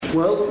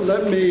Well,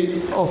 let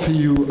me offer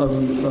you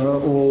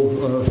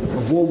all a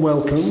warm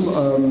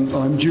welcome.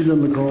 I'm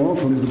Julian Legrand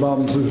from the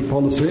Department of Social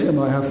Policy, and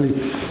I have the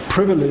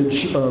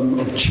privilege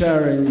of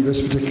chairing this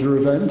particular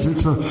event.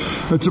 It's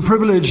a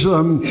privilege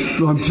I'm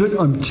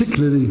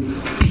particularly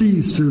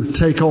pleased to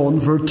take on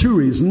for two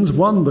reasons.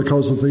 One,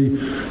 because of the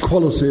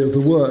quality of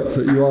the work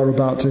that you are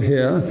about to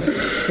hear,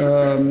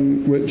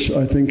 which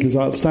I think is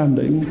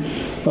outstanding.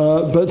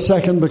 But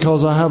second,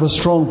 because I have a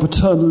strong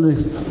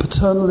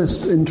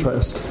paternalist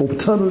interest, or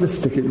paternalistic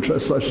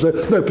interest, I should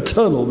say. No,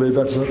 paternal would be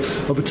better.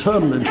 A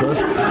paternal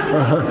interest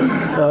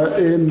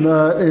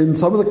in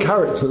some of the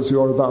characters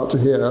you are about to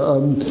hear,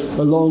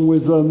 along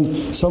with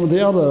some of the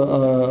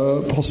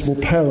other possible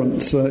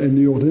parents in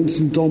the audience,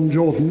 and Don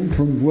Jordan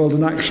from World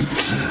in Action,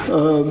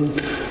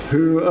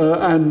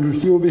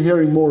 and you'll be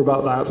hearing more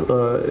about that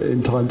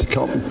in time to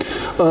come.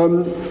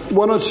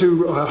 One or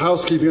two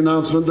housekeeping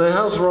announcements. They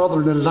have rather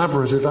an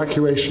elaborate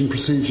evacuation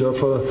procedure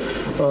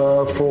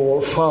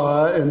for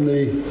fire in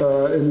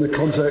the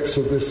context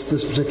of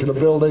this particular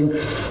building.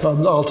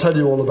 I'll tell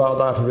you all about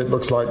that if it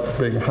looks like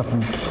being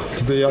happened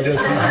to be. I don't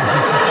think.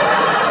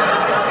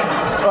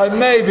 I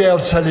may be able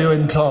to tell you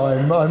in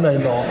time. I may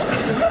not,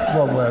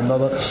 one way or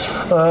another.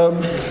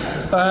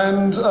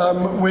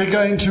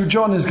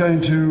 John is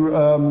going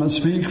to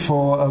speak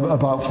for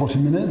about 40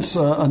 minutes,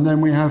 and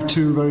then we have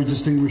two very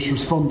distinguished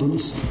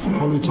respondents,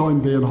 Holly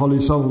Toynbee and Holly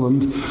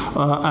Sutherland,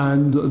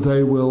 and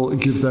they will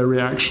give their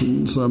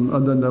reactions,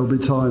 and then there will be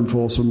time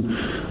for some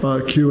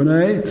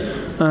Q&A,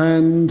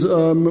 and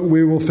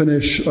we will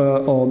finish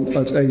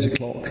at 8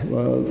 o'clock.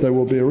 There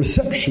will be a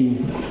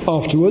reception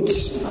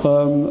afterwards at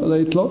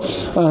 8 o'clock,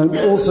 and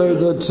also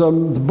that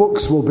the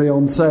books will be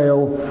on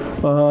sale.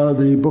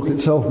 The book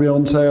itself will be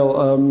on sale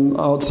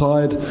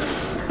outside,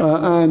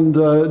 and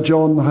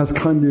John has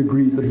kindly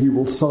agreed that he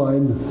will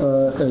sign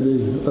any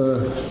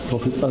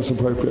copies as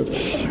appropriate.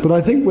 But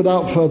I think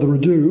without further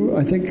ado,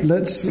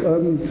 let's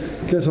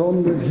get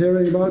on with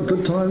hearing about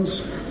Good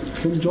Times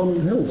from John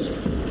Hills.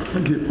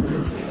 Thank you.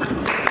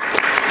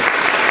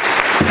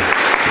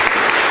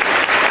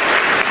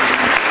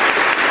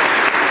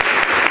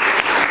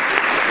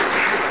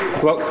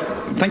 Well,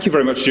 thank you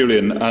very much,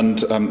 Julian, and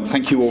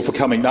thank you all for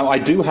coming. Now, I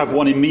do have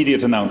one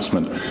immediate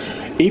announcement.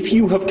 If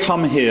you have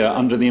come here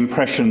under the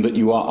impression that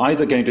you are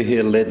either going to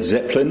hear Led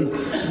Zeppelin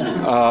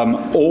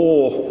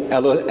or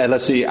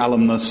LSE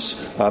alumnus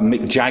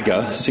Mick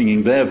Jagger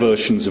singing their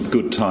versions of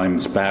Good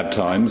Times, Bad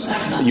Times,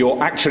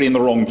 you're actually in the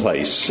wrong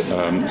place.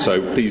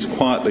 So please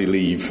quietly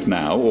leave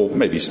now, or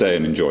maybe stay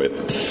and enjoy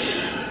it.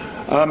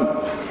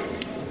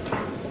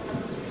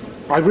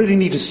 I really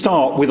need to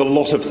start with a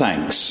lot of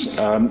thanks.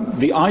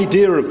 The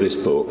idea of this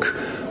book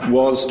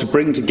was to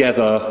bring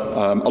together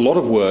a lot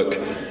of work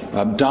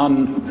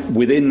done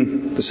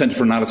within the Centre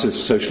for Analysis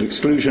of Social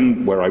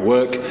Exclusion, where I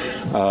work,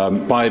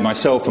 by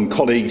myself and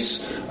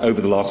colleagues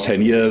over the last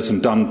 10 years,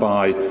 and done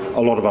by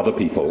a lot of other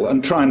people,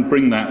 and try and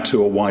bring that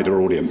to a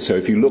wider audience. So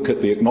if you look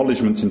at the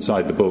acknowledgements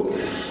inside the book,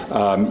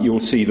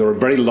 you'll see there are a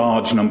very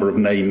large number of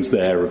names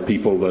there of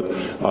people that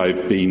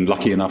I've been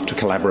lucky enough to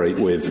collaborate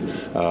with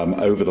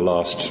over the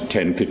last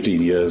 10, 15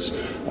 years,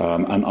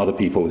 and other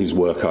people whose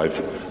work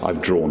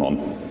I've drawn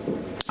on.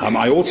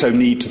 I also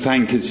need to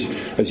thank,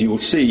 as you will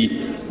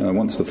see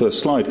once the first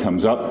slide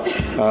comes up,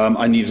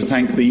 I need to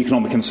thank the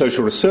Economic and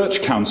Social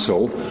Research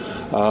Council,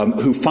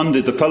 who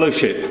funded the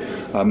fellowship,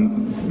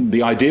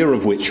 the idea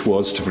of which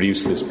was to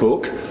produce this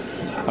book.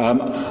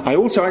 I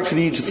also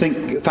actually need to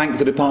thank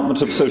the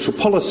Department of Social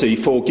Policy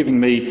for giving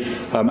me,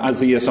 as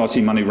the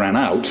ESRC money ran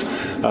out,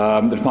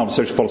 the Department of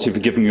Social Policy for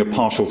giving me a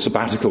partial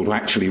sabbatical to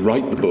actually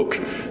write the book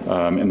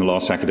in the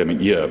last academic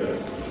year.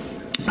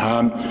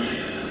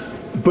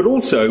 But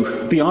also,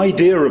 the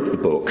idea of the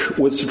book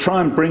was to try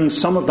and bring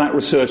some of that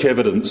research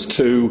evidence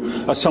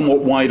to a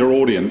somewhat wider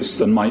audience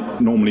than might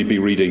normally be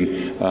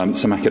reading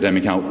some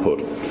academic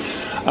output.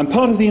 And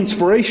part of the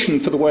inspiration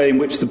for the way in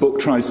which the book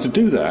tries to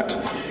do that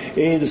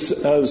is,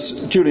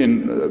 as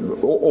Julian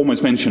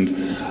almost mentioned,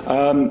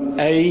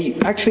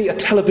 actually a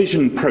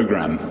television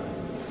programme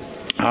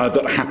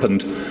that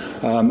happened,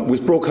 was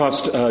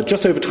broadcast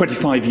just over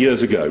 25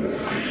 years ago,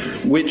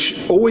 which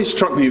always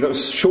struck me, that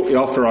was shortly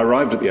after I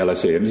arrived at the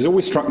LSE, and it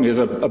always struck me as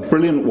a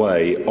brilliant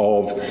way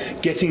of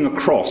getting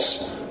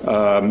across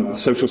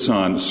social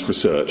science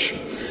research.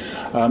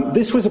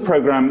 This was a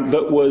programme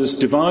that was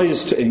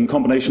devised in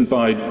combination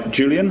by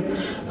Julian,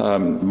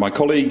 my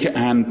colleague,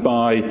 and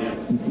by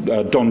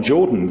Don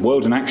Jordan,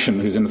 World in Action,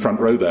 who's in the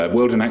front row there,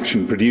 World in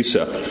Action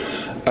producer,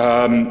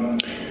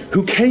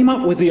 who came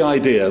up with the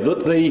idea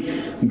that the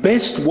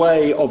best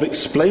way of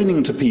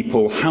explaining to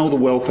people how the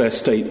welfare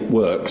state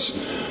works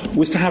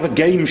was to have a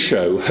game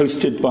show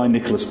hosted by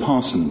Nicholas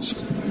Parsons.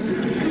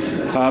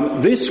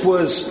 This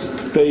was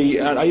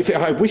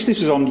I wish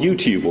this was on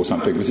YouTube or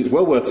something, because it's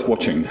well worth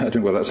watching. I don't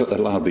know whether that's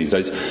allowed these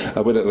days,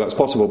 whether that's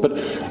possible. But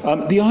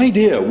the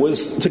idea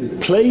was to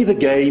play the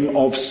game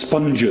of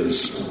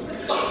spongers,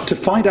 to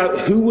find out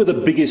who were the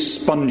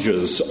biggest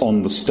spongers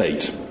on the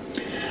state.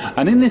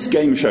 And in this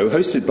game show,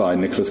 hosted by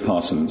Nicholas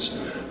Parsons,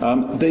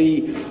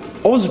 the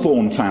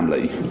Osborne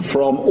family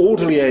from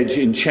Alderley Edge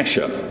in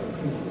Cheshire.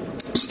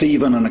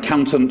 Stephen, an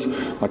accountant,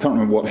 I can't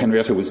remember what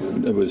Henrietta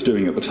was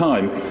doing at the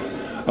time,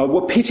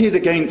 were pitted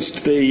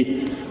against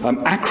the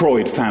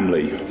Ackroyd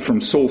family from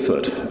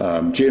Salford,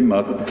 Jim,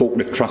 a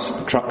forklift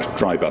truck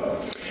driver.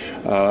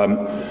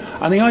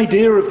 And the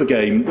idea of the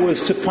game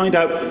was to find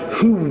out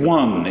who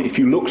won if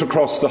you looked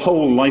across the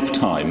whole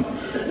lifetime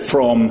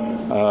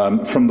from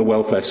the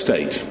welfare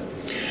state.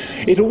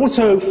 It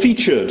also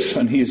featured,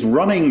 and he's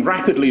running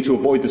rapidly to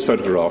avoid this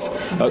photograph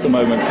at the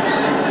moment,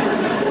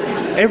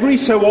 every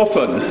so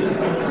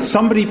often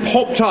somebody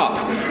popped up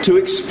to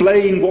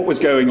explain what was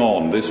going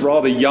on, this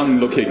rather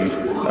young-looking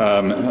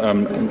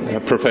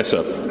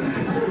professor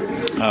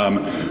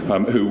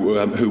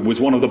who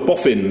was one of the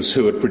boffins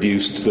who had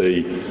produced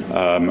the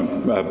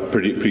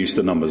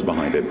numbers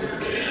behind it.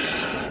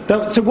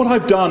 Now, so what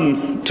I've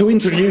done to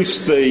introduce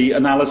the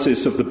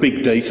analysis of the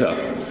big data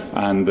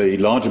and the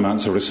large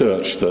amounts of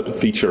research that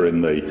feature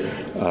in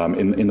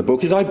the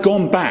book is I've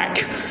gone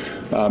back,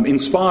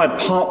 inspired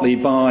partly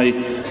by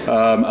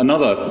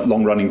another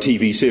long-running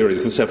TV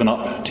series, the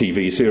 7up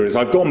TV series.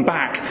 I've gone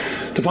back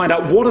to find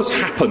out what has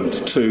happened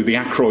to the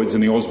Ackroyds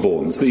and the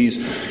Osbornes, these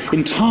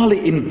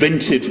entirely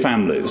invented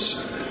families,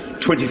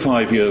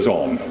 25 years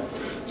on.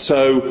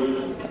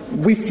 So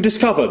we've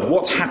discovered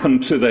what's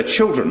happened to their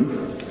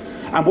children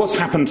and what's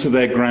happened to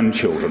their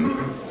grandchildren.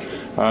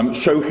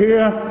 So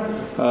here,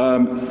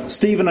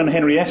 Stephen and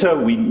Henrietta,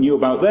 we knew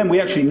about them.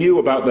 We actually knew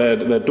about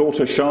their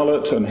daughter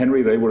Charlotte and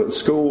Henry. They were at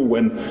school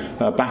when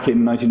back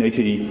in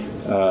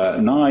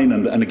 1989,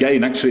 and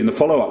again actually in the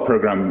follow-up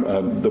programme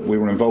that we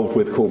were involved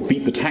with called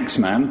Beat the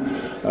Taxman,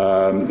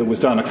 that was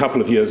done a couple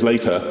of years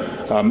later.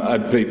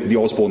 The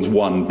Osbornes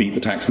won Beat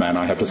the Taxman,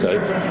 I have to say.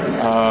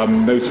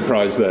 No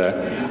surprise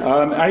there.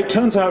 And it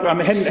turns out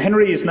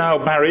Henry is now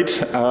married,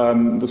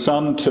 the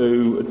son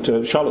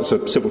to Charlotte's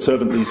a civil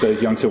servant these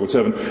days, young civil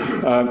servant.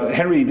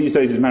 Henry these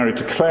days is married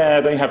to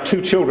Claire. They have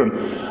 2 children,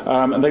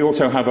 and they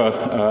also have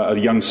a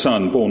young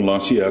son born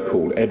last year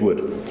called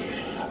Edward.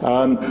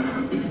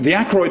 The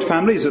Ackroyd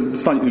family is a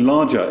slightly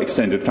larger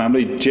extended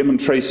family. Jim and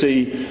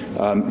Tracy,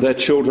 their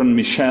children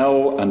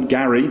Michelle and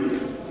Gary.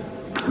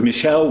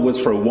 Michelle was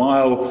for a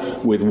while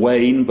with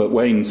Wayne, but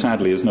Wayne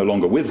sadly is no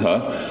longer with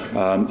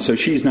her, so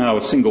she's now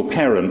a single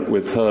parent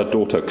with her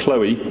daughter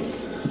Chloe.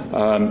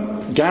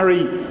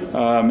 Gary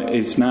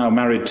is now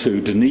married to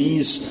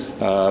Denise,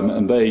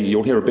 and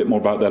you'll hear a bit more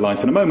about their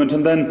life in a moment.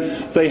 And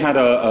then they had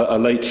a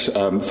late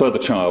further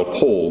child,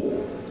 Paul,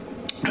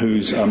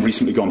 who's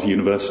recently gone to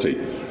university.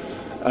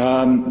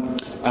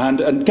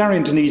 And Gary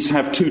and Denise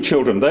have 2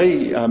 children.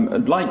 They,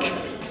 like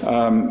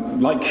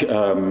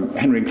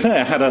Henry and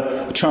Claire, had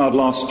a child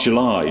last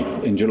July,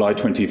 in July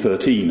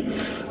 2013.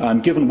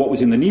 And given what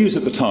was in the news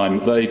at the time,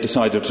 they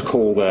decided to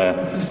call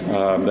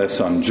their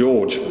son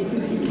George.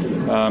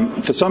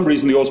 For some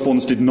reason, the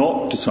Osbornes did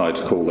not decide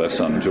to call their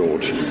son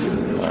George.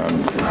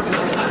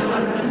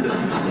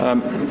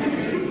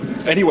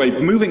 Anyway,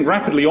 moving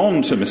rapidly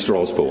on to Mr.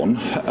 Osborne,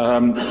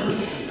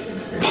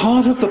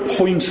 part of the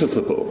point of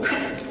the book,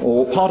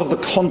 or part of the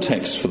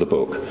context for the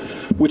book,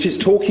 which is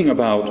talking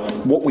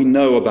about what we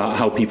know about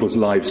how people's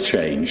lives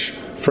change,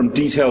 from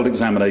detailed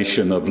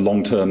examination of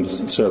long-term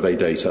survey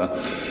data,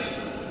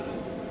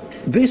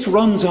 this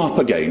runs up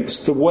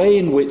against the way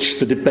in which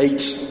the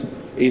debate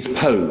is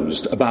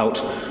posed about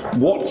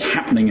what's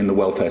happening in the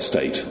welfare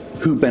state,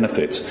 who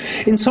benefits.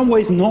 In some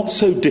ways not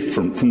so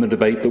different from the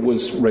debate that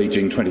was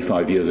raging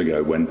 25 years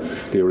ago when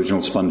the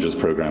original Spongers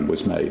programme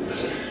was made.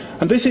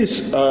 And this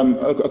is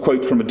a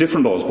quote from a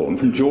different Osborne,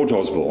 from George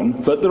Osborne,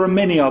 but there are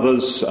many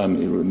others. I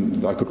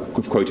could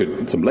have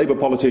quoted some Labour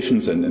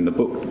politicians in the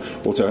book.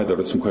 Also, there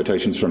are some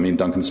quotations from Ian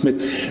Duncan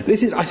Smith.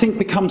 This is, I think,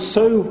 become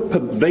so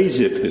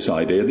pervasive, this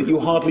idea, that you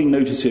hardly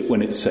notice it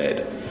when it's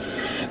said.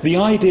 The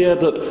idea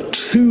that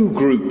 2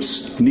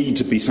 groups need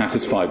to be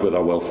satisfied with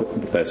our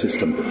welfare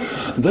system.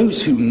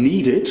 Those who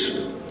need it,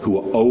 who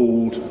are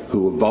old,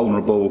 who are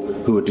vulnerable,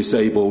 who are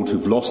disabled,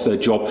 who've lost their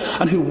job,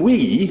 and who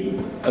we,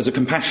 as a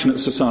compassionate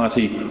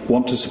society,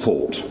 want to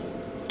support.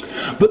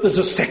 But there's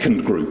a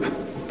second group,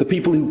 the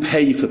people who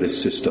pay for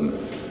this system,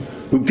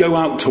 who go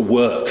out to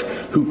work,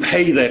 who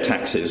pay their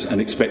taxes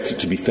and expect it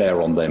to be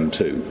fair on them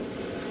too.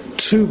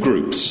 2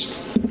 groups,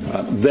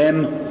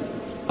 them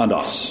and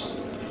us.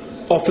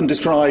 Often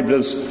described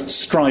as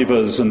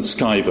strivers and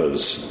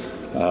skivers,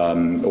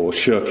 or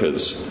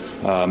shirkers.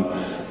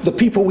 The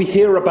people we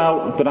hear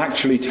about, but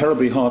actually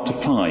terribly hard to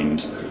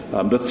find.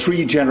 The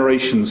 3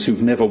 generations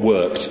who've never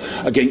worked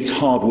against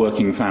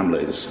hard-working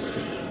families.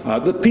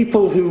 The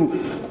people who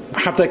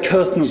have their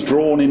curtains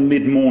drawn in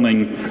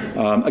mid-morning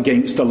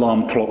against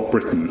alarm clock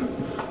Britain.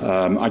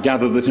 I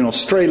gather that in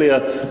Australia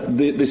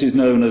this is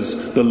known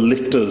as the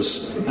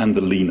lifters and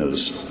the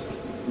leaners.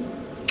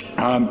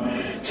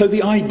 So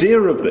the idea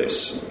of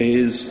this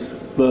is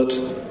that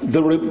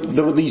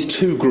there are these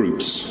 2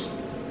 groups,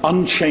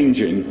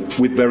 unchanging,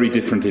 with very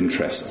different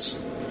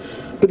interests.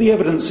 But the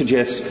evidence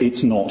suggests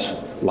it's not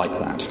like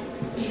that.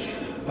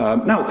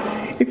 Now,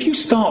 if you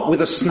start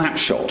with a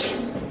snapshot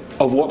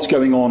of what's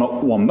going on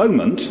at one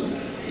moment,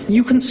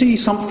 you can see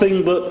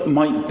something that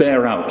might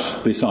bear out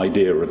this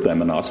idea of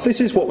them and us. This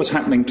is what was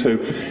happening to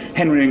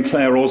Henry and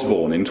Claire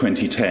Osborne in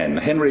 2010.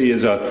 Henry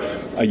is a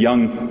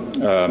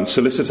young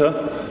solicitor.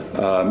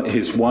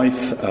 His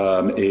wife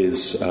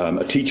is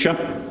a teacher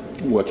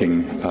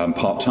working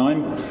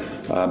part-time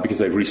because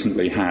they've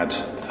recently had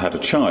a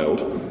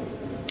child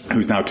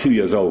who's now 2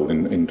 years old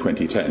in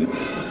 2010.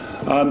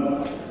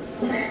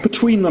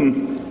 Between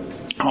them,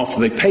 after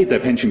they've paid their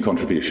pension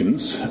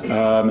contributions,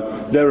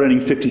 they're earning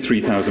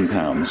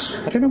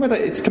 £53,000. I don't know whether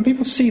can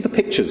people see the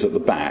pictures at the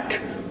back?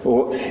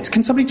 Or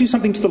can somebody do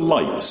something to the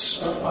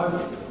lights?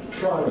 I've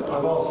tried.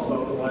 I've asked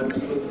about the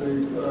lights, but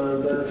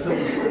they're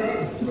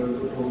filmed. So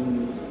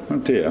oh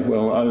dear.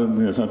 Well,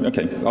 yes,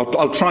 okay.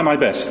 I'll try my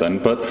best then.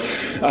 But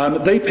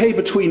they pay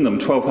between them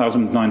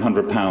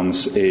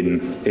 £12,900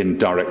 in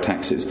direct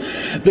taxes.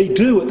 They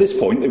do at this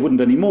point. They wouldn't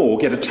anymore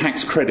get a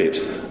tax credit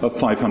of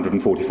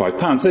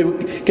 £545. They were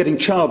getting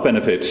child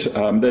benefit.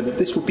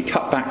 This would be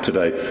cut back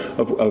today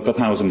of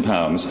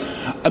 £1,000,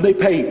 and they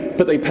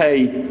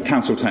pay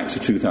council tax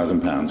of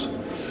 £2,000,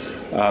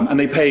 and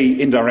they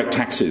pay indirect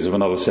taxes of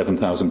another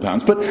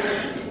 £7,000. But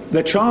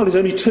their child is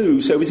only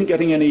 2, so isn't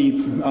getting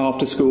any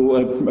after-school,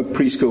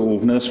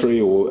 preschool, nursery,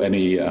 or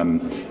any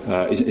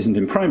isn't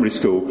in primary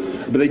school.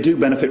 But they do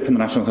benefit from the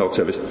National Health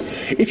Service.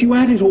 If you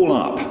add it all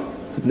up,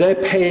 they're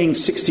paying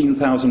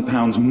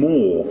 £16,000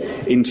 more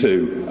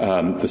into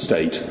the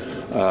state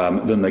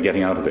than they're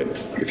getting out of it.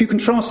 If you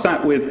contrast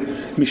that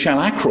with Michelle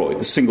Ackroyd,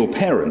 the single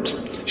parent,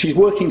 she's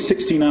working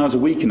 16 hours a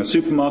week in a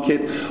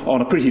supermarket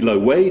on a pretty low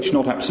wage,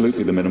 not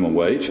absolutely the minimum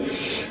wage,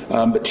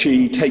 but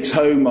she takes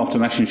home, after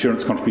national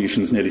insurance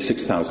contributions, nearly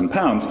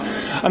 £6,000.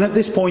 And at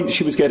this point,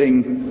 she was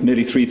getting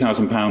nearly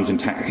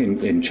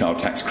 £3,000 in child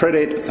tax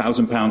credit,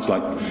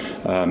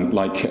 £1,000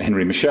 like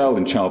Henry and Michelle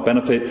in child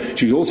benefit.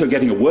 She was also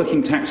getting a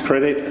working tax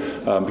credit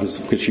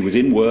because she was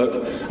in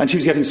work, and she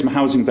was getting some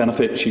housing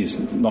benefit. She's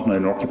not an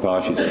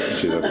owner-occupier. She's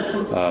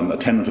a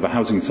tenant of a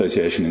housing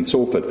association in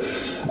Salford.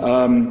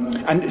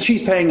 And she's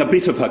paying a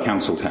bit of her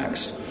council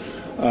tax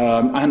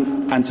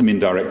and some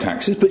indirect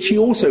taxes, but she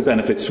also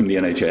benefits from the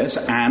NHS,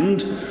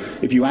 and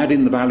if you add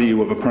in the value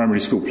of a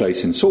primary school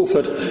place in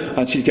Salford,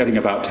 she's getting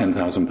about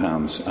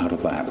 £10,000 out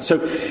of that.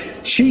 So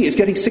she is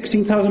getting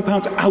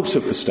 £16,000 out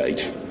of the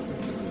state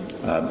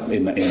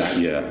in that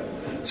year.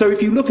 So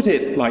if you look at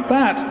it like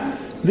that,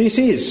 this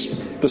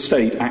is the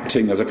state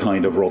acting as a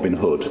kind of Robin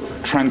Hood,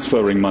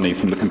 transferring money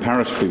from the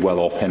comparatively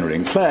well-off Henry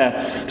and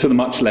Claire to the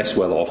much less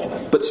well-off,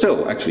 but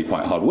still actually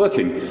quite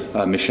hard-working,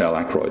 Michelle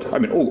Ackroyd. I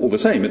mean, all the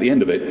same, at the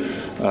end of it,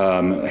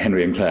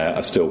 Henry and Claire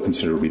are still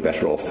considerably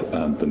better off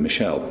than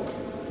Michelle.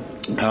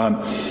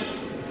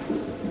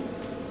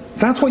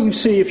 That's what you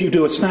see if you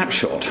do a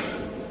snapshot.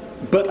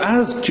 But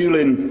as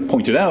Julian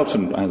pointed out,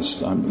 and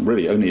as I'm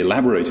really only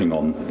elaborating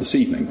on this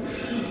evening,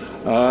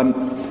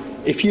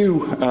 if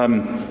you...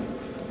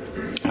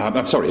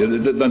 I'm sorry.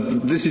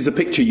 This is the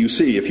picture you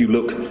see if you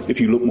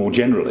look more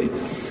generally.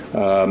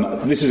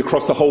 This is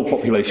across the whole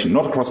population,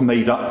 not across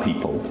made-up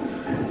people.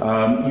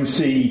 You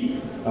see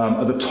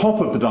at the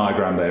top of the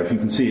diagram there, if you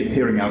can see it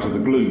peering out of the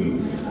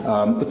gloom,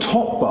 the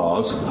top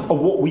bars are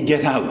what we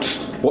get out,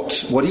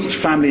 what each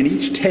family in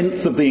each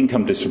tenth of the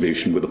income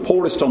distribution, with the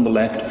poorest on the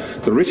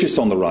left, the richest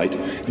on the right,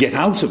 get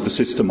out of the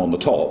system on the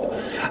top.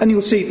 And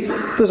you'll see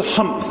there's a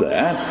hump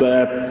there.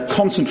 They're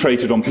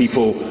concentrated on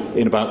people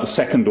in about the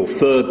second or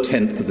third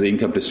tenth of the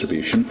income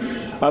distribution,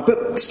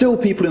 but still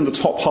people in the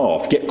top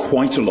half get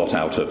quite a lot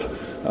out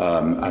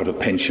of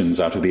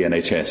pensions, out of the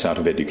NHS, out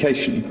of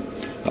education,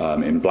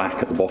 in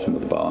black at the bottom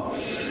of the bar.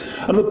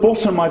 And at the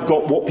bottom I've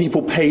got what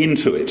people pay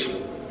into it.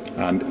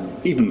 And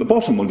even at the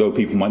bottom, although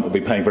people might not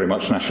be paying very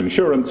much national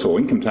insurance or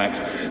income tax,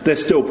 they're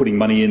still putting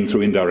money in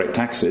through indirect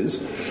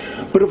taxes.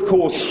 But of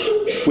course,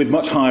 with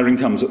much higher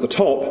incomes at the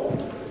top,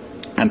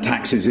 and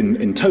taxes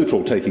in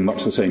total taking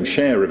much the same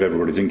share of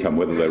everybody's income,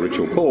 whether they're rich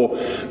or poor,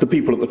 the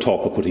people at the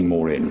top are putting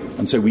more in.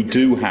 And so we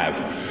do have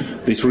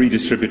this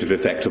redistributive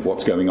effect of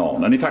what's going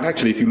on. And in fact,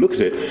 actually, if you look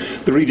at it,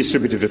 the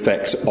redistributive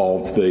effect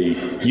of the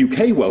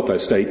UK welfare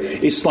state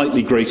is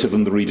slightly greater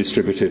than the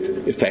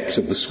redistributive effect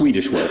of the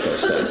Swedish welfare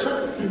state.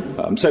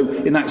 So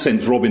in that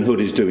sense, Robin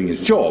Hood is doing his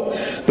job.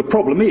 The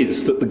problem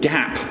is that the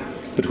gap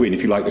between,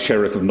 if you like, the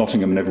Sheriff of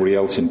Nottingham and everybody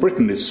else in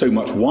Britain is so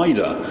much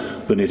wider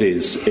than it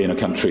is in a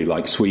country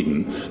like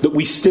Sweden that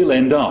we still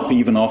end up,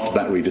 even after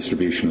that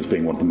redistribution, as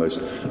being one of the most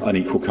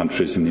unequal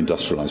countries in the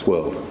industrialised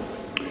world.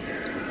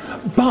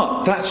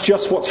 But that's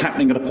just what's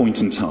happening at a point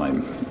in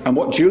time. And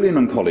what Julian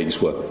and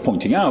colleagues were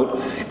pointing out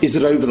is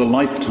that over the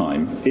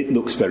lifetime it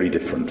looks very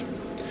different,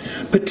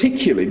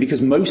 particularly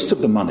because most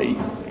of the money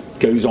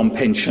goes on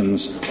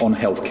pensions, on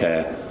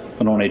healthcare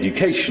and on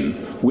education,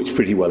 which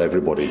pretty well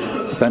everybody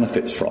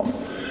benefits from.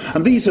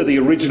 And these are the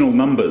original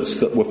numbers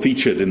that were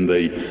featured in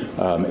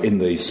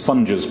the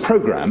Sponges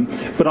programme,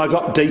 but I've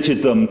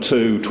updated them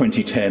to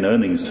 2010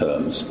 earnings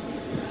terms.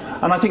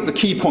 And I think the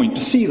key point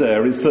to see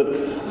there is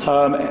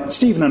that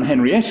Stephen and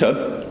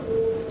Henrietta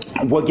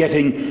were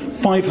getting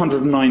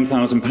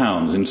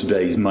 £509,000 in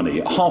today's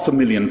money,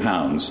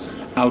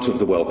 £500,000 out of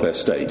the welfare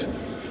state.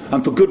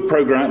 And for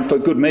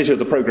good measure,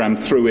 the programme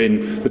threw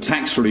in the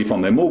tax relief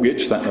on their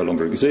mortgage, that no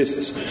longer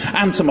exists,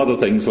 and some other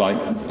things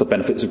like the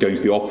benefits of going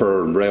to the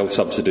opera and rail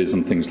subsidies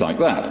and things like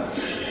that.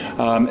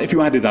 If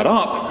you added that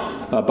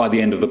up, by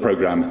the end of the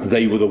programme,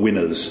 they were the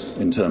winners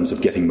in terms of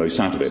getting most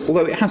out of it.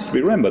 Although it has to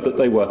be remembered that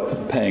they were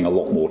paying a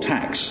lot more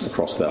tax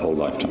across their whole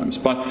lifetimes.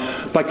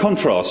 By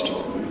contrast,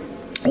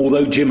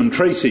 although Jim and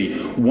Tracy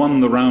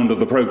won the round of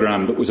the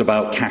programme that was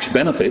about cash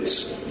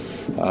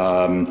benefits,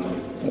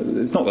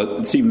 it's not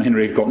that Stephen and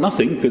Henrietta got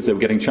nothing because they were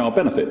getting child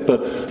benefit,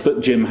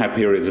 but Jim had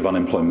periods of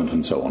unemployment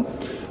and so on.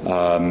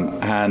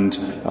 And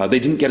they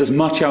didn't get as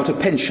much out of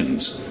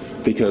pensions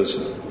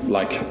because,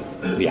 like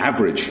the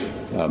average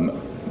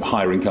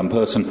higher income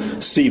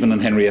person, Stephen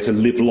and Henrietta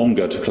lived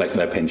longer to collect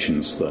their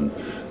pensions than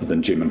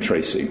Jim and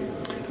Tracy.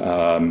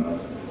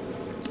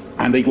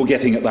 And they were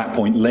getting, at that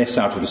point, less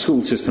out of the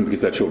school system because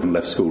their children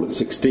left school at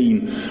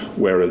 16,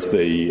 whereas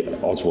the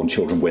Osborne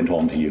children went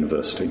on to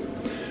university.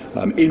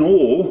 In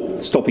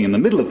all, stopping in the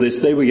middle of this,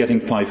 they were getting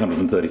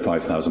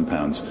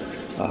 £535,000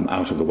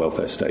 out of the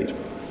welfare state.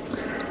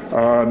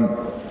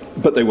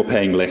 But they were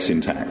paying less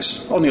in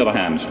tax. On the other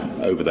hand,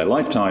 over their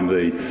lifetime,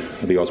 the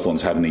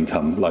Osbornes had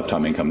an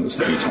lifetime income that was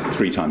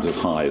three times as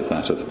high as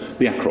that of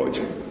the Ackroyds.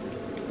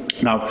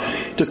 Now,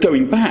 just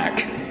going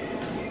back,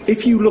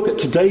 if you look at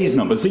today's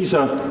numbers, these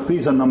are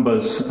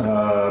numbers.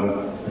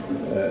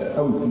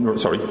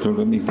 Sorry,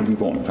 let me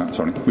move on. In fact,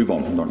 sorry, move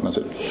on. That's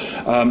it.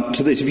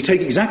 To this, if you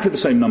take exactly the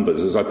same numbers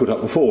as I put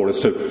up before as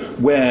to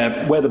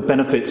where the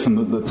benefits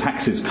and the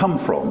taxes come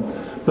from,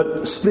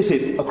 but split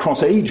it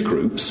across age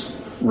groups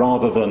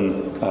rather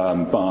than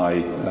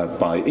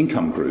by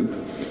income group,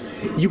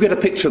 you get a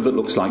picture that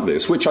looks like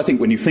this, which I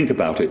think, when you think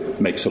about it,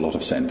 makes a lot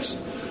of sense.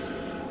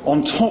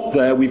 On top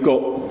there, we've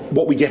got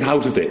what we get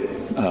out of it,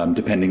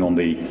 depending on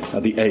the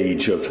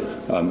age of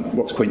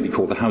what's quaintly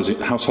called the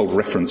household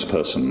reference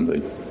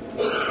person.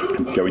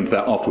 I'll go into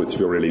that afterwards if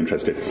you're really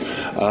interested.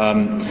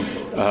 The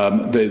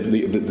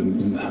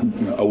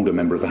older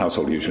member of the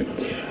household, usually.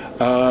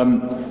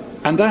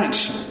 And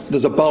that,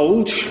 there's a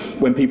bulge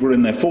when people are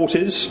in their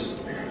 40s.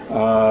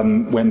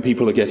 When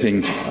people are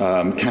getting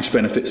cash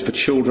benefits for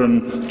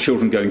children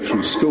going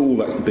through school,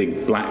 that's the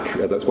big black.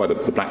 That's why the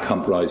black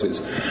hump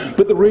rises.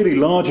 But the really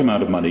large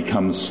amount of money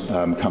comes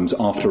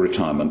after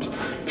retirement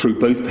through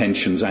both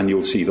pensions, and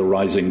you'll see the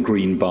rising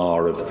green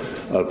bar of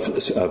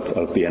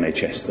the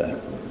NHS there.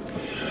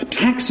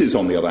 Taxes,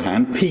 on the other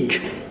hand,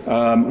 peak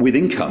with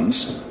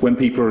incomes when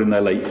people are in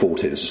their late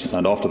 40s.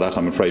 And after that,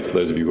 I'm afraid, for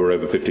those of you who are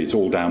over 50, it's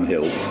all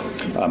downhill.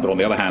 But on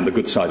the other hand, the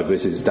good side of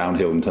this is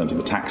downhill in terms of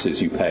the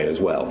taxes you pay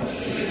as well.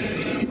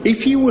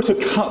 If you were to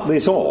cut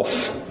this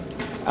off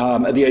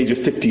at the age of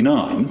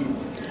 59,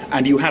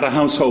 and you had a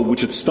household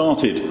which had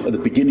started at the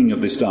beginning of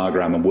this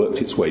diagram and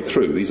worked its way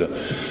through, these are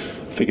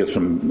figures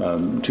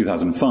from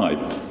 2005,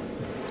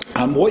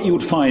 what you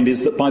would find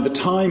is that by the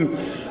time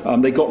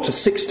they got to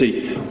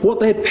 60, what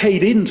they had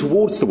paid in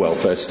towards the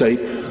welfare state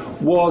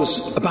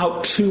was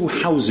about 2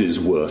 houses'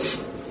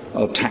 worth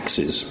of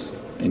taxes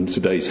in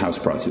today's house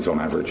prices on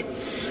average.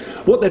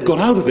 What they'd got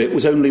out of it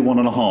was only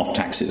 1.5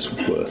 taxes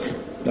worth,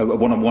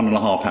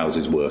 1.5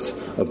 houses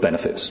worth of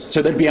benefits.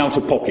 So they'd be out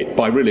of pocket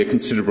by really a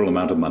considerable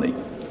amount of money.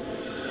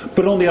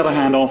 But on the other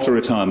hand, after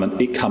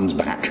retirement, it comes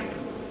back.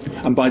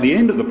 And by the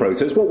end of the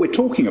process, what we're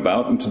talking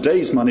about, in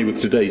today's money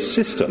with today's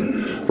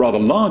system, rather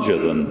larger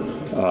than,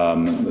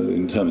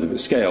 in terms of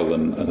its scale,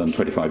 than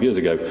 25 years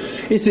ago,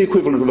 is the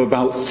equivalent of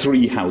about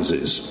 3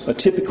 houses. A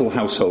typical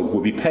household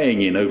will be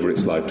paying in, over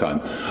its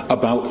lifetime,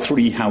 about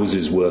 3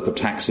 houses worth of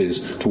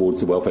taxes towards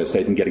the welfare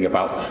state and getting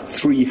about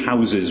 3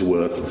 houses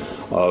worth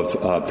of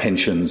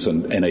pensions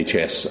and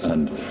NHS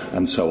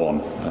and so on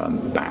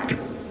back.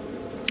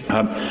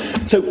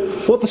 So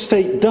what the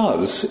state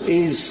does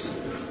is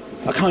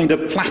a kind of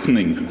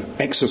flattening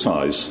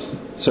exercise,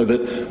 so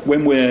that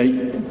when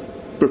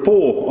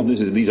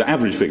these are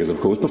average figures, of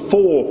course,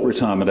 before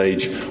retirement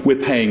age,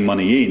 we're paying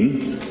money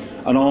in,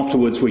 and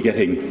afterwards we're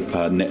getting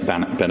net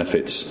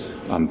benefits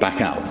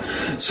back out.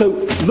 So,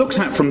 looked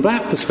at from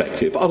that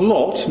perspective, a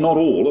lot, not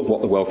all, of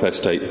what the welfare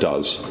state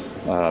does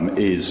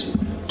is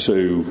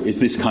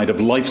this kind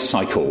of life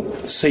cycle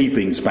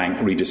savings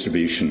bank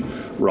redistribution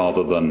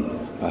rather than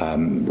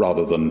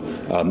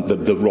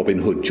the Robin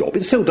Hood job.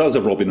 It still does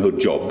a Robin Hood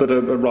job, but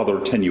a rather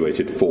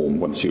attenuated form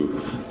once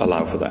you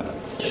allow for that.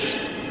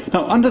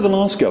 Now, under the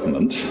last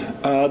government,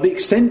 the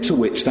extent to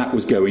which that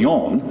was going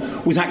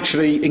on was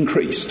actually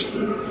increased.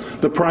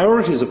 The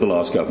priorities of the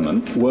last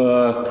government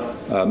were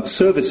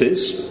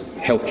services,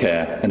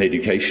 healthcare and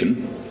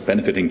education,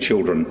 benefiting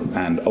children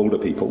and older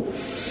people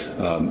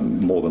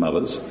more than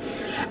others.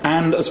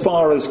 And as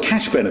far as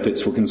cash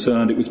benefits were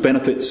concerned, it was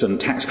benefits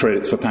and tax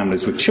credits for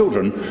families with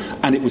children,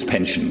 and it was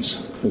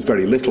pensions. There was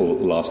very little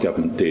the last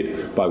government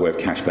did by way of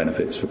cash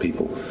benefits for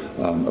people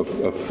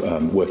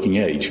of working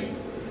age.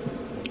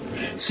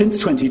 Since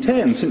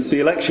 2010, since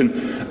the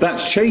election,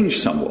 that's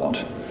changed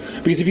somewhat.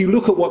 Because if you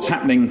look at what's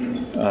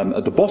happening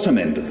at the bottom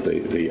end of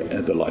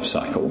the life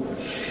cycle,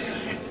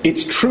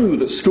 it's true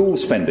that school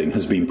spending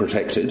has been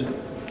protected.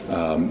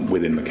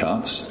 within the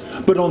cuts.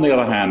 But on the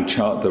other hand,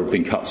 there have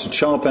been cuts to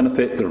child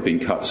benefit, there have been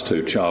cuts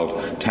to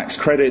child tax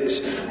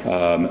credits,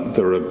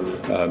 there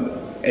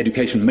are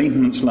education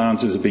maintenance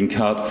allowances have been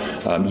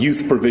cut,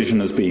 youth provision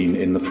has been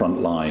in the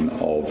front line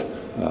of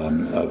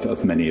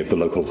many of the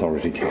local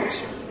authority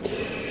cuts.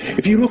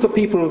 If you look at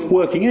people of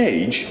working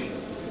age,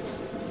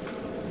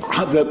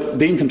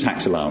 the income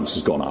tax allowance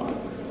has gone up.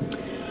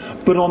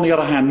 But on the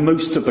other hand,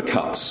 most of the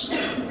cuts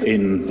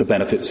in the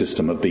benefit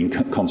system have been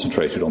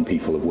concentrated on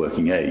people of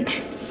working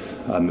age.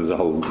 And there's a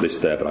whole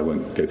list there, but I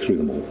won't go through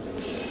them all.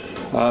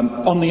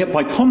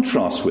 By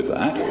contrast with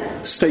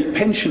that, state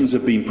pensions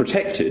have been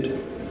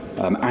protected,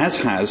 as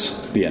has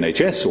the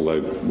NHS, although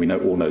we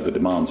all know the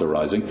demands are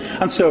rising,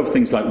 and so have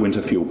things like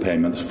winter fuel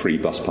payments, free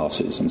bus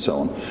passes, and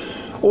so on.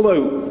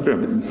 Although,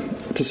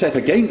 to set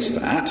against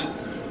that,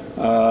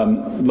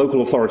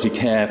 local authority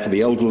care for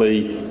the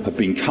elderly have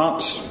been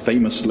cut.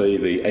 Famously,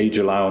 the age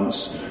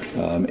allowance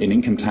in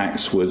income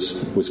tax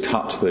was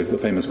cut, the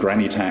famous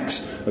granny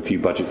tax, a few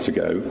budgets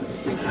ago.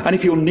 And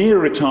if you're near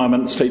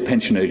retirement, state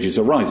pension ages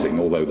are rising,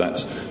 although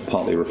that's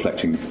partly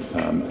reflecting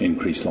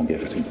increased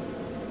longevity.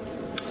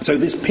 So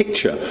this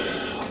picture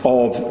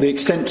of the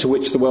extent to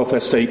which the welfare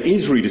state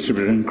is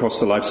redistributed across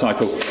the life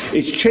cycle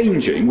is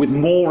changing, with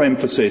more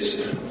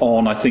emphasis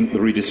on, I think,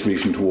 the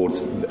redistribution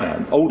towards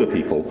older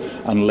people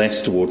and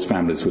less towards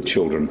families with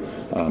children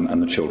and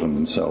the children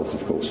themselves,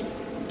 of course.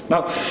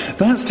 Now,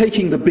 that's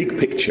taking the big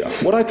picture.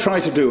 What I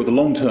try to do, or the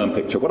long-term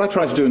picture, what I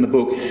try to do in the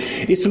book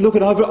is to look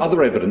at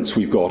other evidence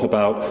we've got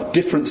about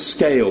different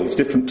scales,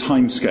 different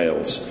time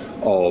scales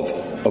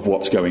of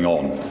what's going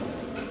on.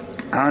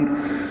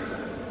 And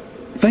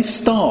this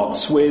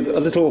starts with a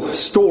little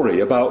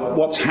story about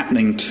what's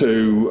happening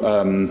to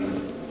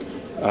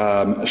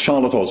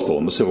Charlotte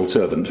Osborne, the civil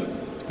servant,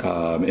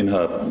 in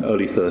her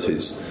early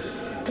 30s.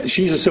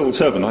 She's a civil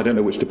servant. I don't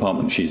know which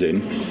department she's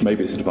in.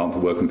 Maybe it's the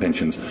Department for Work and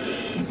Pensions.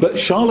 But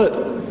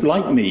Charlotte,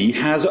 like me,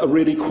 has a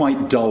really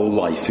quite dull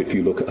life if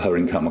you look at her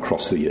income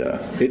across the year.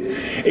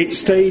 It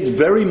stays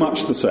very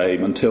much the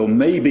same until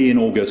maybe in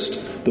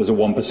August there's a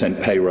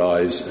 1% pay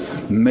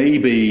rise.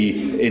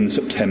 Maybe in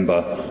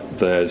September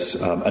there's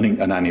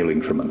an annual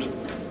increment.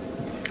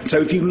 So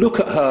if you look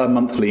at her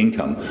monthly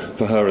income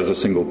for her as a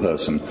single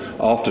person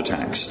after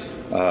tax,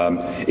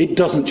 it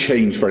doesn't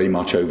change very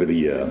much over the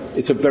year.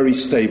 It's a very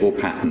stable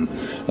pattern,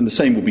 and the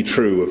same will be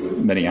true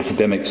of many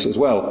academics as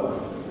well.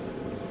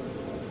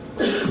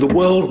 The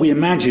world we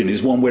imagine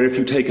is one where if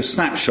you take a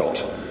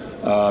snapshot,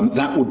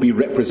 that would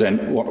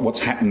represent what's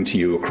happening to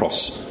you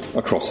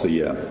across the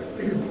year.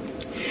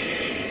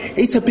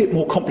 It's a bit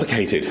more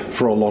complicated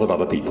for a lot of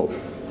other people.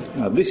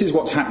 This is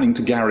what's happening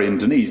to Gary and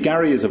Denise.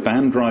 Gary is a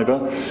van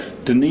driver.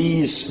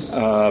 Denise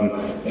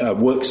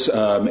works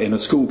in a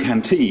school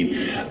canteen.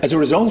 As a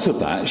result of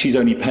that, she's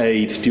only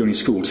paid during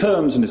school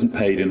terms and isn't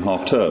paid in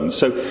half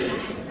terms.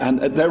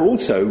 And they're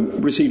also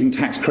receiving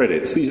tax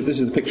credits.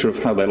 This is a picture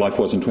of how their life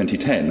was in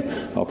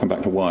 2010. I'll come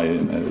back to why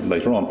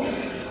later on.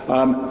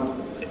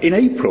 In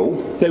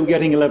April, they were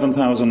getting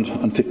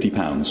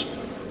 £11,050.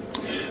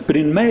 But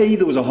in May,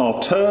 there was a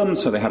half term,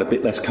 so they had a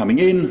bit less coming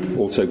in.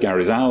 Also,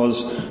 Gary's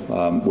hours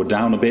were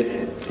down a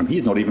bit. And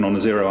he's not even on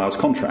a 0 hours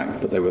contract,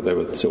 but they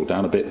were still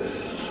down a bit.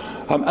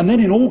 And then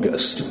in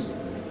August,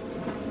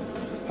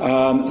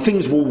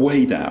 things were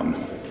way down.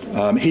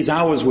 His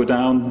hours were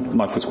down.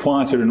 Life was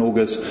quieter in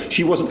August.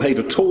 She wasn't paid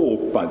at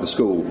all by the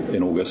school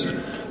in August.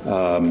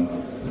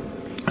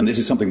 And this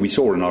is something we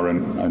saw in our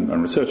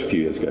own research a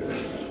few years ago.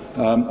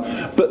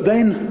 But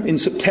then in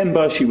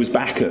September she was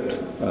back at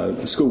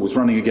the school was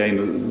running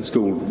again, the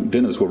school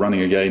dinners were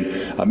running again,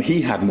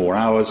 he had more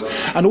hours,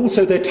 and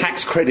also their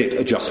tax credit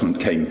adjustment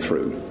came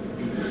through.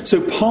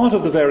 So part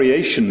of the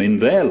variation in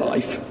their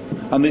life,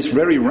 and this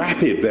very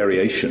rapid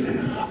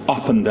variation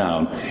up and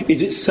down,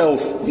 is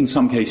itself in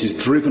some cases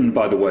driven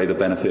by the way the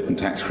benefit and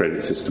tax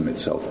credit system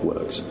itself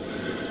works.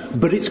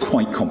 But it's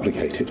quite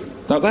complicated.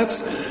 Now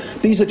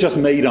these are just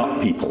made up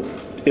people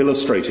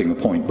illustrating the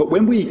point. But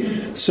when we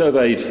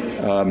surveyed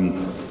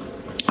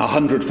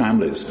 100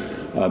 families,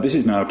 this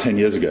is now 10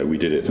 years ago we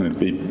did it, and it'd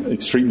be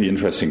extremely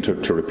interesting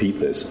to repeat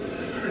this.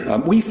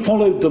 We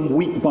followed them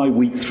week by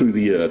week through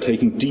the year,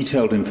 taking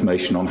detailed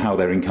information on how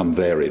their income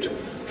varied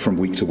from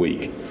week to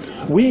week.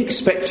 We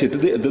expected,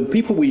 the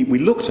people we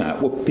looked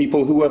at were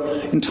people who were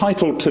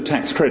entitled to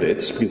tax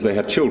credits because they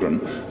had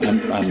children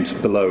and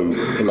below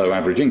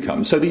average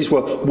income. So these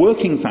were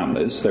working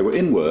families, they were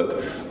in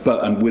work,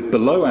 and with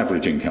below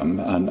average income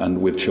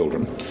and with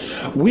children.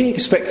 We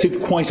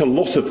expected quite a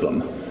lot of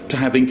them to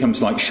have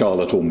incomes like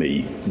Charlotte or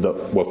me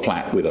that were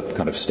flat with a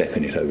kind of step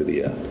in it over the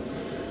year.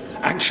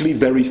 Actually,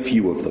 very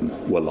few of them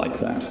were like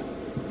that.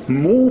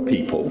 More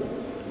people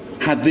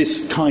had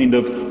this kind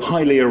of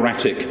highly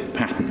erratic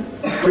pattern,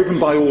 driven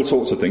by all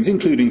sorts of things,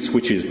 including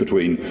switches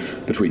between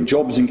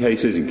jobs in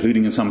cases,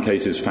 including in some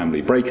cases family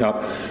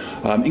breakup,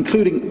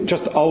 including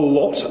just a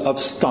lot of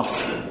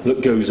stuff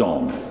that goes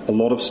on, a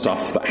lot of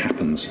stuff that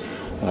happens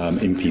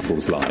in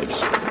people's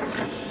lives.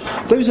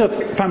 Those are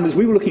families,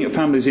 we were looking at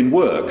families in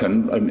work,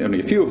 and only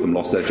a few of them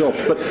lost their jobs,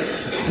 but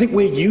I think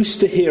we're used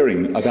to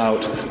hearing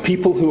about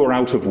people who are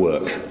out of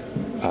work.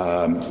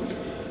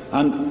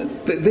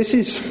 This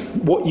is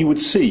what you would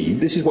see,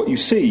 this is what you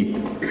see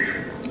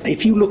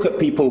if you look at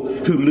people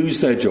who lose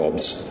their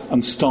jobs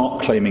and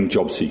start claiming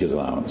job seekers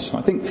allowance.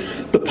 I think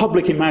the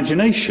public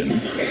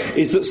imagination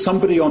is that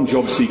somebody on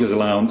job seekers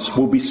allowance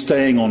will be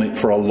staying on it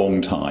for a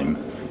long time,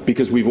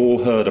 because we've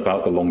all heard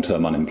about the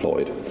long-term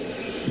unemployed.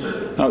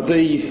 Now,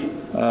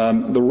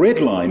 the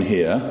red line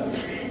here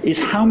is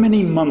how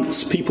many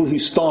months people who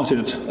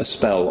started a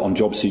spell on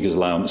job seekers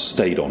allowance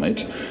stayed on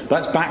it.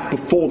 That's back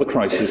before the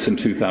crisis in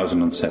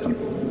 2007.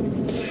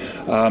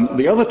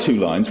 The other two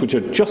lines, which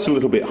are just a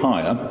little bit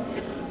higher,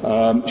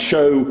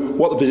 show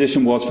what the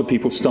position was for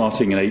people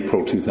starting in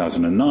April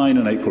 2009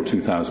 and April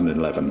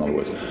 2011, in other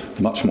words,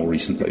 much more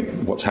recently,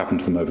 what's happened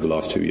to them over the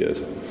last 2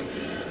 years.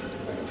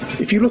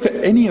 If you look at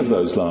any of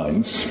those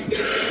lines,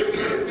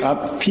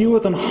 fewer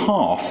than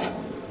half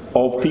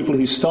of people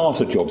who start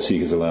a job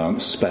seekers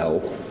allowance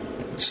spell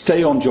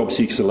stay on job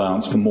seekers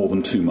allowance for more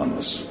than 2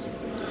 months.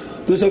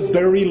 There's a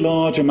very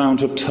large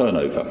amount of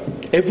turnover.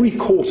 Every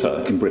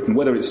quarter in Britain,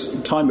 whether it's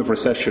time of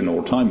recession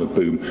or time of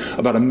boom,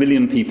 about 1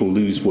 million people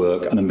lose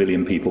work and 1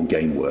 million people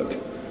gain work.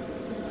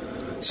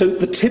 So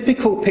the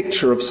typical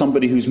picture of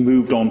somebody who's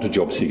moved on to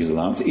job seekers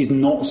allowance is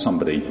not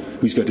somebody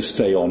who's going to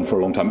stay on for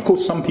a long time. Of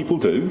course, some people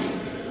do,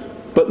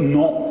 but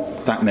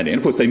not that many. And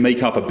of course, they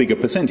make up a bigger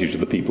percentage of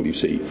the people you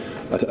see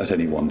at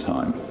any one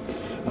time.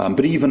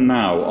 But even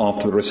now,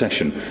 after the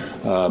recession,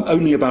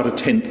 only about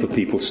 1/10 of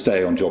people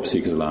stay on job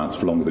seekers allowance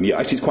for longer than a year.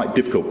 Actually, it's quite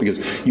difficult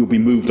because you'll be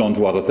moved on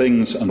to other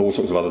things and all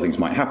sorts of other things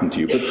might happen to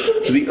you. But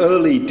the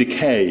early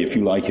decay, if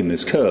you like, in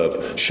this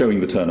curve, showing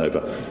the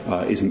turnover,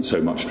 isn't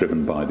so much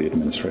driven by the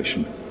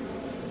administration.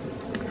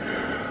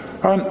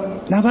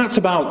 Now, that's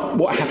about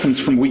what happens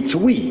from week to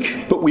week.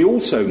 But we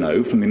also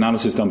know, from the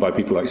analysis done by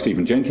people like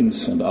Stephen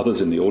Jenkins and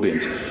others in the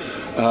audience,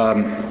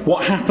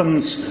 what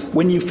happens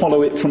when you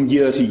follow it from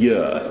year to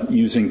year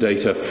using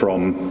data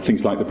from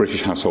things like the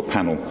British Household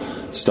Panel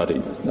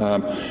study.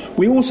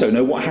 We also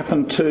know what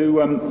happened to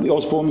the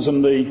Osbornes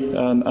and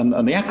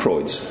the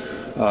Ackroyds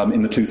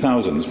in the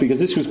 2000s, because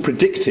this was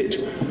predicted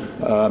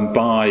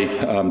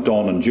by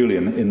Don and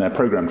Julian in their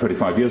programme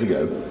 25 years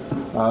ago.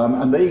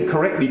 And they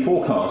correctly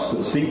forecast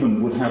that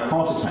Stephen would have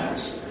heart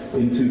attacks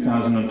in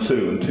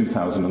 2002 and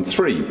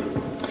 2003.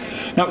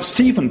 Now,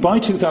 Stephen, by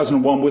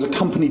 2001, was a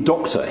company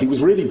doctor. He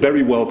was really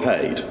very well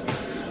paid.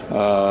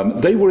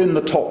 They were in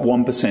the top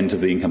 1%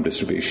 of the income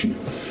distribution.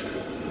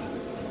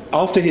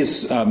 After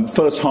his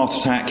first heart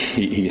attack,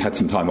 he had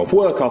some time off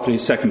work. After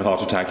his second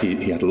heart attack,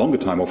 he had a longer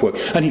time off work,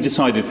 and he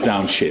decided to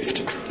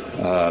downshift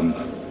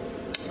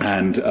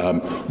and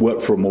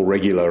worked for a more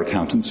regular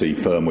accountancy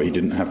firm where he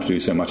didn't have to do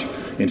so much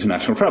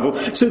international travel.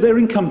 So their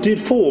income did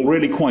fall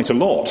really quite a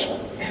lot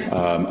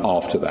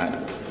after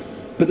that.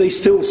 But they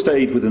still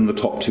stayed within the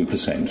top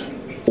 2%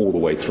 all the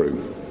way through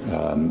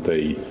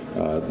the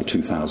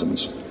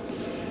 2000s.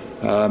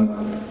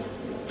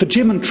 For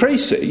Jim and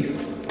Tracy,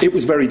 it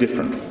was very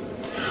different.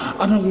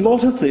 And a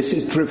lot of this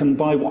is driven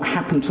by what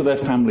happened to their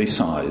family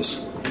size.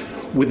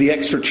 With the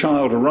extra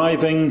child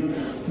arriving,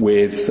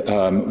 with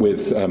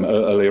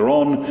earlier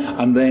on,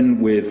 and then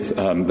with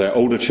their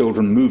older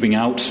children moving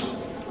out,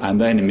 and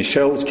then in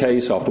Michelle's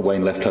case, after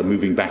Wayne left her,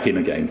 moving back in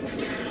again.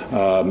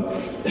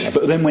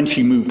 But then when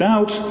she moved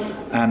out,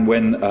 and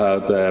when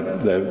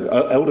their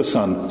elder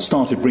son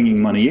started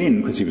bringing money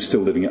in, because he was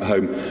still living at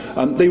home,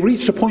 they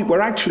reached a point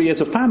where actually,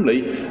 as a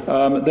family,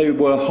 they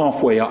were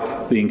halfway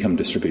up the income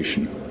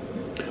distribution.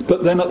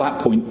 But then at that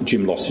point,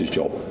 Jim lost his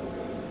job.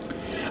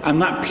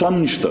 And that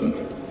plunged them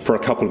for a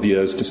couple of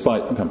years,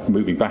 despite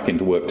moving back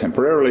into work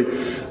temporarily.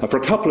 For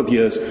a couple of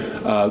years,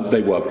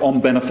 they were on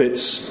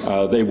benefits.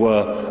 They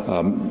were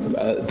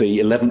the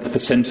 11th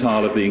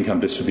percentile of the income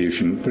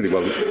distribution, pretty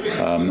well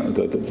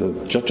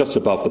just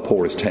above the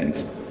poorest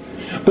 10th.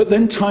 But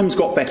then times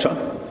got better,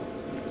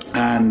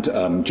 and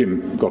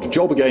Jim got a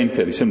job again,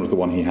 fairly similar to the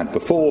one he had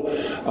before,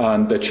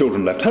 and their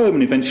children left home,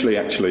 and eventually,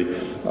 actually,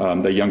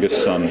 their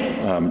youngest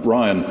son,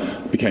 Ryan,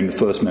 became the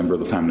first member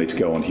of the family to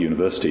go on to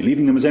university,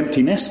 leaving them as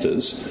empty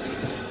nesters,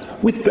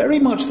 with very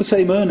much the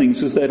same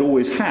earnings as they'd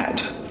always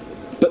had,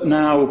 but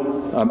now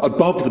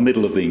above the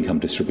middle of the income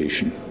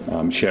distribution,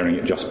 sharing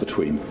it just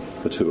between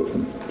the two of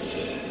them.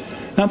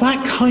 Now,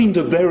 that kind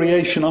of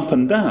variation up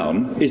and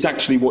down is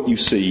actually what you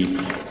see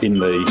in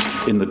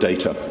the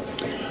data.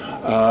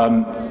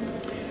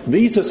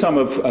 These are some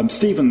of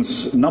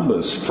Stephen's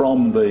numbers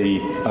from the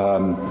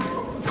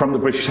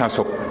British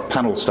Household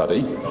Panel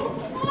study.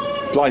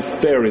 Life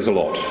varies a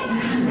lot.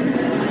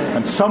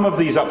 And some of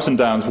these ups and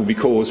downs will be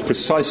caused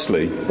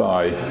precisely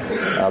by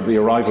the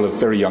arrival of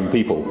very young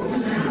people.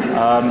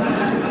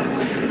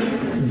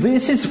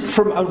 This is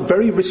from a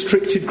very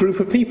restricted group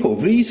of people.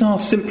 This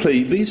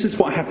is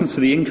what happens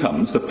to the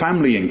incomes, the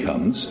family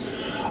incomes,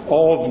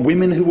 of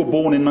women who were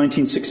born in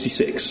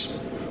 1966,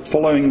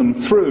 following them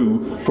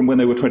through from when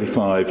they were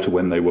 25 to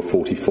when they were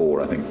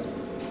 44, I think.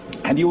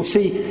 And you'll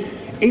see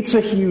It's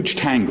a huge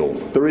tangle.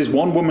 There is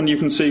one woman you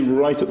can see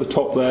right at the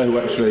top there who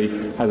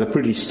actually has a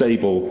pretty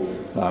stable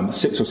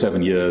 6 or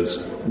 7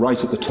 years,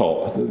 right at the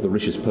top, the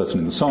richest person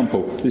in the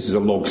sample. This is a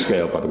log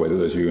scale, by the way, to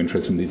those of you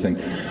interested in these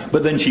things.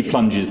 But then she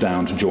plunges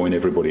down to join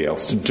everybody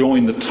else, to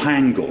join the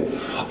tangle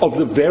of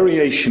the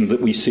variation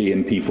that we see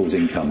in people's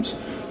incomes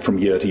from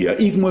year to year,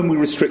 even when we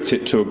restrict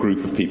it to a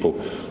group of people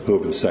who are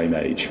of the same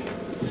age.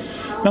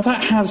 Now,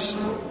 that has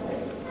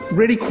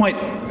really quite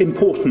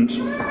important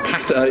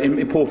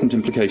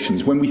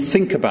implications when we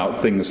think about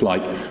things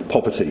like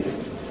poverty.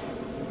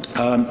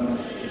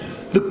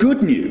 The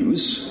good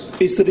news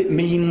is that it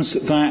means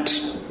that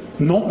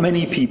not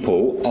many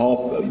people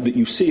that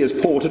you see as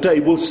poor today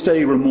will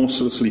stay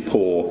remorselessly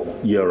poor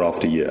year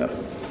after year.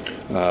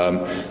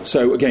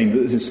 So again,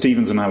 this is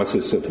Stephen's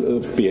analysis of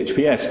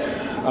BHPS.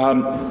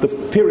 The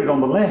period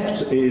on the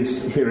left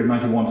is the period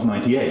 91 to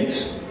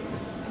 98.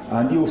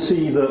 And you'll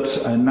see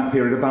that in that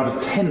period, about a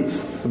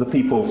tenth of the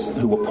people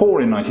who were poor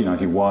in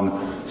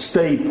 1991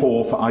 stayed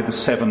poor for either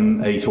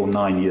 7, 8, or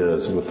 9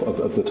 years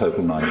of the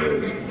total 9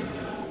 years.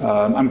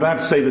 I'm glad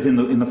to say that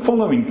in the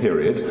following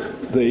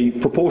period, the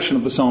proportion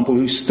of the sample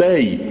who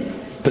stay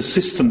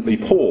persistently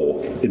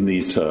poor in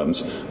these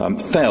terms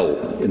fell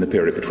in the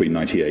period between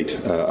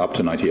 98 up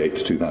to 98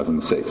 to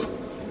 2006.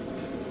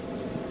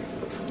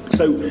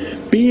 So,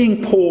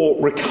 being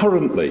poor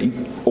recurrently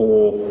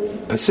or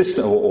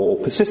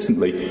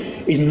persistently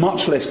is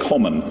much less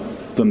common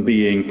than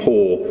being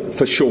poor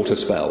for shorter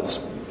spells.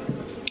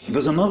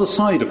 There's another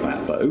side of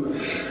that, though,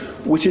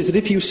 which is that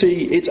if you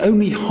see, it's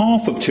only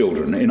half of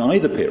children in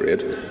either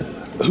period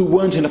who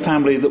weren't in a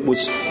family that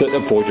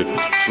avoided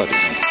bloody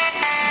hell.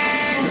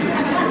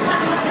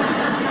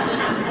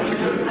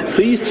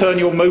 Please turn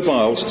your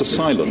mobiles to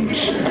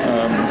silent.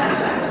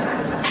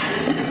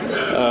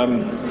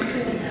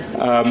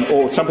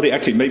 Or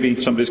maybe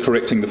somebody's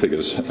correcting the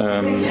figures.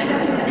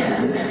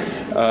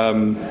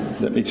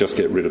 Let me just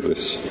get rid of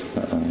this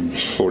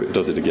before it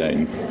does it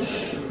again.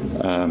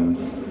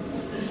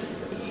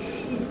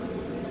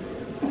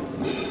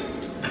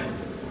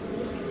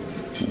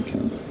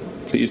 Okay.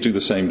 Please do the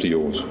same to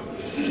yours.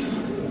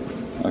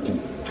 Okay.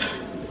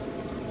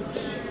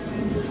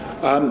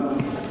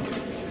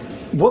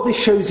 What this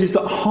shows is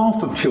that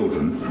half of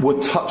children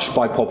were touched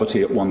by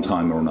poverty at one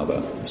time or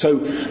another. So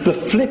the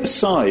flip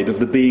side of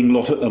there being a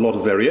lot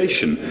of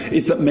variation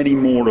is that many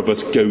more of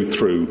us go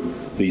through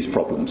these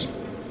problems.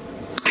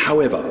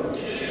 However,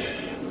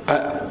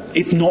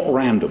 it's not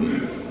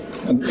random.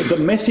 And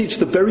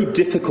the very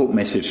difficult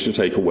message to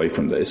take away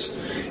from this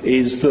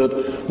is that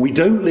we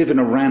don't live in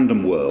a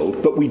random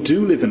world, but we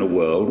do live in a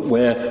world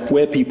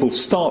where people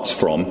starts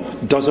from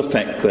does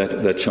affect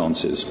their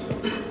chances.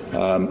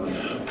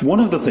 One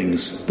of the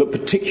things that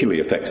particularly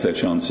affects their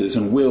chances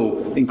and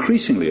will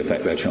increasingly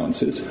affect their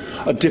chances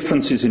are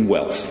differences in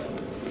wealth.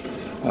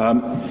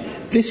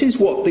 This is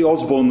what the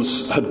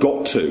Osborns had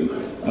got to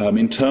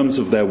in terms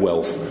of their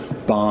wealth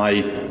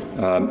by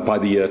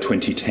the year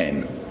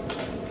 2010.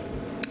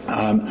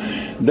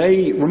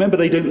 They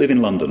don't live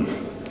in London.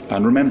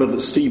 And remember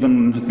that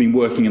Stephen has been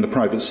working in the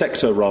private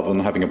sector rather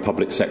than having a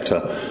public sector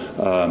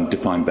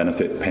defined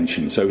benefit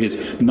pension. So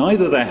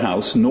neither their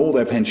house nor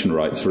their pension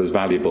rights are as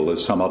valuable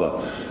as some other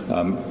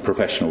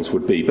professionals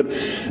would be. But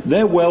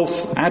their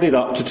wealth added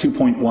up to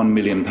 £2.1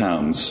 million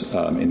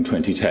in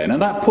 2010. And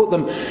that put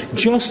them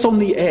just on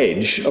the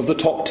edge of the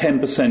top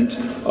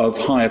 10% of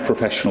higher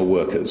professional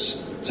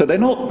workers. So they're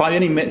not by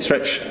any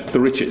stretch the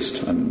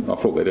richest. And I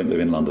thought they don't live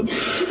in London.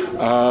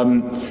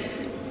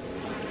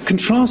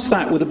 Contrast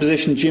that with the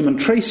position Jim and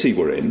Tracy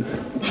were in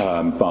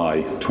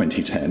by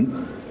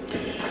 2010.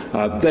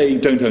 They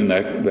don't own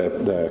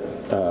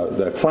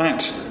their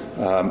flat.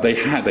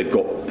 They've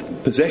got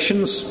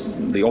possessions.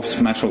 The Office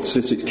for National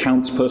Statistics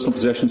counts personal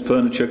possessions,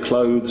 furniture,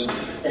 clothes,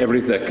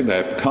 everything,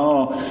 their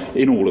car,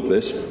 in all of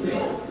this.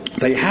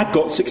 They had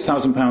got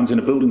 £6,000 in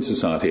a building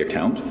society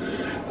account,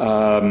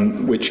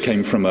 which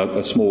came from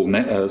a small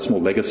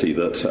legacy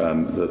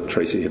that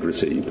Tracy had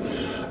received,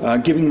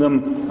 giving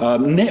them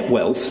total net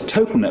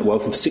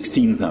wealth of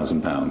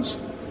 £16,000.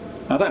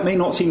 Now, that may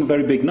not seem a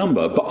very big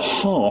number, but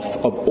half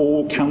of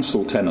all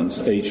council tenants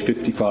aged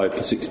 55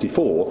 to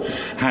 64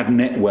 had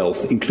net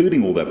wealth,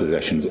 including all their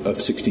possessions, of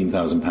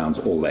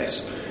 £16,000 or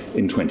less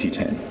in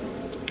 2010.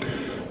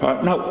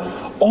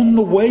 Now, on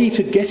the way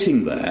to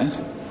getting there,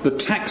 the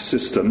tax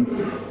system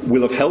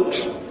will have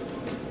helped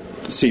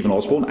Stephen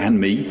Osborn and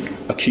me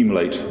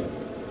accumulate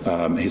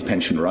his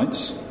pension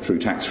rights through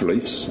tax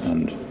reliefs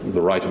and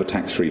the right of a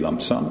tax-free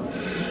lump sum.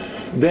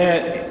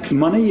 Their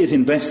money is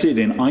invested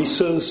in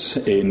ISAs.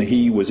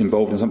 He was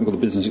involved in something called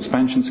the Business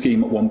Expansion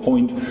Scheme at one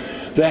point.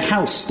 Their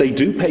house, they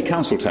do pay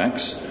council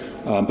tax,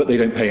 but they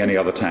don't pay any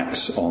other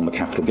tax on the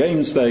capital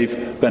gains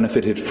they've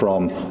benefited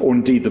from, or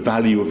indeed the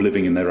value of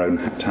living in their own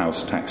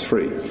house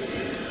tax-free.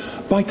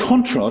 By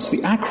contrast, the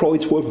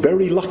Ackroyds were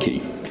very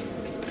lucky.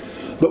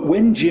 But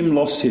when Jim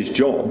lost his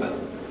job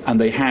and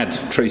they had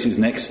Tracy's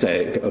next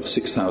egg of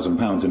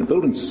 £6,000 in a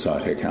building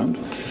society account,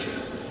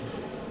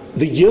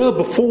 the year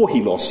before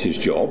he lost his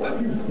job,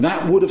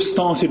 that would have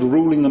started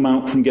ruling them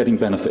out from getting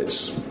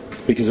benefits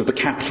because of the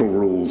capital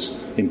rules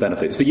in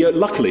benefits.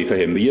 Luckily for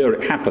him, the year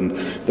it happened,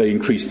 they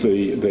increased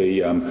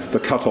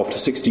the cut-off to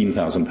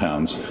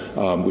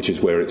 £16,000, which is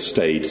where it's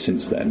stayed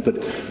since then.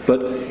 But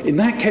in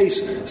that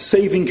case,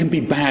 saving can be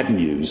bad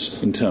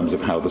news in terms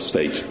of how the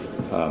state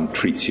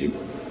treats you.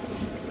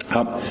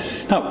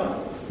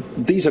 Now,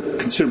 these are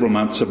considerable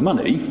amounts of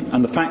money,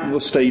 and the fact that the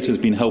state has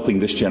been helping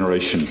this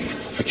generation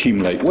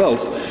accumulate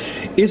wealth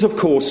is, of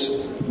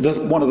course,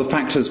 one of the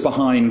factors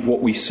behind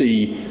what we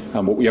see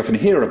and what we often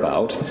hear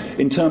about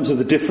in terms of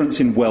the difference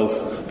in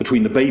wealth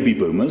between the baby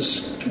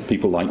boomers,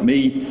 people like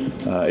me,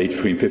 aged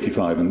between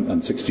 55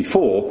 and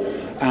 64,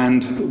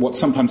 and what's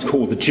sometimes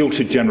called the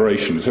jilted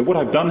generation. So what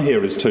I've done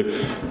here is to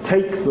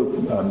take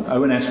the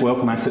ONS Wealth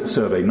and Asset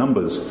Survey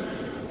numbers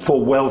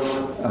for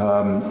wealth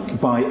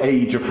by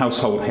age of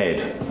household head.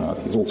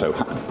 It's also,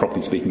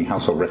 properly speaking,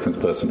 household reference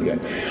person again.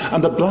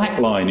 And the black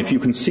line, if you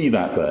can see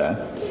that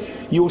there,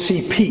 you'll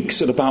see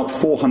peaks at about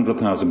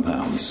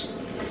 £400,000.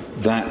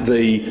 That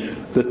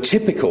the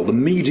typical, the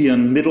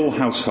median middle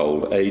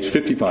household, aged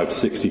 55 to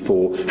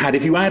 64, had,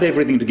 if you add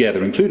everything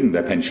together, including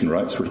their pension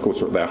rights, which of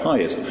course are at their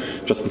highest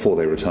just before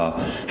they retire,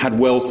 had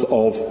wealth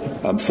of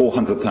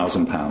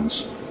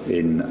 £400,000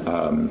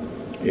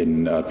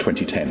 in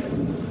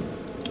 2010.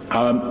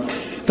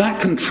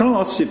 That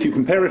contrasts, if you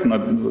compare it,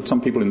 and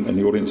some people in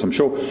the audience, I'm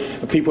sure,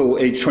 people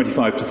aged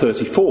 25 to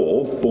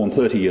 34, born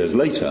 30 years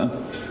later,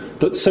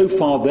 that so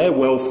far their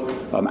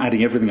wealth,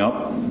 adding everything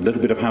up, a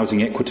little bit of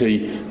housing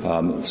equity,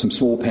 some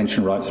small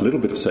pension rights, a little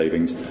bit of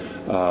savings,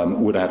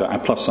 would add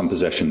up, plus some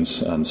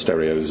possessions,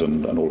 stereos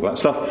and all of that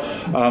stuff,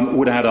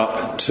 would add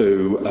up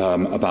to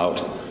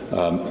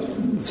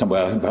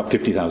somewhere about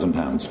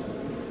 £50,000.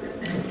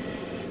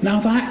 Now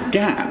that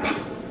gap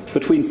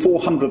between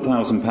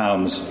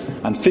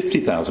 £400,000 and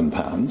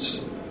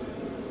 £50,000,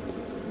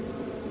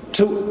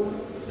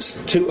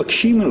 to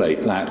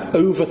accumulate that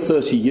over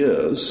 30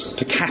 years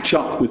to catch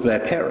up with their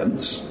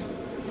parents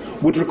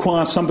would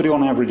require somebody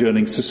on average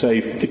earnings to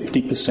save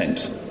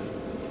 50%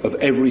 of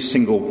every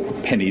single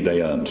penny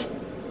they earned.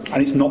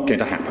 And it's not going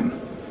to happen.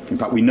 In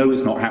fact, we know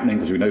it's not happening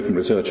because we know from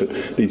research at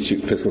the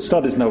Institute for Fiscal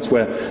Studies and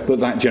elsewhere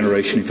that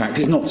generation, in fact,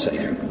 is not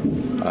saving.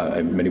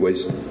 In many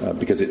ways,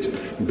 because it's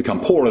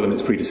become poorer than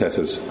its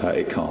predecessors,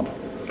 it can't.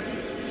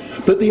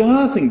 But the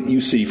other thing that you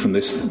see from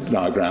this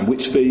diagram,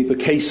 which the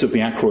case of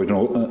the Ackroyd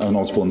and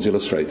Osborns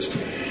illustrates,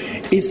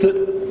 is that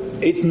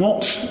it's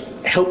not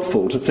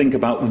helpful to think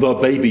about the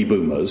baby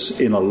boomers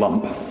in a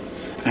lump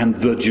and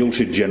the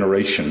jilted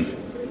generation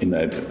in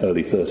their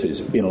early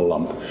 30s in a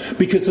lump,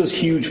 because there's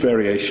huge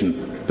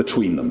variation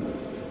between them.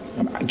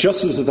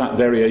 Just as that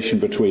variation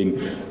between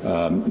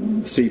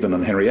Stephen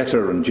and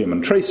Henrietta and Jim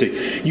and Tracy,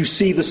 you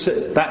see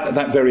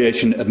that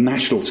variation at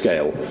national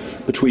scale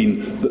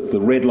between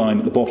the red line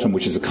at the bottom,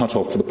 which is the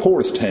cut-off for the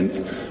poorest tenth,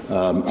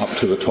 up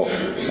to the top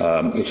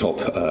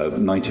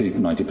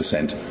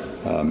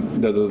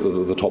 90%,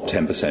 the top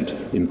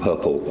 10% in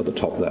purple at the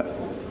top there.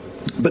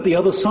 But the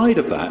other side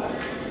of that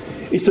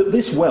is that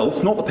this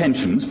wealth, not the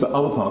pensions, but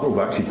other parts,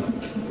 or actually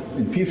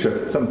in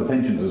future some of the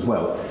pensions as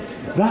well,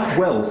 that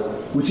wealth,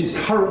 which is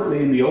currently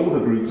in the older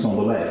groups on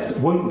the left,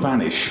 won't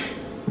vanish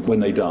when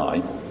they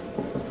die.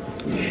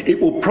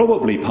 It will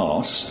probably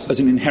pass as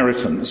an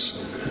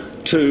inheritance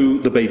to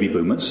the baby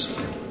boomers,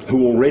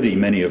 who already,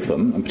 many of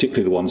them, and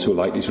particularly the ones who are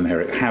likely to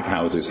inherit, have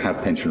houses,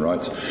 have pension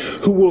rights,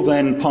 who will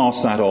then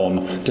pass that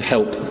on to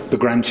help the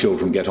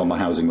grandchildren get on the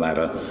housing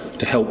ladder,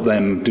 to help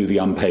them do the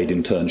unpaid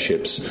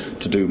internships,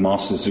 to do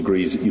master's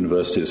degrees at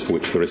universities for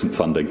which there isn't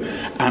funding,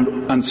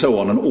 and so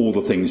on, and all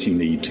the things you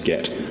need to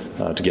get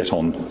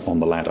on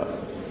the ladder.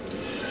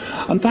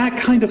 And that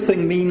kind of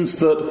thing means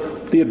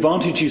that the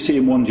advantage you see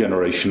in one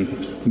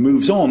generation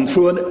moves on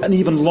through an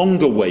even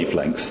longer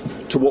wavelength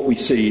to what we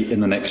see in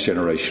the next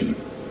generation.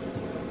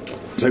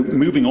 So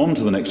moving on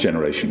to the next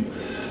generation,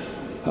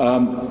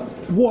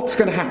 what's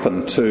going to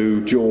happen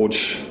to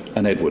George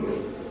and Edward?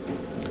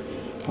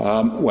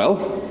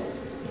 Well,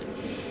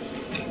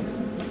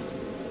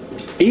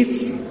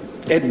 if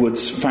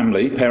Edward's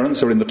family,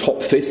 parents, are in the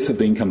top fifth of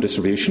the income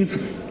distribution,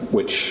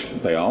 which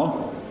they are,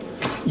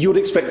 you would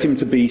expect him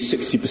to be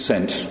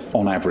 60%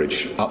 on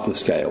average up the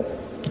scale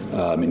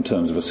in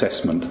terms of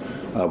assessment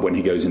when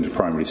he goes into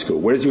primary school.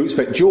 Whereas you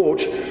expect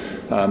George,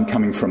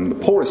 coming from the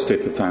poorest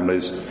fifth of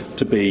families,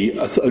 to be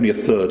only a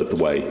third of the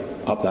way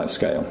up that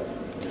scale.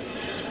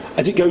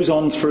 As it goes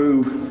on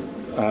through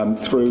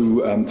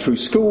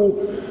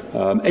school,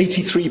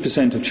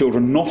 83% of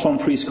children not on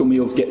free school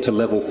meals get to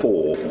level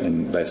 4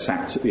 in their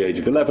SATs at the age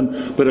of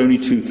 11, but only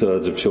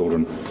 2/3 of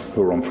children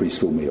who are on free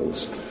school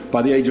meals.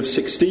 By the age of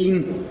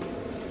 16,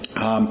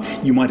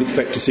 you might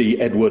expect to see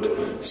Edward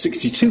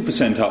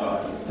 62%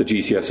 up the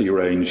GCSE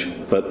range,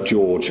 but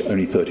George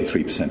only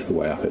 33% of the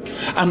way up it.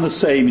 And the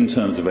same in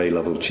terms of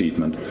A-level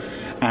achievement,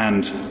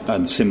 and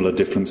similar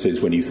differences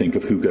when you think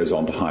of who goes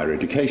on to higher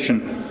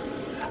education.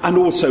 And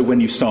also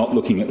when you start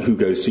looking at who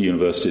goes to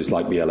universities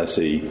like the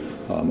LSE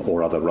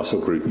or other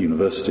Russell Group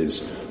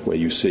universities, where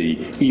you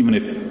see, even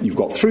if you've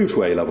got through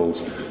to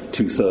A-levels,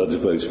 2/3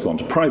 of those who've gone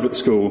to private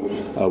school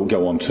will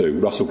go on to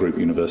Russell Group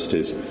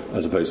universities,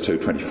 as opposed to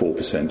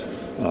 24%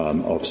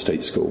 of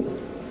state school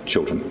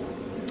children.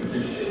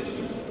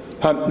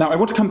 Now, I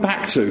want to come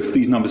back to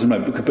these numbers in a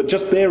moment, but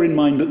just bear in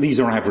mind that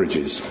these are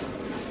averages.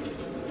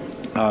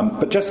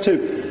 But just to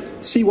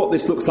see what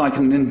this looks like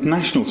on an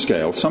international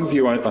scale, some of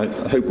you, I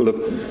hope, will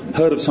have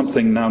heard of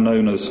something now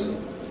known as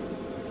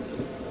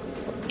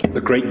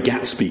the Great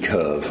Gatsby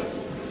Curve.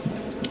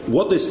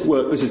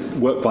 This is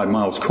work by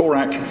Miles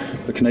Korak,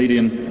 a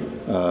Canadian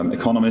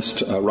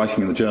economist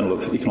writing in the Journal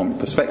of Economic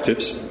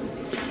Perspectives.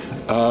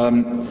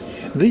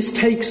 This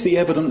takes the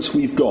evidence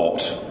we've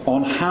got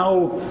on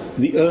how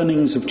the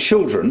earnings of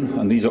children,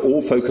 and these are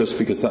all focused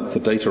because the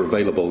data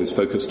available is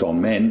focused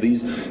on men,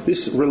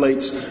 this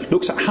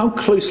looks at how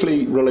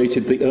closely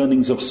related the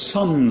earnings of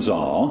sons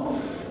are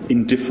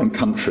in different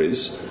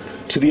countries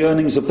to the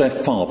earnings of their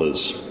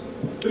fathers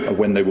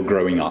when they were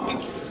growing up.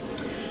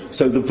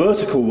 So the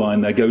vertical line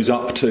there goes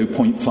up to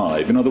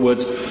 0.5. In other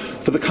words,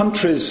 for the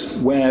countries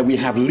where we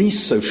have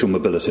least social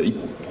mobility,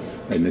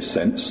 in this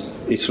sense,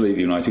 Italy,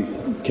 the United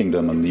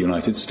Kingdom and the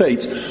United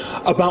States,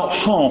 about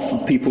half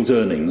of people's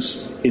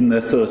earnings in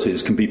their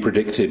 30s can be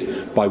predicted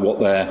by what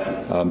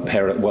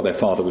their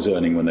father was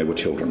earning when they were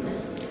children.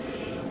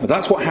 Now,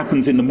 that's what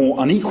happens in the more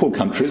unequal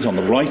countries on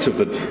the right of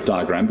the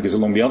diagram, because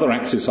along the other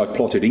axis I've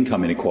plotted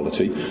income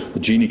inequality, the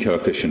Gini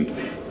coefficient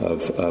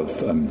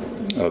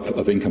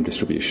of income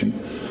distribution.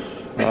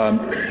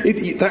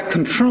 That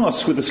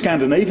contrasts with the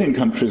Scandinavian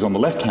countries on the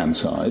left-hand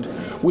side,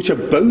 which are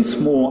both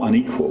more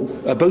equal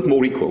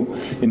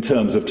in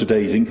terms of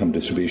today's income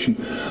distribution,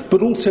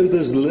 but also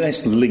there's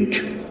less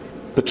link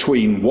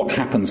between what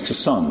happens to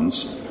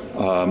sons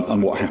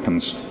and what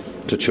happens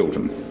to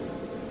children.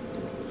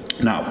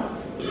 Now,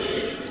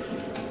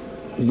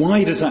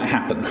 why does that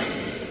happen?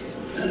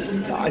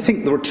 I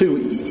think there are two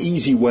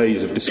easy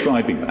ways of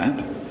describing that.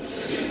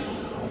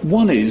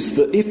 One is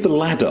that if the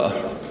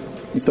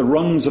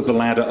rungs of the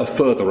ladder are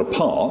further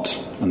apart,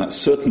 and that's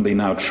certainly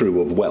now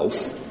true of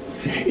wealth,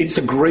 it's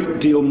a great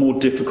deal more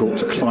difficult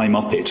to climb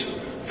up it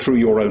through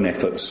your own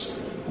efforts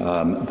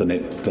than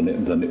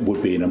it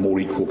would be in a more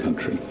equal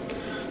country.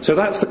 So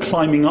that's the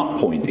climbing up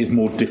point is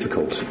more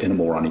difficult in a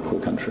more unequal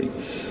country.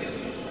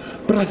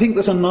 But I think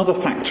there's another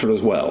factor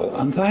as well,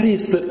 and that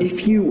is that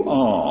if you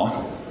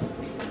are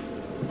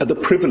at the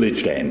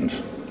privileged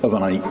end of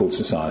an unequal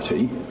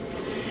society,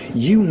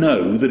 you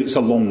know that it's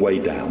a long way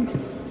down.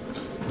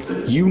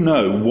 You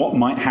know what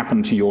might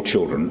happen to your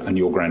children and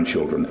your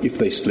grandchildren if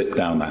they slip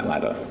down that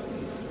ladder.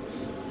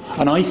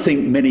 And I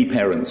think many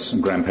parents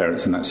and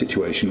grandparents in that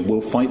situation will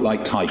fight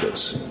like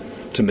tigers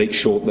to make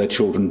sure their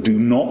children do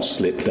not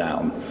slip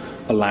down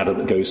a ladder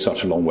that goes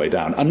such a long way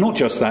down. And not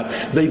just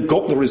that, they've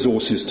got the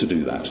resources to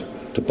do that,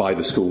 to buy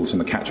the schools in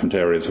the catchment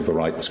areas of the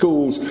right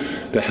schools,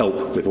 to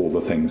help with all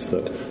the things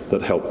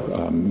that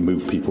help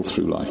move people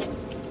through life.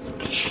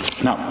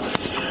 Now,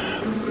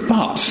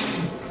 but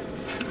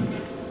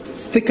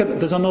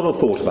there's another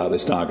thought about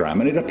this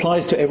diagram, and it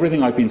applies to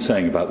everything I've been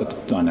saying about the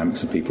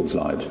dynamics of people's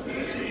lives.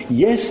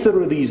 Yes, there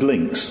are these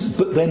links,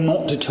 but they're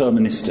not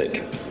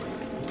deterministic.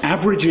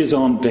 Averages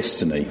aren't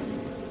destiny.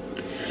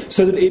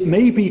 So that it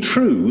may be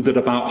true that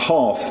about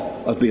half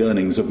of the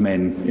earnings of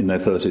men in their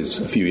 30s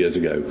a few years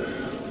ago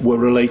were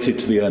related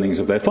to the earnings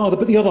of their father,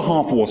 but the other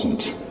half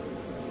wasn't.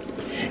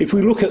 If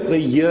we look at the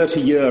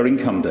year-to-year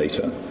income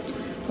data,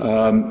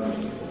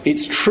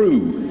 it's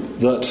true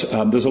that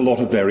there's a lot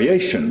of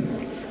variation,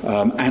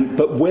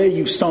 but where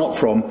you start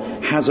from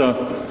has an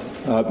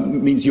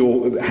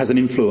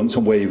influence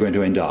on where you're going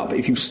to end up.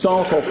 If you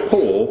start off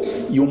poor,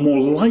 you're more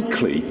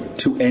likely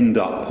to end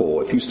up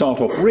poor. If you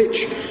start off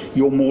rich,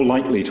 you're more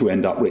likely to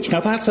end up rich.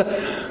 Now, that's a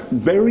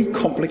very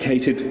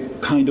complicated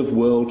kind of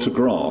world to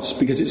grasp,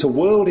 because it's a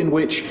world in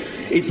which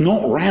it's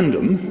not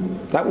random.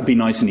 That would be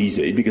nice and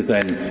easy, because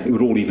then it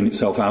would all even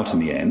itself out in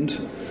the end.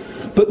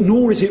 But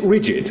nor is it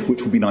rigid,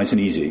 which would be nice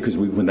and easy, because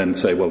we would then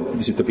say, well,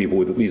 these are the people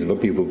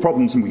with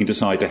problems, and we can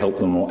decide to help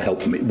them or not help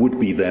them. It would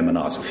be them and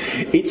us.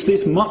 It's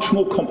this much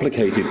more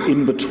complicated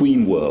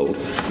in-between world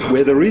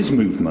where there is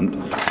movement,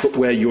 but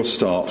where you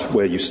start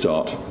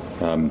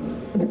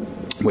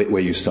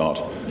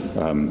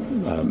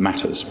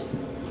matters.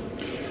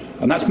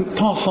 And that's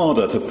far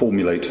harder to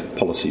formulate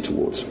policy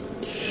towards.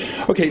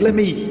 Okay, let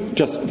me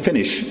just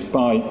finish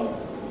by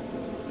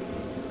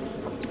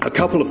a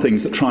couple of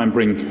things that try and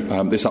bring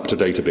this up to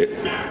date a bit.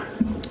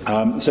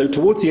 So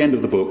towards the end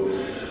of the book,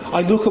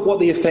 I look at what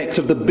the effect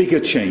of the bigger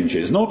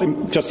changes, not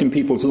just in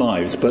people's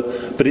lives,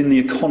 but in the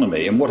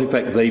economy, and what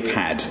effect they've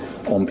had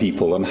on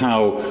people, and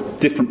how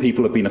different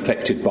people have been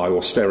affected by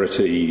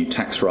austerity,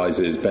 tax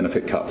rises,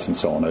 benefit cuts, and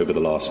so on over the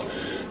last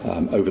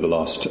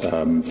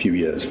few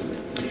years.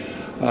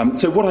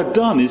 So what I've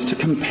done is to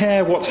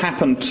compare what's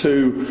happened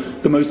to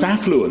the most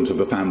affluent of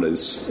the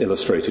families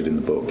illustrated in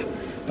the book,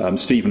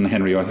 Stephen and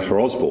Henrietta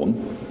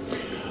Osborne,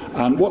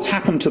 and what's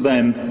happened to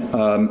them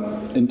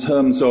in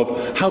terms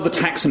of how the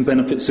tax and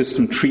benefit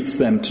system treats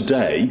them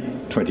today,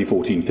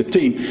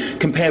 2014-15,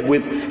 compared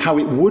with how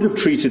it would have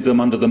treated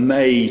them under the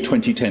May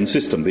 2010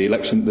 system,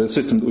 the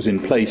system that was in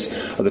place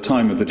at the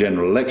time of the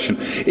general election,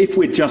 if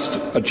we'd just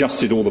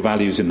adjusted all the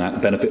values in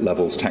that, benefit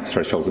levels, tax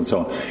thresholds and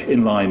so on,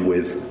 in line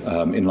with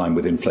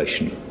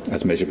inflation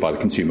as measured by the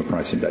Consumer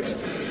Price Index.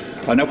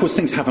 Now, of course,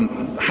 things haven't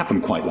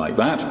happened quite like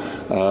that.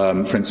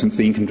 For instance,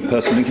 the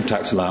personal income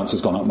tax allowance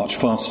has gone up much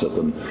faster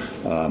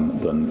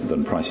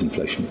than price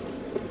inflation.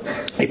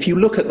 If you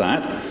look at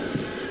that,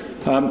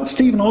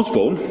 Stephen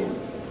Osborne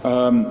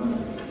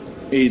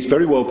is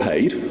very well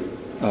paid.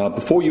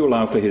 Before you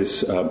allow for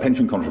his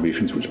pension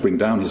contributions, which bring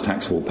down his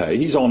taxable pay,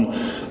 he's on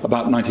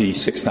about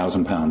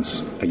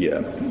 £96,000 a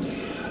year.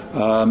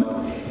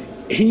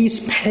 He's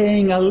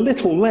paying a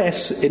little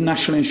less in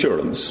national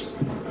insurance.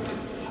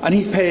 And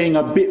he's paying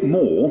a bit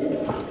more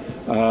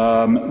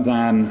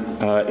than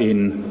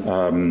in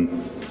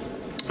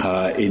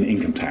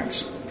income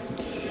tax.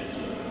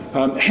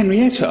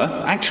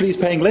 Henrietta actually is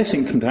paying less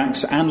income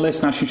tax and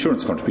less national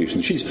insurance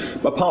contributions. She's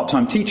a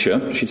part-time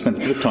teacher. She spends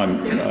a bit of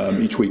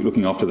time each week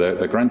looking after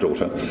their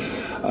granddaughter.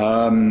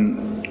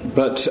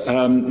 But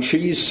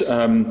she's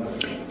a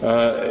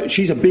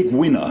big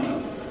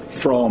winner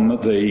from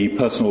the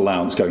personal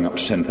allowance going up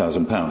to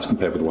 £10,000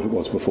 compared with what it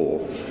was before.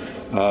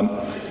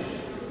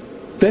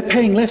 They're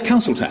paying less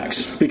council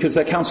tax because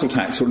their council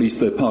tax, or at least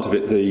the part of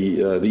it,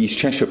 the East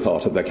Cheshire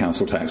part of their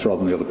council tax, rather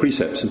than the other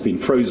precepts, has been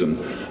frozen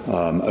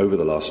over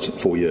the last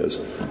 4 years.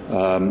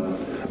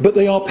 But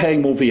they are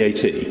paying more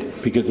VAT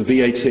because the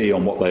VAT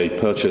on what they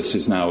purchase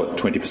is now at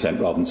 20%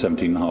 rather than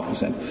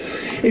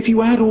 17.5%. If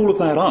you add all of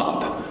that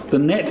up, the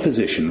net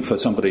position for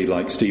somebody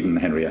like Stephen and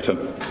Henrietta,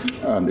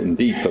 and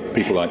indeed for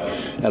people like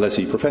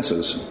LSE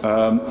professors,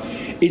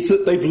 is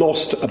that they've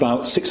lost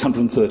about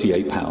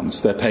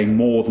 £638. They're paying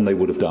more than they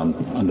would have done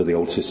under the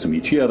old system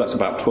each year. That's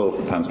about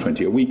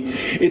 £12.20 a week.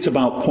 It's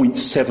about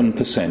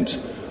 0.7%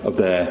 of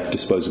their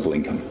disposable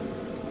income.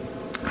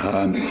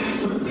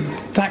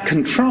 That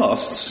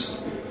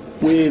contrasts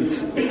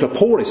with the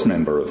poorest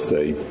member of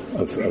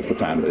the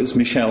families,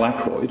 Michelle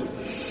Ackroyd.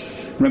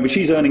 Remember,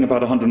 she's earning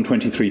about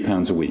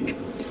 £123 a week.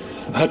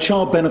 Her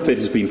child benefit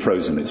has been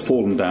frozen. It's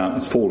fallen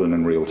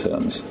in real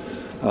terms.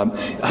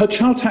 Her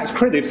child tax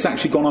credit has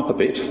actually gone up a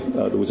bit.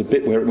 There was a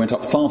bit where it went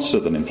up faster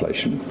than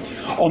inflation.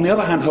 On the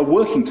other hand, her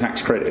working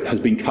tax credit has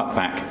been cut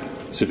back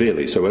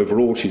severely. So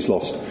overall, she's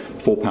lost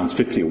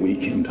 £4.50 a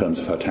week in terms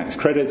of her tax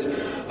credits.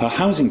 Her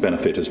housing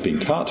benefit has been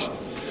cut.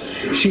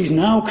 She's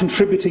now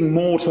contributing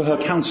more to her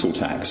council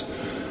tax.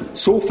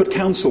 Salford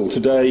Council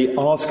today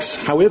asks,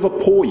 however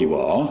poor you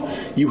are,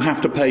 you have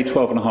to pay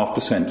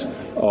 12.5%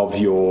 of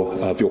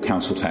your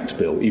council tax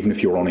bill, even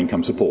if you're on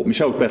income support.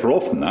 Michelle's better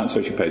off than that,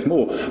 so she pays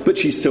more, but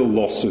she's still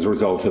lost as a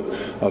result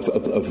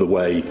of the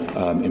way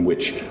in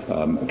which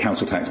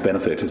council tax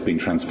benefit has been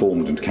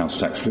transformed into council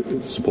tax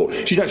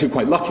support. She's actually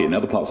quite lucky. In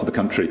other parts of the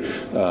country,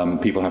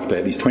 people have to pay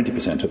at least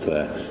 20% of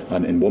their,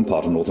 and in one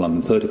part of North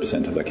London,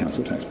 30% of their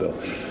council tax bill.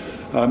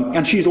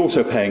 And she's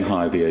also paying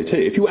higher VAT.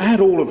 If you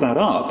add all of that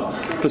up,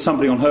 for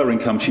somebody on her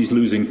income, she's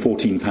losing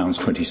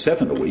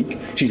 £14.27 a week.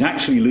 She's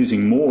actually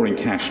losing more in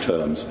cash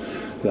terms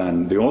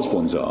than the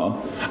Osbornes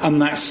are, and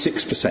that's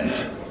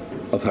 6%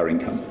 of her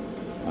income,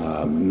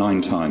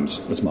 9 times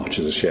as much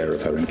as a share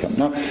of her income.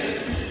 Now,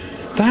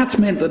 that's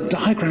meant that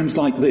diagrams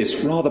like this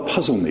rather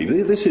puzzle me.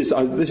 This is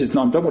I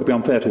don't want to be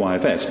unfair to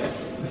IFS,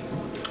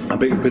 but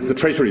the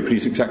Treasury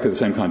produced exactly the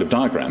same kind of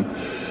diagram.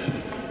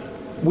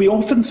 We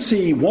often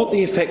see what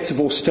the effects of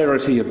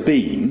austerity have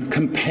been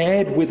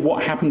compared with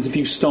what happens if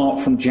you start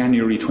from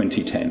January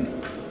 2010.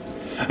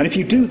 And if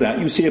you do that,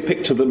 you see a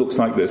picture that looks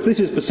like this. This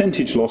is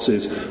percentage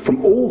losses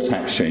from all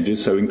tax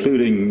changes, so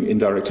including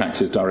indirect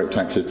taxes, direct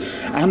taxes,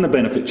 and the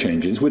benefit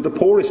changes, with the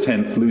poorest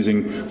tenth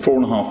losing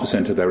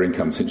 4.5% of their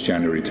income since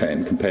January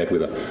 10, compared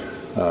with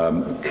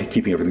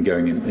keeping everything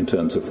going in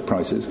terms of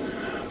prices.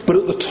 But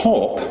at the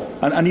top,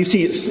 and you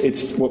see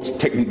it's what's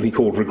technically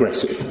called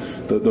regressive.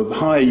 The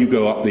higher you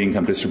go up the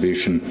income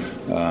distribution,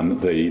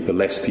 the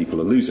less people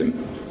are losing,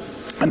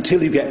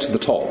 until you get to the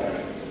top.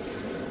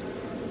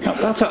 Now,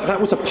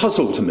 that was a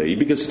puzzle to me,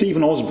 because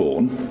Stephen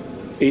Osborne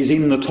is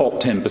in the top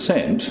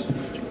 10%,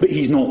 but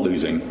he's not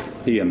losing.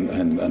 He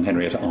and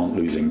Henrietta aren't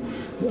losing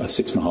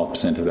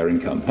 6.5% of their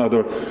income. Now,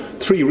 there are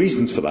 3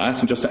 reasons for that,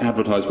 and just to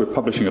advertise, we're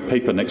publishing a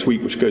paper next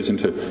week which goes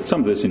into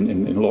some of this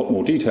in a lot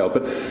more detail.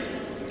 But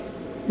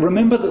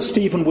remember that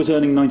Stephen was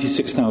earning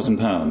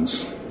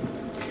 £96,000.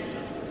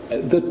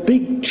 The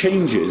big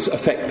changes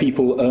affect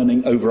people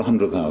earning over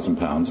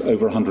 £100,000,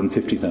 over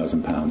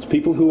 £150,000,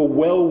 people who are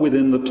well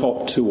within the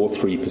top 2 or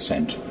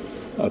 3%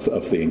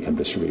 of the income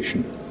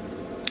distribution.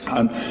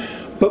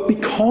 But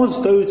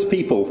because those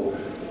people,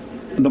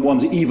 the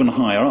ones even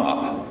higher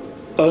up,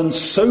 earn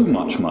so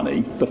much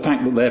money, the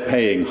fact that they're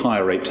paying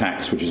higher rate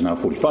tax, which is now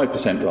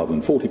 45% rather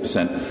than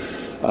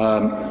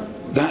 40%,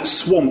 that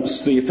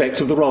swamps the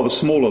effect of the rather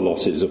smaller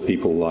losses of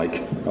people like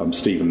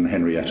Stephen and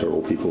Henrietta,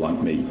 or people like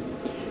me,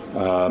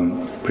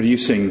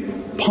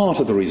 producing part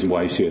of the reason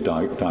why you see a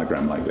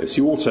diagram like this.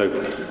 You also,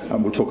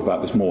 and we'll talk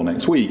about this more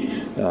next week,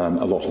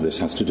 a lot of this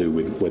has to do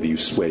with where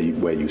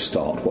you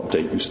start, what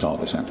date you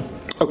start this at.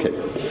 Okay,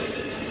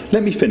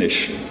 let me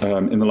finish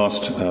in the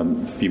last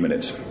few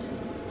minutes.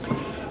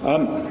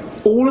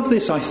 All of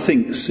this, I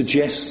think,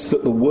 suggests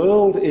that the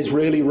world is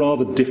really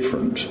rather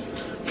different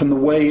from the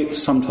way it's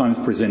sometimes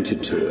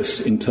presented to us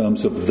in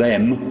terms of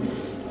them,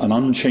 an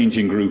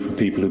unchanging group of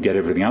people who get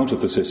everything out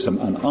of the system,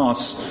 and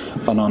us,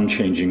 an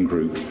unchanging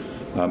group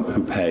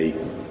who pay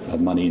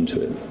money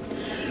into it.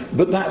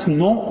 But that's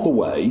not the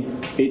way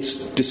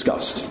it's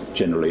discussed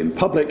generally in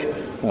public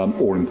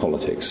or in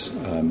politics.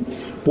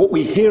 What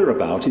we hear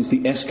about is the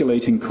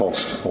escalating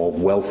cost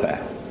of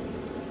welfare.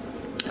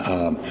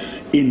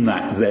 In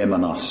that them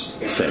and us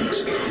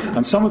sense.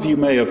 And some of you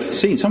may have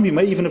seen, some of you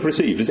may even have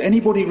received. Has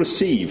anybody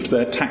received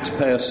their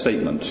taxpayer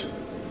statement?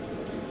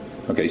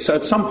 Okay, so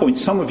at some point,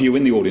 some of you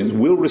in the audience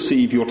will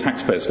receive your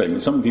taxpayer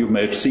statement. Some of you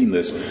may have seen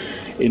this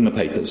in the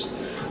papers.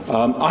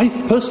 I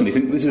personally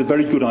think this is a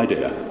very good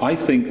idea. I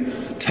think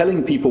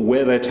telling people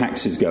where their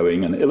tax is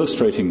going and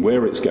illustrating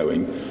where it's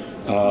going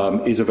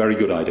is a very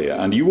good idea.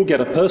 And you will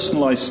get a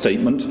personalised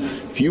statement.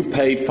 If you've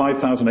paid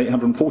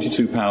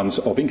 £5,842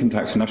 of income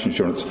tax and national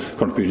insurance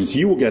contributions,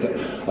 you will get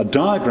a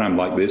diagram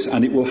like this,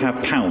 and it will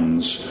have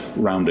pounds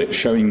round it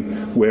showing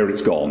where it's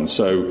gone.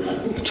 So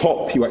at the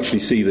top you actually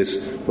see this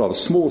rather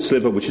small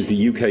sliver, which is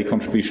the UK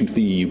contribution to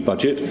the EU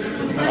budget.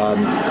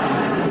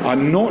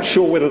 I'm not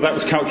sure whether that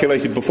was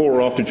calculated before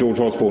or after George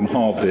Osborne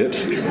halved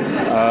it.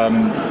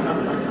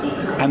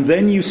 And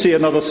then you see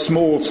another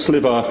small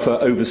sliver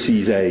for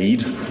overseas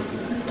aid,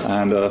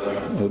 and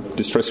a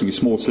distressingly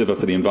small sliver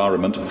for the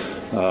environment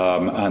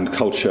and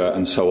culture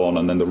and so on,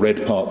 and then the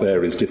red part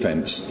there is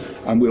defence,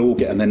 and we'll all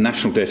get, and then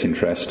national debt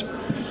interest,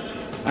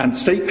 and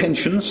state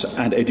pensions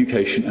and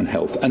education and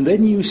health. And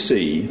then you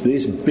see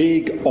this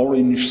big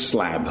orange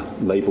slab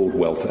labelled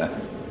welfare.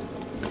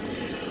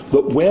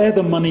 That where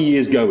the money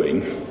is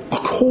going, a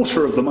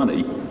quarter of the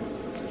money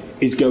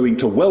is going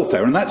to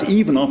welfare, and that's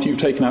even after you've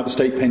taken out the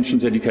state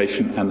pensions,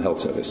 education and health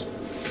service.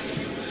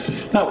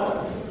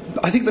 Now,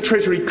 I think the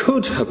Treasury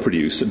could have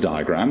produced a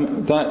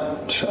diagram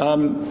that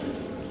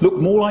looked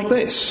more like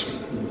this.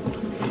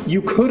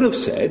 You could have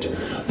said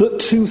that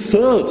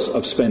 2/3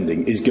 of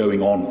spending is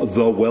going on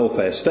the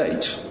welfare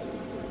state.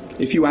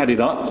 If you added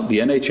up the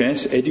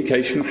NHS,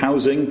 education,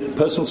 housing,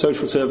 personal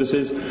social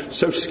services,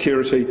 social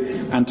security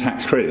and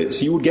tax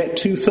credits, you would get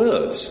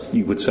 2/3,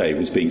 you would say,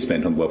 was being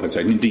spent on the welfare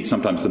state. And indeed,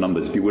 sometimes the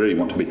numbers, if you really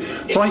want to be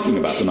frightening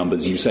about the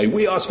numbers, you say,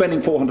 we are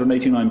spending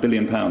 £489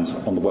 billion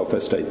on the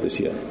welfare state this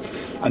year.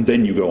 And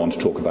then you go on to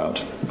talk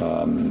about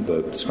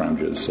the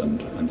scroungers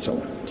and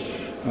so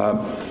on.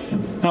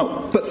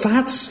 Now, but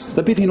that's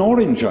the bit in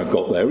orange I've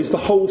got there is the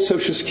whole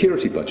social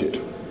security budget.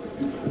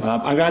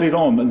 I've added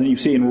on, and then you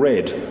see in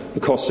red the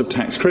cost of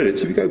tax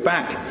credits. If you go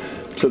back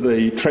to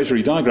the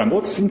Treasury diagram,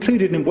 what's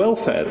included in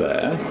welfare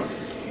there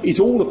is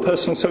all of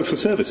personal social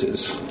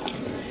services.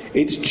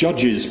 It's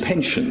judges'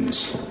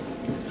 pensions.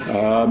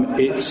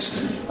 It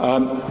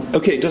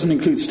doesn't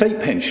include state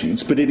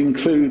pensions, but it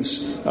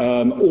includes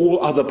all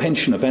other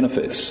pensioner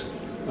benefits.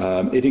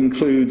 It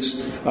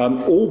includes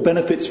all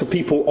benefits for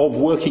people of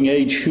working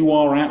age who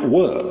are at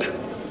work.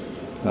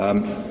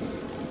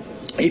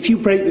 If you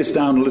break this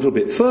down a little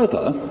bit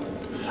further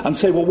and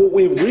say, well, what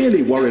we're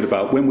really worried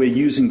about when we're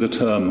using the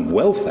term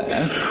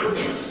welfare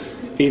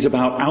is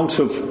about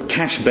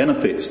out-of-cash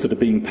benefits that are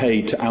being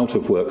paid to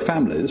out-of-work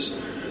families,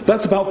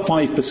 that's about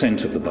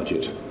 5% of the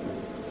budget.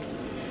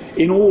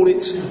 In all,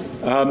 it's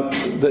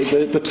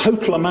the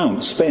total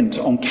amount spent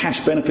on cash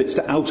benefits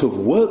to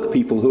out-of-work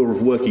people who are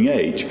of working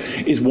age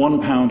is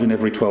 £1 in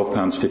every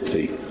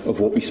 £12.50 of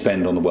what we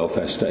spend on the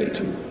welfare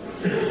state.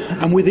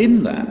 And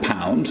within that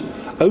pound,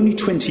 only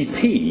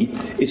 20p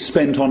is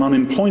spent on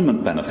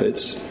unemployment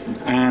benefits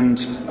and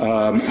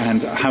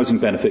housing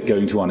benefit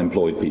going to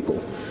unemployed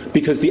people.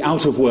 Because the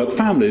out-of-work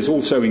families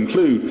also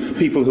include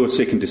people who are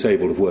sick and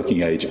disabled of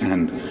working age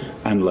and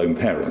lone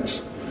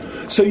parents.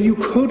 So you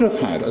could have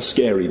had a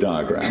scary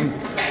diagram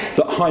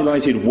that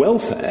highlighted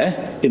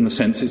welfare, in the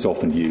sense it's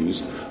often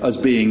used, as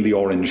being the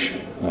orange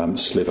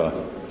sliver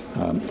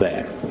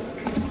there.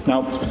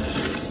 Now,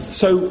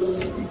 so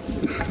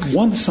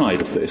one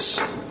side of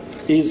this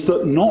is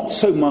that not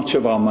so much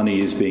of our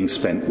money is being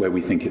spent where we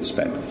think it's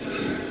spent.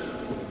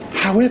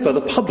 However,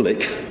 the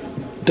public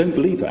don't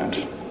believe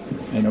that.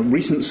 In a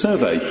recent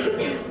survey,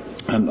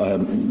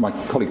 and my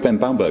colleague Ben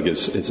Baumberg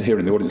is here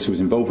in the audience who was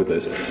involved with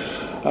this,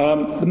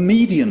 the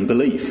median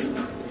belief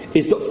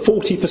is that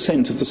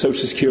 40% of the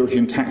social security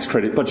and tax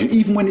credit budget,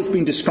 even when it's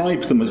been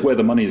described to them as where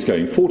the money is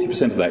going,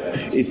 40% of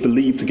that is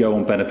believed to go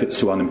on benefits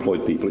to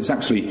unemployed people. It's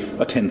actually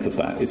a tenth of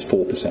that. It's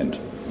 4%.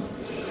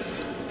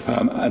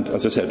 And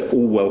as I said,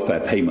 all welfare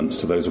payments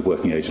to those of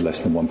working age are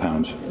less than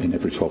 £1 in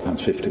every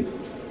 £12.50.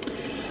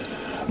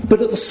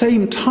 But at the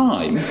same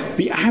time,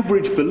 the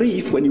average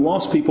belief, when you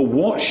ask people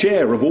what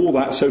share of all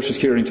that social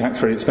security and tax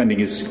credit spending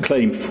is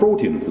claimed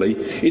fraudulently,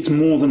 it's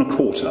more than a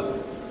quarter.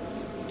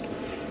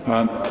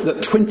 that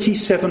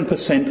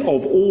 27%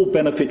 of all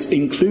benefits,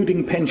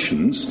 including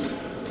pensions,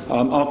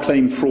 are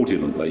claimed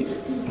fraudulently.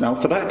 Now,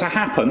 for that to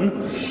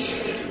happen,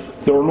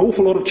 there are an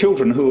awful lot of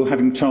children who are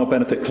having child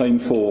benefit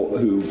claimed for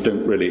who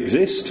don't really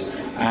exist,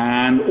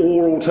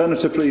 or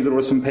alternatively, there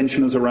are some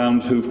pensioners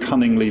around who've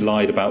cunningly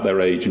lied about their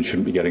age and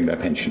shouldn't be getting their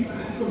pension.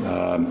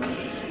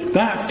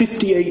 That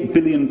 £58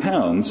 billion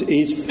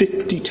is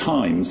 50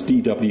 times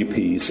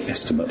DWP's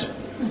estimate,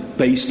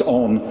 based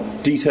on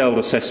detailed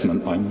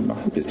assessment, I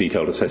hope it's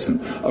detailed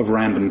assessment, of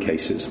random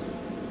cases.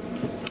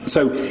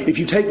 So if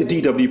you take the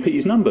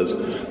DWP's numbers,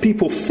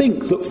 people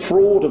think that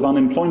fraud of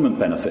unemployment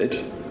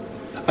benefit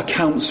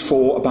accounts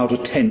for about a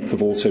tenth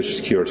of all social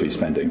security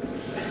spending.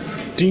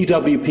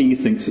 DWP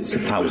thinks it's a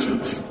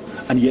thousandth,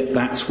 and yet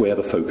that's where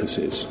the focus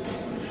is.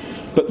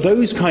 But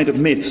those kind of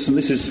myths, and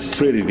this is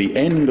really the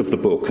end of the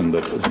book and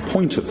the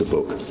point of the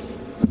book,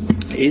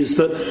 is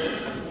that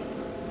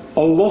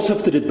a lot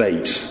of the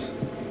debate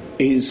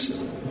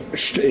is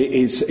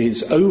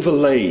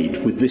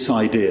overlaid with this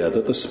idea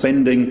that the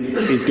spending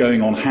is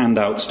going on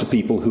handouts to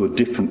people who are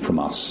different from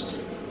us,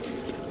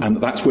 and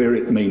that's where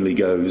it mainly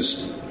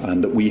goes,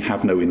 and that we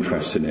have no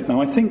interest in it.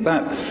 Now, I think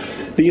that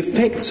the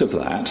effects of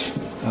that,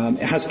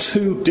 it has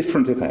two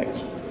different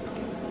effects.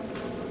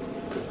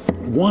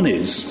 One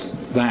is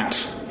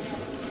that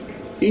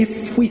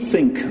if we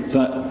think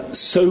that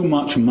so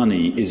much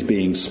money is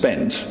being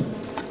spent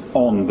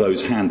on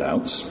those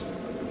handouts,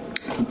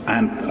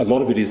 and a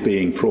lot of it is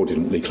being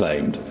fraudulently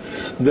claimed,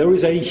 there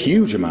is a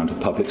huge amount of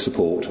public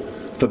support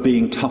for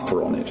being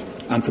tougher on it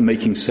and for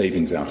making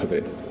savings out of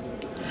it.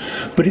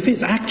 But if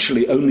it's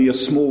actually only a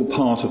small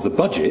part of the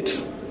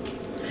budget,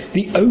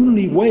 the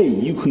only way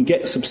you can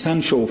get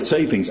substantial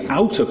savings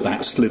out of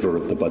that sliver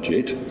of the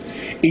budget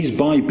is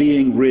by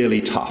being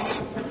really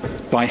tough,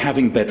 by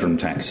having bedroom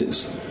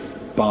taxes,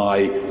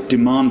 by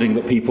demanding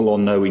that people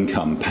on no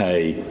income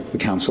pay the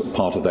council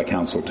part of their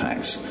council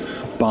tax,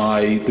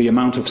 by the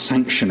amount of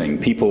sanctioning,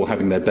 people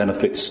having their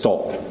benefits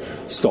stopped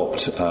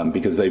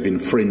because they've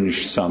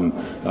infringed some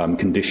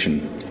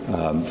condition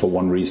for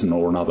one reason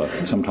or another,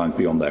 sometimes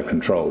beyond their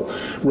control,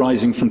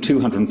 rising from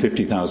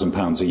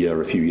 £250,000 a year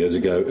a few years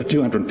ago,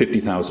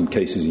 250,000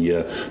 cases a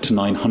year to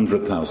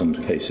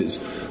 900,000 cases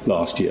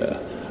last year.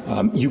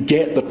 You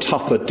get the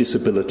tougher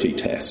disability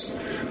tests,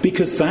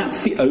 because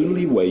that's the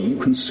only way you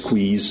can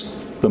squeeze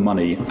the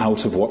money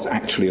out of what's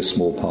actually a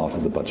small part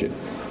of the budget.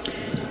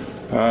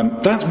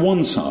 That's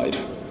one side,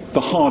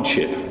 the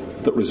hardship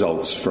that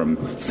results from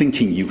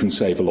thinking you can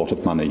save a lot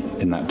of money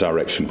in that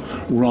direction,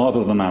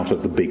 rather than out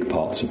of the big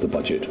parts of the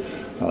budget,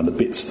 the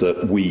bits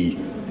that we,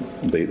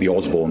 the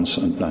Osbornes,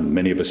 and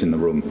many of us in the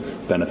room,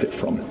 benefit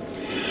from.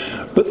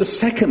 But the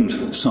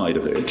second side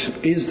of it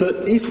is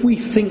that if we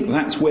think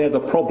that's where the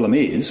problem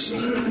is,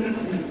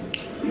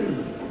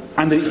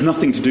 and that it's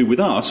nothing to do with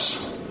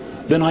us,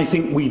 then I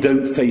think we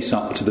don't face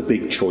up to the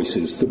big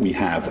choices that we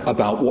have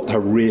about what are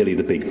really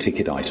the big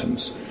ticket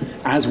items.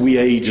 As we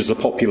age as a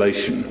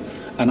population,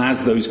 and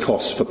as those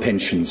costs for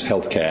pensions,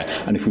 healthcare,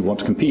 and if we want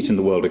to compete in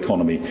the world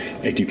economy,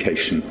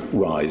 education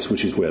rise,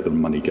 which is where the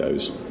money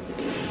goes.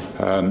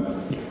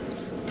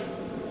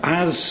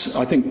 As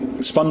I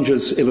think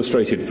Spongers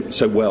illustrated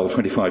so well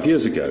 25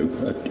 years ago,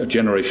 a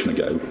generation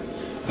ago,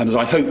 and as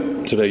I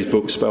hope today's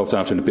book spells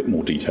out in a bit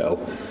more detail,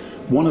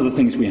 one of the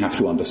things we have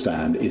to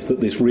understand is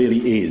that this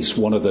really is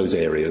one of those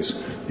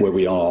areas where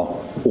we are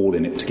all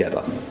in it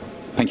together.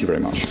 Thank you very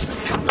much.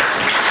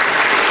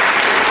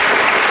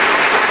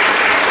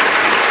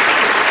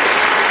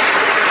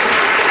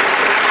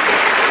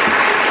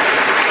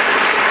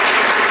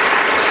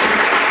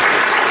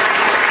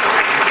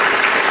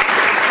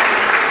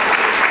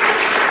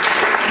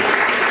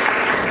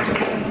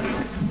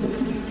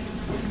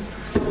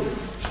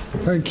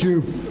 Thank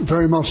you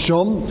very much,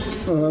 John.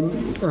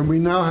 And we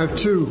now have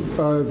two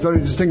very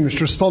distinguished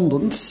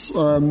respondents.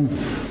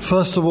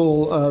 First of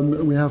all,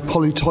 we have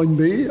Polly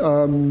Toynbee,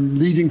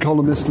 leading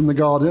columnist in The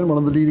Guardian, one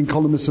of the leading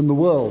columnists in the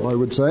world, I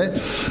would say.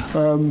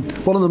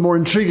 One of the more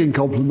intriguing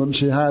compliments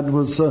she had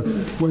was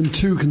when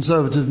two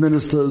Conservative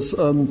ministers,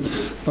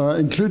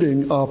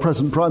 including our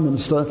present Prime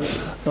Minister,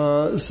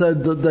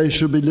 said that they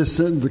should be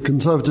listening, the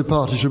Conservative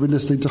Party should be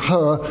listening to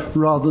her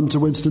rather than to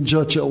Winston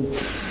Churchill.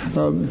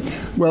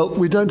 Well,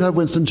 we don't have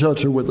Winston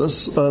Churchill with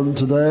us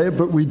today,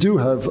 but we do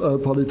have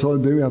Polly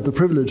Toynbee. We have the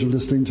privilege of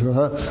listening to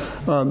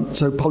her.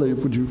 So, Polly,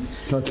 would you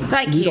like to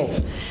lead off?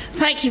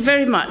 Thank you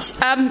very much.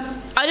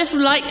 I just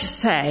would like to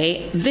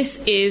say this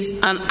is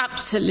an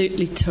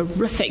absolutely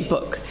terrific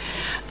book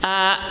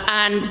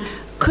and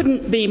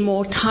couldn't be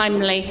more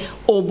timely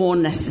or more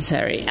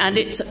necessary. And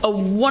it's a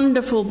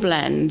wonderful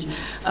blend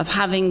of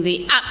having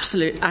the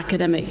absolute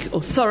academic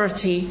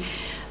authority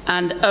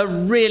and a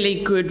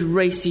really good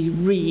racy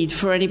read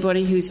for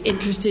anybody who's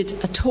interested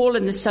at all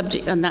in the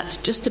subject, and that's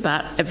just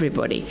about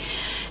everybody.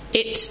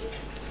 It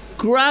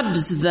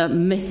grabs the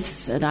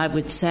myths, and I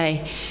would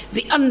say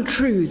the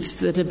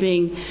untruths that are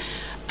being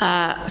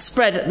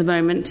spread at the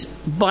moment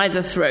by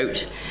the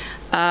throat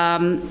in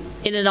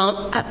an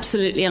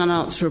absolutely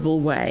unanswerable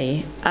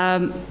way.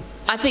 And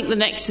I think the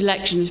next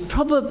election is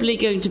probably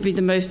going to be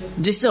the most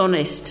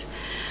dishonest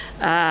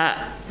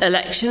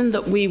election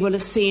that we will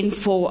have seen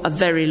for a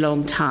very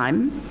long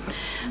time.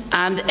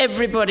 And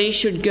everybody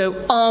should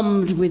go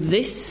armed with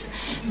this.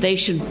 They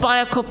should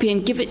buy a copy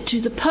and give it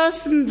to the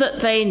person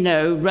that they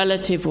know,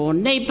 relative or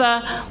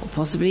neighbour, or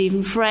possibly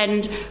even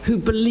friend, who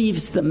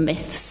believes the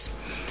myths.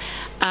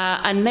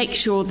 And make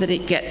sure that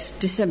it gets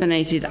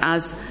disseminated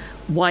as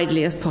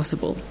widely as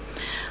possible.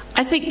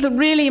 I think the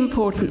really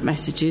important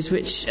messages,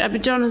 which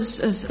John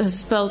has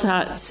spelled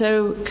out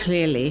so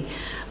clearly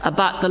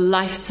about the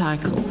life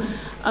cycle.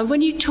 And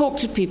when you talk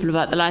to people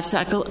about the life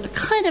cycle, a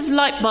kind of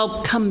light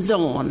bulb comes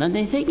on, and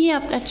they think, yeah,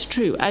 that's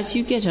true. As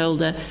you get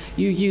older,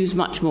 you use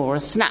much more. A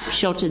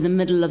snapshot in the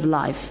middle of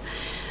life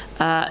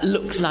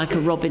looks like a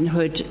Robin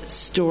Hood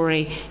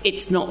story.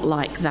 It's not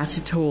like that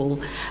at all.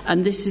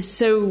 And this is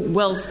so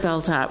well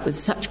spelt out with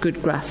such good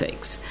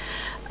graphics.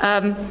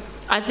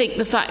 I think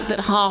the fact that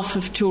half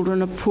of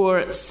children are poor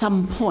at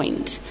some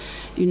point,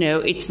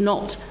 it's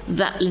not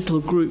that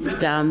little group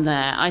down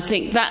there. I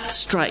think that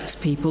strikes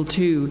people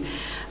too,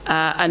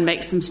 and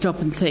makes them stop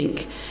and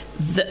think.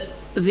 That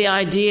the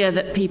idea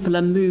that people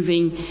are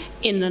moving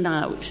in and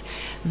out,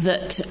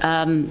 that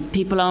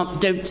people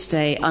don't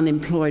stay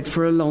unemployed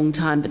for a long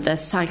time, but they're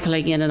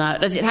cycling in and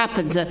out. As it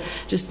happens,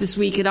 just this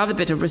week, another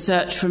bit of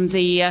research from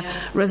the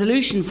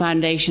Resolution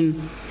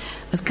Foundation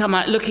has come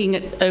out looking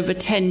at over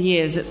 10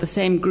 years at the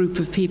same group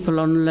of people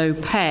on low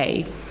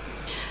pay,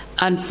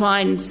 and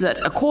finds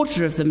that a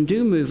quarter of them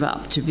do move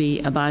up to be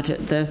about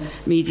at the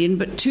median,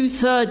 but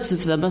 2/3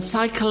 of them are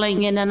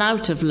cycling in and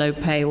out of low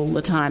pay all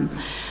the time.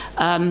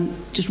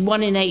 Just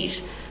 1 in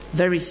 8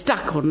 very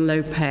stuck on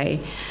low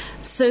pay.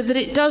 So that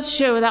it does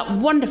show that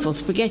wonderful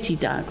spaghetti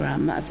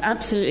diagram that's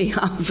absolutely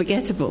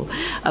unforgettable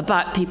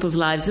about people's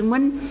lives. And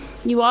when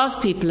you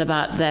ask people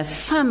about their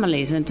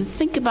families and to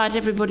think about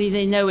everybody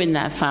they know in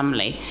their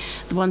family,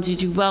 the ones who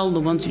do well, the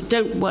ones who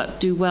don't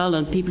do well,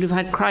 and people who've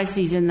had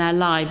crises in their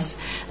lives,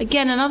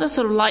 again, another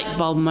sort of light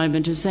bulb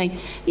moment of saying,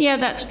 yeah,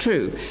 that's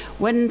true.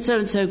 When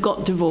so-and-so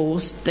got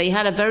divorced, they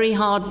had a very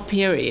hard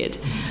period.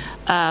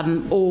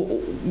 Or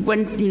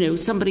when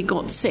somebody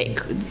got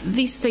sick,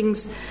 these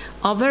things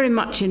are very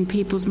much in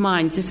people's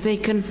minds if they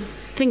can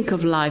think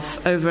of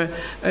life over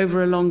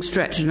a long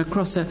stretch and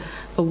across a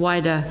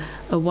wider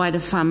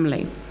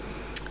family.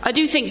 I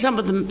do think some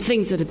of the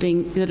things that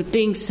are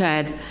being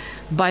said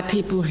by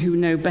people who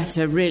know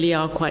better really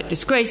are quite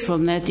disgraceful.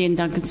 And there's Ian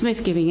Duncan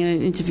Smith giving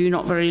an interview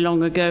not very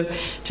long ago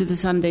to the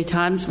Sunday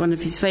Times, one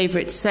of his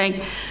favourites,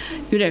 saying,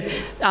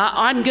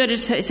 I'm going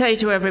to say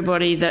to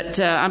everybody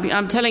that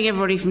I'm telling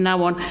everybody from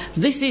now on,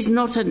 this is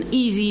not an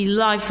easy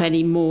life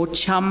anymore,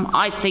 chum.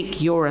 I think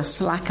you're a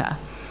slacker.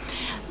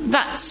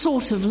 That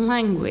sort of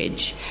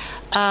language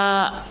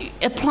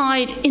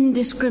applied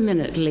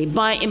indiscriminately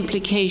by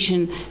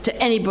implication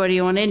to anybody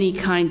on any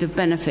kind of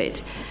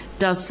benefit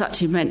does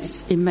such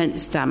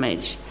immense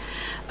damage.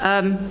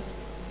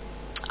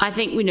 I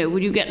think, when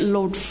you get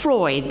Lord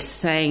Freud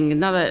saying,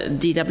 another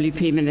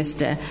DWP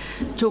minister,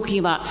 talking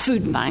about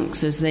food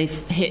banks as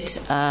they've hit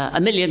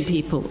 1 million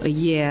people a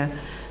year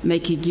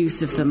making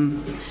use of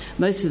them,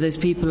 most of those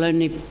people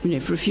only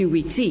for a few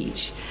weeks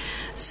each.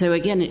 So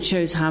again, it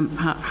shows how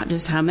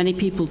many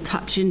people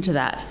touch into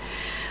that.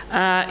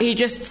 He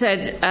just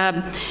said,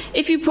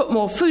 if you put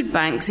more food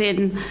banks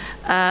in,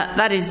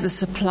 that is the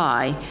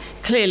supply.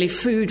 Clearly,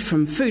 food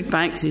from food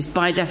banks is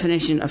by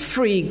definition a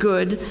free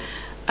good,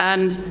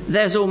 and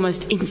there's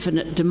almost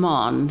infinite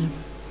demand.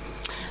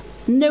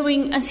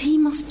 Knowing, as he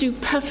must do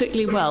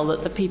perfectly well,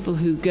 that the people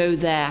who go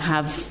there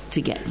have to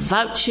get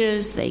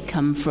vouchers, they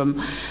come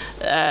from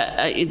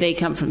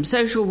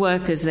social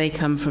workers, they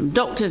come from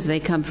doctors, they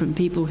come from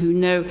people who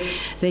know,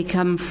 they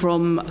come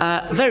from,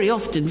 very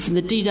often, from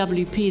the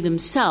DWP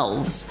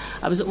themselves.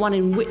 I was at one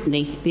in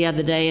Witney the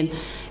other day, in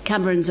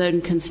Cameron's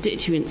own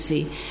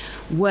constituency,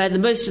 where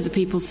most of the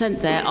people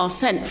sent there are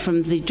sent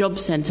from the job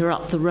centre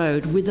up the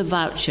road with a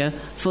voucher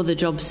for the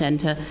job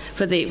centre,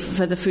 for the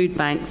food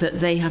bank,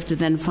 that they have to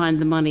then find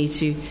the money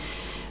to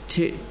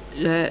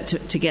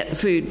get the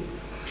food.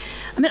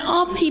 I mean,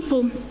 are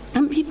people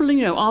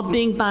are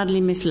being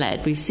badly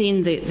misled? We've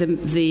seen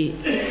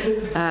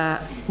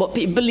what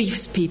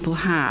beliefs people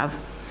have.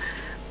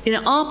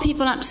 Are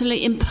people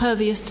absolutely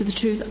impervious to the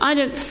truth? I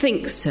don't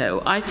think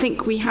so. I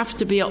think we have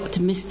to be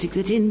optimistic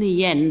that in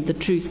the end the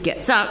truth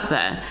gets out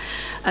there.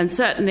 And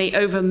certainly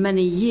over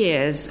many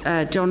years,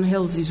 John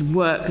Hills's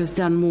work has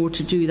done more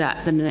to do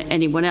that than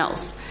anyone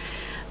else.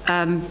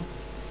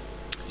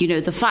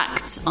 The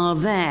facts are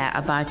there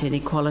about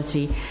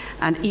inequality,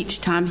 and each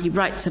time he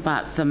writes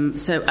about them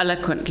so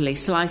eloquently,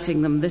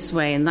 slicing them this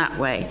way and that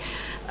way,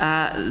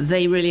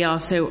 they really are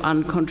so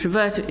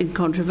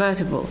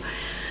incontrovertible.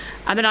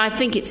 I mean, I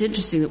think it's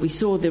interesting that we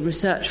saw the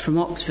research from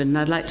Oxford, and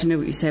I'd like to know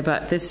what you say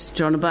about this,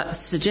 John, about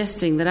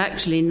suggesting that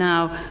actually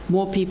now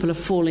more people are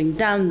falling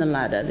down the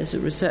ladder. There's a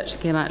research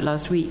that came out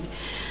last week.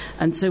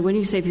 And so when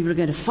you say people are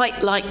going to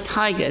fight like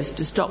tigers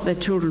to stop their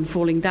children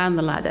falling down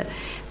the ladder,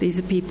 these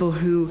are people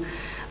who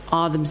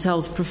are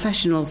themselves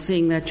professionals,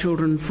 seeing their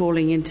children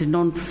falling into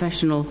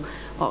non-professional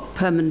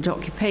permanent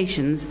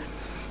occupations,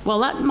 well,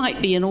 that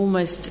might be an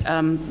almost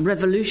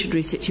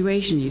revolutionary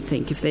situation, you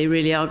think, if they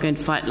really are going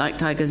to fight like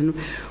tigers, and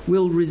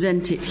will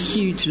resent it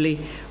hugely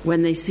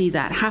when they see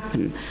that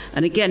happen.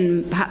 And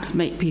again, perhaps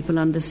make people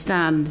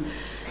understand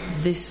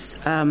this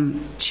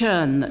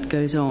churn that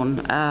goes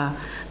on.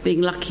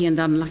 Being lucky and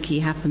unlucky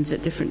happens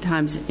at different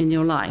times in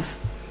your life.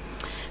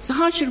 So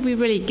how should we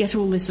really get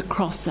all this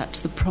across?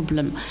 That's the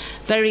problem.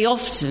 Very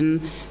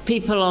often,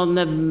 people on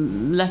the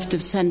left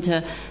of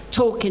centre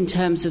talk in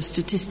terms of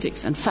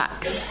statistics and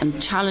facts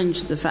and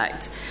challenge the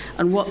facts.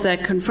 And what they're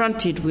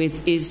confronted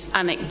with is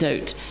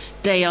anecdote.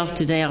 Day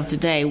after day after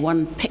day,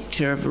 one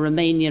picture of a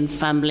Romanian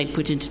family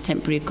put into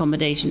temporary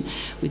accommodation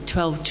with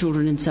 12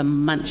 children in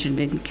some mansion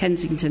in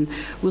Kensington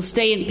will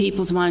stay in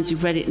people's minds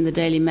who've read it in the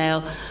Daily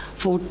Mail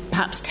for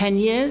perhaps 10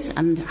 years.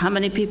 And how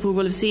many people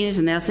will have seen it?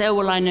 And they'll say, oh,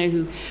 well, I know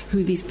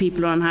who these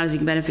people on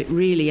housing benefit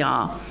really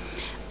are.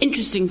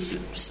 Interesting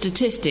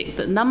statistic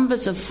that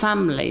numbers of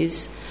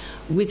families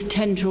with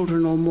 10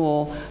 children or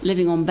more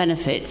living on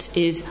benefits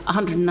is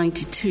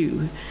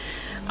 192.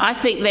 I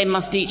think they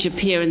must each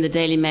appear in the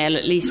Daily Mail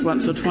at least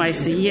once or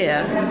twice a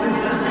year.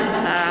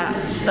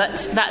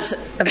 But that's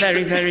a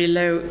very, very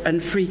low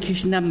and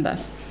freakish number.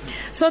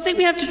 So I think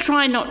we have to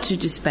try not to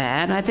despair,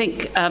 and I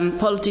think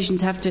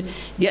politicians have to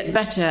get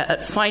better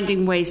at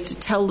finding ways to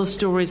tell the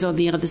stories on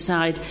the other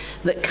side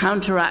that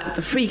counteract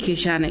the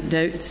freakish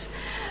anecdotes.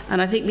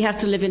 And I think we have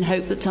to live in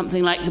hope that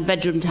something like the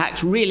bedroom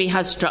tax really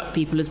has struck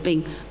people as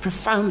being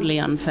profoundly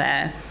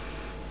unfair.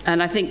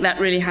 And I think that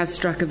really has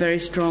struck a very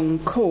strong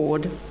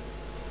chord.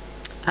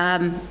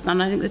 And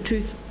I think the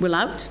truth will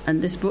out,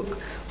 and this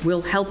book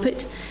will help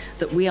it,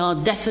 that we are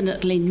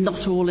definitely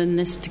not all in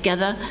this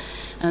together.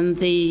 And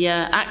the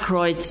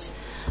Ackroyd's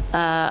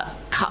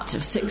cut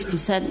of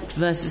 6%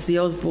 versus the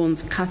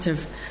Osborne's cut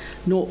of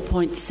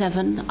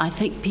 0.7, I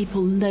think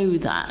people know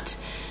that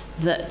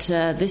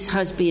this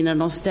has been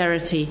an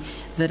austerity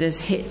that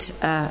has hit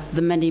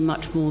the many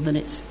much more than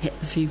it's hit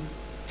the few.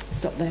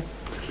 Stop there.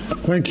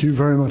 Thank you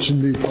very much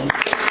indeed.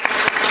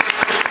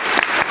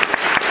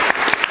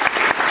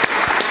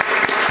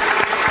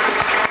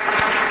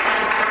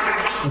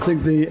 I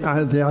think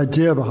the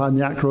idea behind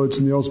the Ackroyds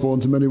and the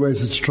Osbornes in many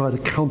ways is to try to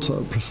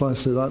counter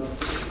precisely that,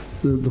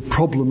 the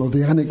problem of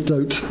the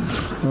anecdote.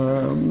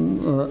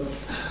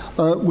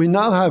 We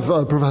now have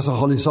Professor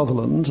Holly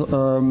Sutherland,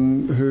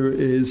 who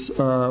is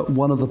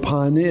one of the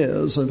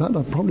pioneers, in fact,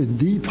 probably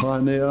the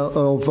pioneer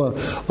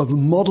of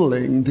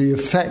modelling the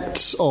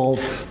effects of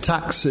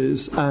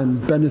taxes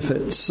and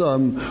benefits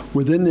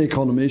within the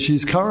economy.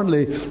 She's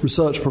currently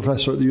research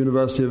professor at the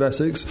University of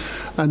Essex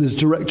and is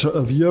director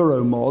of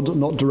Euromod,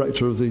 not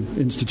director of the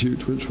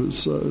institute, which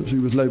was she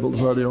was labelled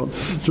as earlier on.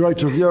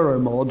 Director of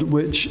Euromod,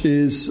 which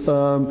is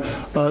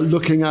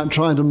looking at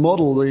trying to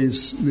model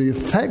the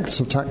effects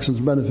of taxes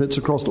and benefits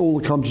across all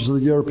the countries of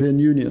the European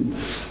Union.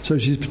 So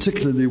she's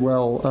particularly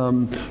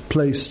well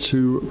placed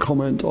to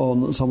comment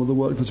on some of the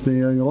work that's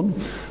been going on.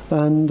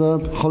 And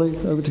Holly,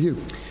 over to you.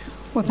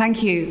 Well,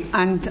 thank you.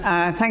 And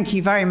thank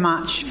you very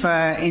much for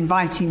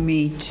inviting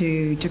me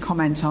to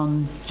comment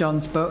on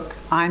John's book.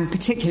 I'm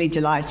particularly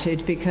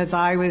delighted because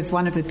I was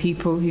one of the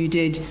people who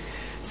did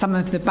some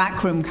of the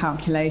backroom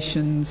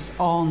calculations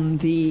on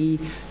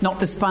not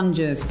the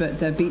spongers, but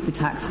the Beat the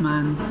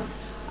Taxman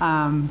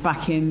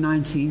back in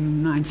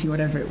 1990,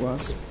 whatever it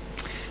was.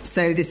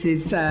 So this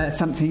is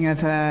something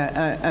of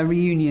a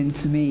reunion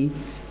for me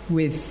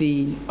with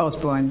the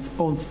Osbornes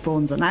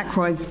and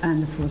Ackroyds,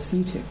 and of course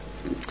you two.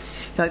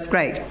 So that's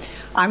great.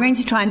 I'm going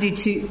to try and do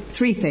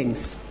three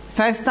things.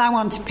 First, I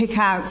want to pick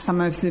out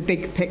some of the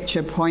big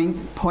picture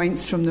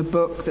points from the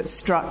book that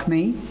struck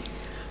me.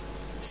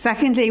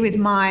 Secondly, with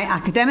my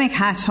academic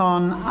hat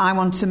on, I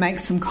want to make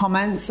some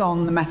comments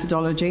on the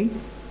methodology.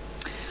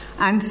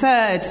 And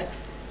third,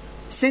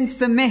 since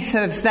the myth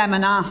of them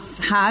and us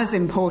has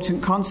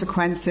important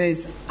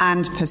consequences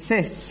and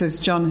persists, as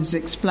John has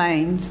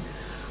explained,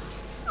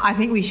 I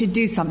think we should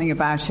do something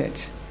about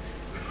it.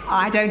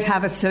 I don't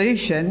have a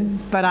solution,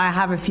 but I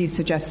have a few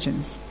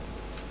suggestions.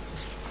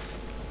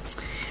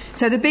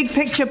 So the big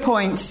picture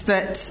points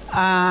that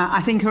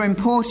I think are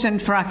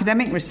important for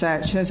academic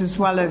researchers, as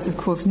well as, of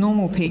course,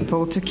 normal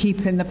people, to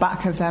keep in the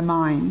back of their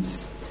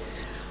minds.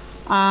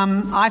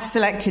 I've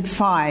selected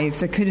 5.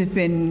 There could have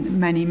been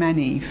many,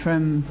 many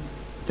from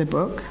the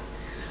book.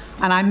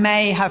 And I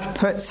may have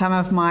put some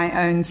of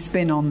my own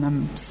spin on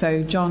them,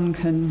 so John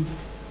can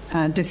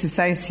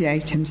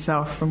disassociate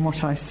himself from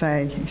what I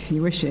say if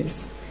he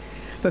wishes.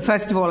 But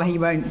first of all, he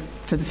won't.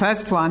 For the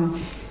first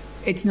one,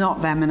 it's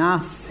not them and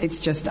us,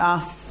 it's just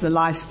us. The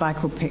life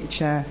cycle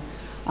picture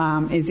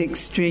is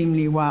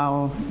extremely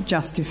well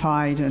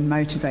justified and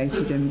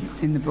motivated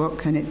in the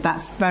book, and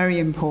that's very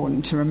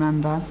important to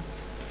remember.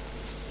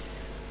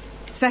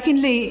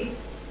 Secondly,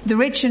 the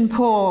rich and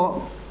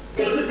poor,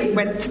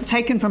 when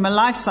taken from a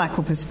life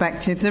cycle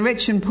perspective, the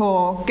rich and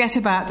poor get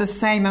about the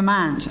same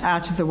amount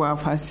out of the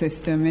welfare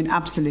system in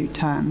absolute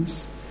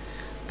terms.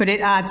 but it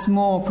adds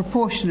more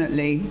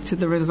proportionately to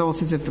the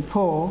resources of the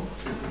poor.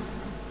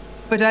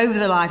 But over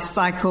the life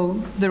cycle,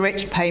 the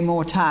rich pay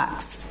more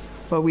tax.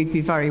 Well, we'd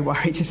be very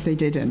worried if they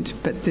didn't,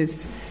 but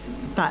it's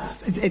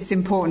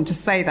important to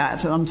say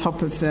that on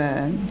top of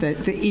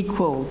the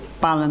equal,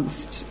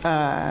 balanced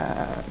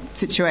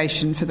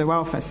situation for the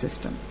welfare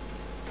system.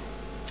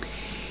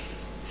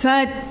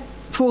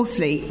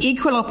 Fourthly,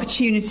 equal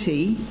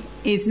opportunity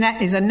is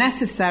a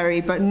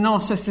necessary but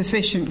not a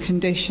sufficient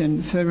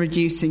condition for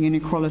reducing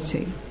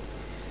inequality.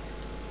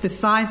 The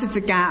size of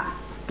the gap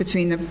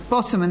between the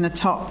bottom and the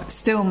top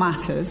still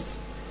matters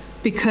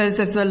because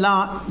of the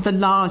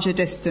larger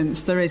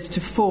distance there is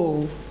to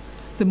fall,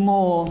 the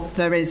more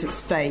there is at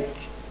stake.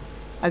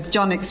 As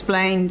John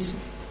explained,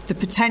 the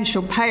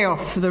potential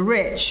payoff for the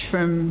rich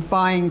from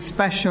buying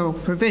special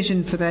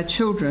provision for their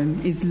children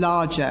is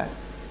larger,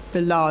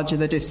 the larger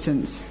the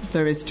distance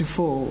there is to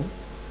fall.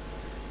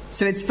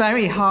 So it's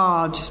very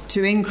hard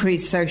to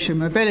increase social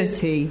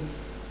mobility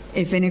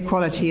if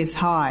inequality is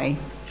high,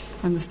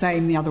 and the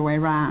same the other way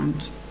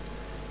around.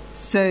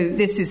 So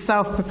this is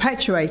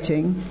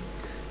self-perpetuating,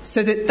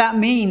 so that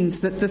means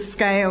that the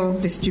scale,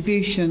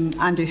 distribution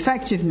and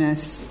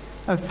effectiveness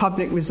of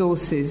public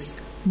resources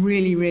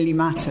really, really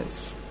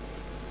matters.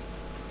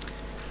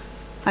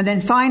 And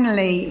then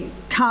finally,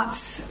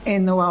 cuts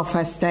in the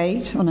welfare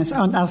state on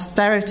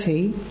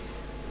austerity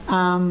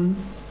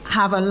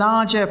have a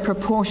larger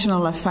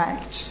proportional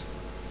effect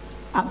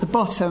at the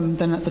bottom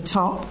than at the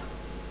top,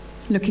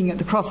 looking at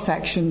the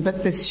cross-section,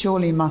 but this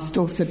surely must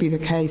also be the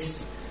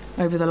case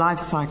over the life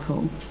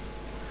cycle.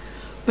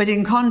 But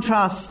in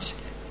contrast,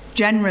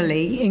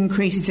 generally,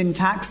 increases in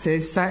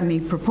taxes, certainly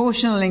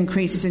proportional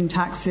increases in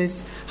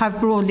taxes, have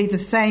broadly the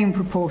same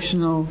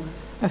proportional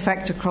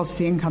effect across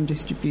the income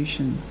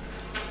distribution.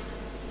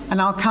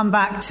 And I'll come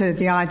back to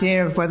the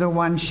idea of whether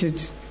one should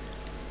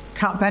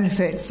cut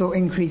benefits or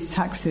increase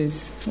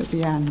taxes at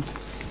the end.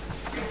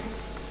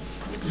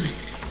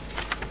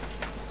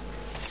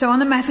 So on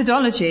the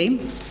methodology,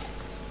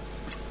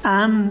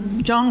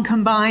 John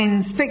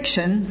combines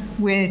fiction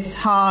with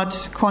hard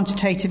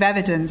quantitative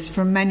evidence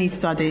from many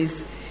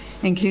studies,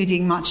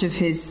 including much of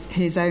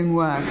his own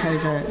work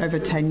over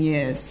 10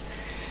 years.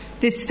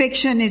 This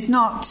fiction is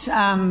not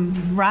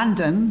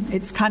random,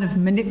 it's kind of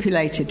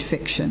manipulated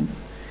fiction.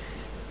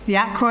 The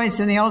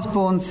Ackroyds and the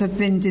Osborns have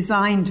been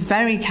designed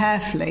very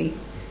carefully,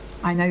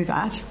 I know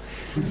that,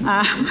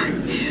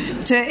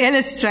 to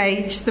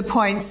illustrate the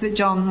points that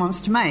John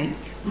wants to make.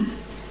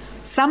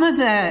 Some of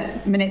the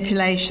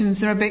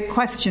manipulations are a bit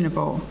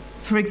questionable.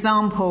 For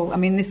example,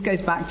 this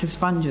goes back to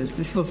sponges.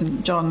 This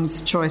wasn't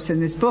John's choice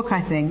in this book,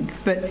 I think,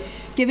 but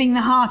giving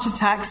the heart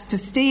attacks to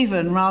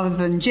Stephen rather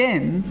than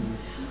Jim,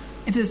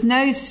 if there's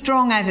no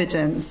strong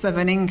evidence of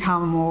an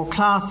income or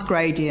class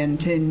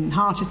gradient in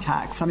heart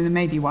attacks, there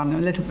may be one a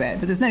little bit,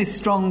 but there's no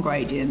strong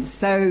gradient.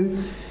 So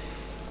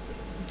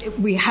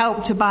we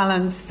help to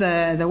balance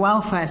the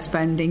welfare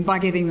spending by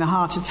giving the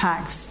heart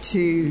attacks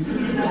to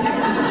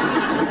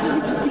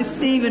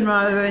Stephen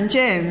rather than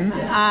Jim.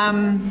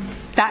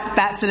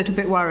 That's a little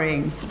bit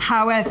worrying.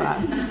 However,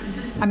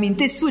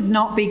 this would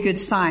not be good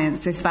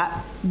science if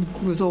that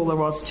was all there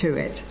was to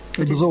it.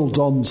 It was all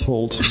Don's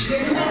fault.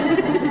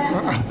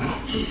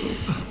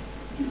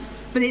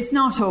 But it's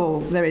not all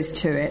there is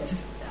to it.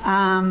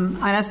 And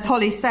as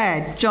Polly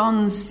said,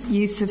 John's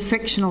use of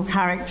fictional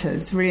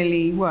characters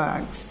really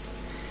works.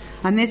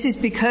 And this is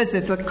because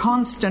of the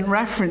constant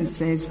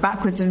references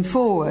backwards and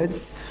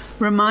forwards,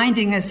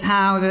 reminding us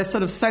how the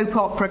sort of soap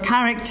opera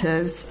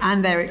characters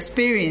and their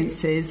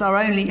experiences are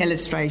only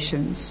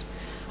illustrations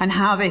and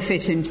how they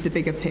fit into the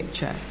bigger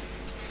picture.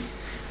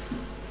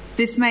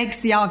 This makes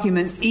the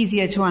arguments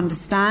easier to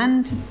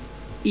understand,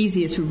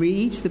 easier to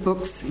read. The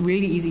book's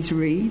really easy to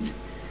read,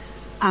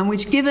 and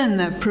which, given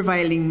the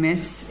prevailing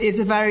myths, is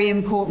a very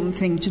important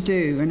thing to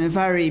do and a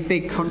very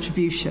big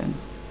contribution.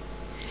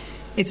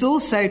 It's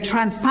also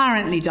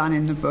transparently done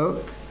in the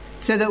book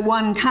so that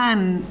one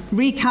can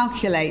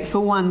recalculate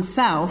for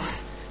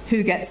oneself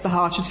who gets the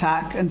heart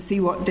attack and see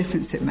what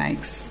difference it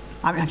makes.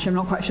 Actually, I'm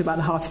not quite sure about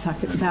the heart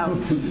attack itself,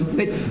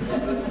 but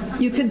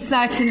you can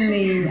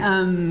certainly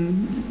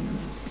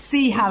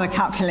see how the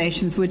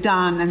calculations were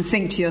done and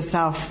think to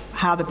yourself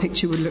how the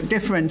picture would look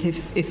different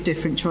if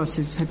different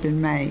choices had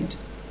been made.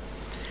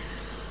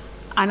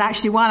 And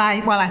actually, while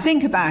I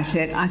think about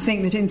it, I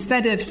think that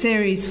instead of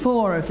Series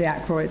 4 of the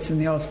Ackroyds and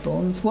the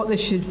Osborns, what there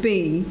should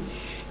be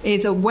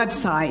is a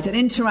website, an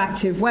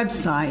interactive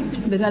website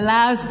that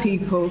allows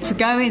people to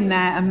go in there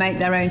and make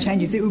their own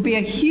changes. It would be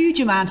a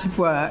huge amount of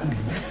work.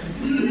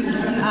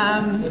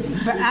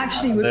 But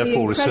actually would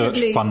therefore be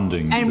incredibly... research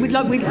funding. And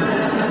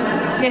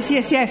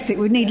yes, it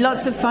would need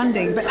lots of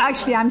funding. But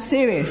actually, I'm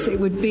serious. It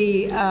would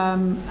be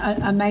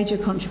a major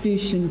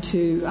contribution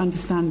to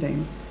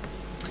understanding.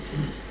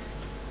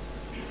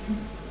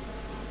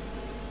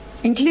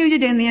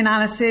 Included in the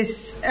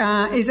analysis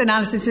is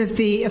analysis of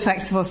the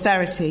effects of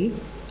austerity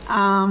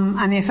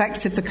and the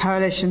effects of the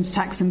coalition's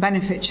tax and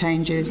benefit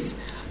changes,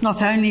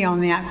 not only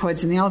on the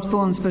Ackwards and the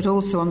Osborns, but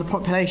also on the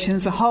population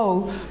as a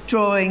whole,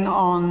 drawing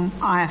on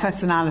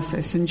IFS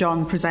analysis, and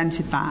John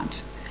presented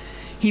that.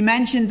 He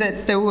mentioned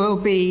that there will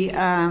be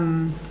a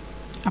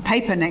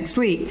paper next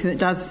week that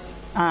does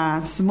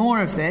some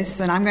more of this,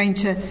 and I'm going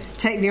to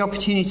take the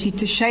opportunity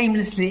to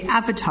shamelessly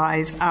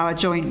advertise our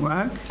joint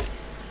work.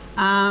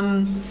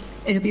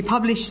 It'll be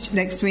published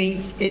next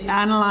week. It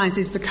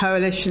analyses the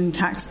coalition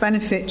tax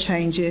benefit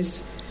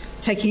changes,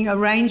 taking a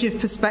range of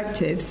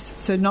perspectives,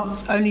 so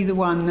not only the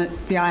one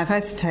that the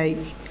IFS take,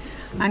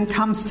 and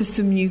comes to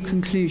some new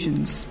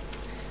conclusions.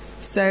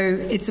 So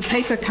it's a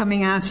paper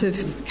coming out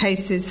of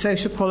Case's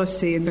Social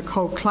Policy and the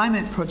Cold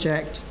Climate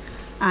Project,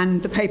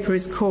 and the paper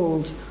is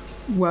called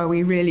Were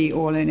We Really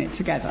All in It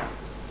Together?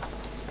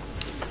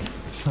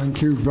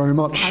 Thank you very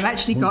much. I've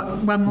actually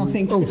got one more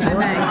thing to say.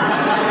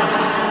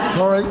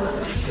 Sorry.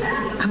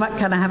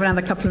 Can I have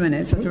another couple of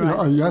minutes? That's all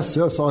right. Yes.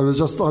 I was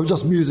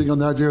just musing on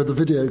the idea of the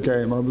video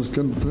game. I was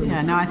going to.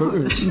 Yeah, no, I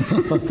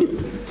thought.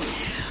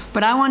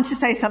 But I want to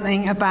say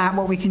something about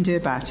what we can do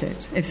about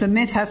it. If the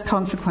myth has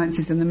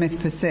consequences and the myth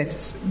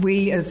persists,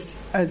 we as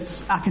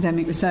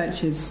academic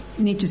researchers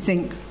need to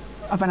think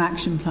of an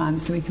action plan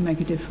so we can make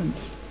a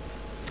difference.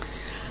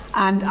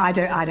 And I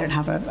don't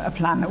have a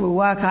plan that will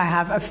work. I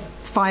have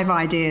 5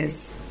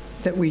 ideas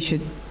that we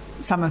should.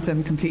 Some of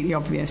them completely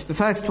obvious. The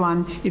first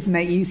one is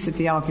make use of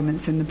the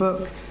arguments in the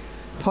book.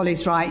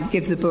 Polly's right,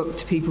 give the book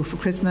to people for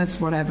Christmas,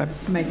 whatever,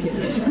 make it.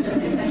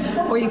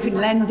 Or you can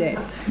lend it,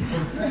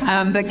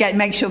 but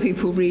make sure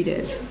people read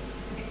it.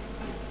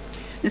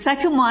 The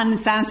second one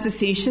sounds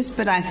facetious,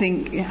 but I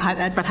think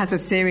but has a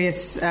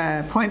serious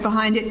point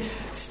behind it.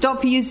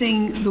 Stop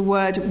using the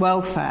word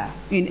welfare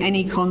in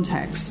any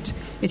context.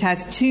 It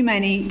has too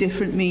many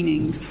different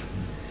meanings.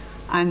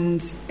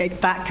 And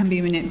that can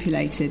be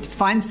manipulated.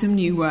 Find some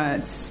new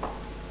words.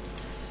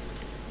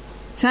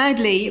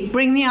 Thirdly,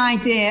 bring the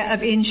idea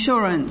of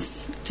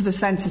insurance to the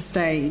centre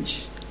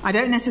stage. I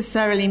don't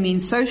necessarily mean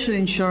social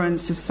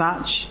insurance as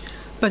such,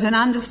 but an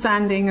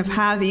understanding of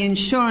how the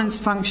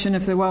insurance function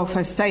of the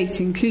welfare state,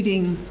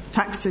 including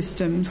tax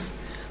systems,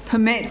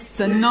 permits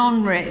the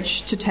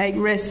non-rich to take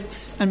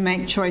risks and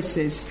make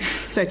choices,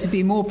 so to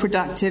be more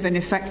productive and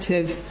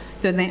effective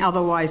than they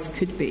otherwise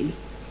could be.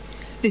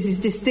 This is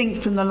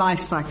distinct from the life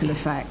cycle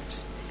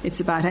effect. It's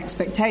about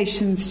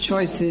expectations,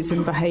 choices,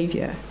 and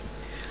behaviour.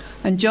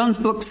 And John's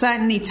book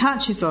certainly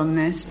touches on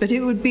this, but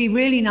it would be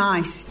really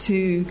nice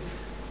to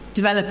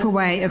develop a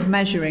way of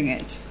measuring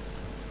it,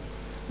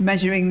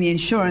 measuring the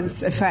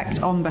insurance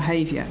effect on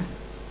behaviour,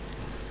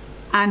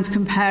 and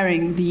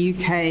comparing the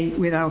UK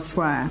with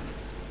elsewhere.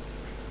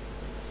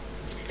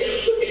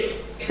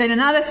 Then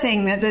another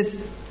thing that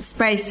there's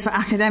space for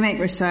academic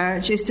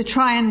research is to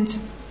try and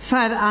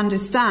further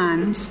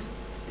understand,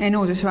 in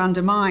order to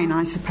undermine,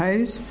 I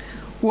suppose,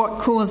 what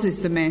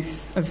causes the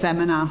myth of them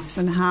and us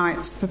and how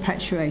it's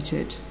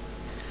perpetuated.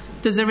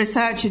 There's a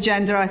research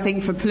agenda, I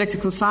think, for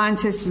political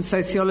scientists and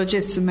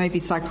sociologists and maybe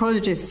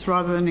psychologists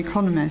rather than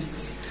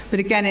economists. But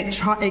again,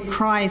 it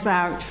cries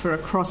out for a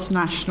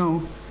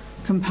cross-national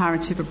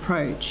comparative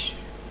approach.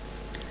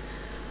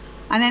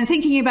 And then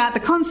thinking about the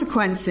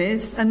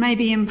consequences, and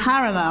maybe in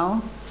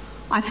parallel,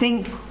 I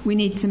think we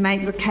need to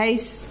make the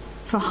case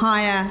for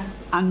higher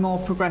and more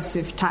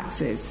progressive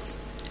taxes.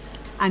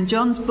 And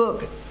John's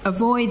book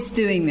avoids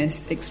doing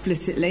this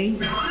explicitly,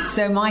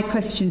 so my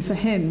question for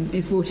him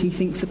is what he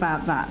thinks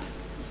about that.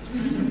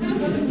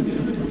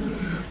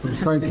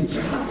 Thank you.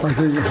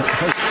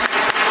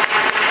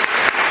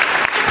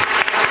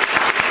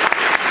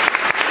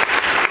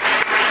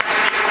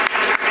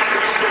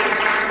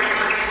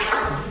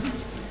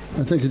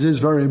 I think it is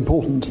very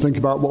important to think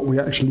about what we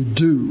actually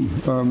do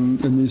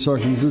in these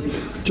circumstances.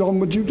 John,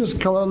 would you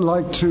just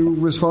like to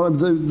respond?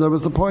 There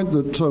was the point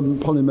that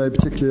Polly made,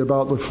 particularly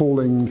about the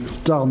falling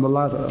down the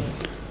ladder,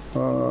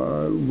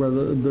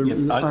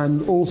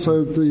 and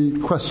also the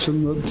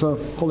question that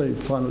Polly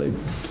finally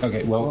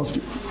asked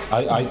you.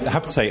 I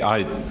have to say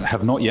I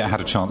have not yet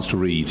had a chance to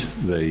read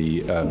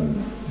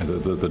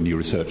the new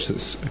research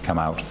that's come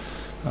out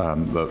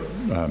that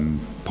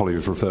Polly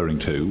was referring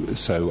to,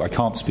 so I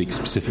can't speak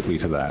specifically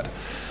to that.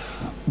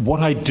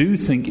 What I do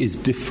think is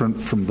different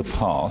from the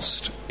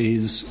past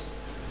is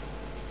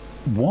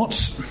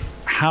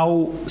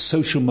how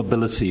social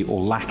mobility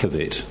or lack of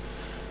it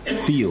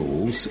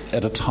feels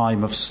at a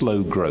time of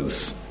slow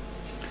growth.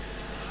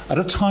 At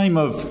a time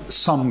of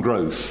some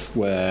growth,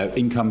 where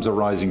incomes are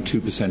rising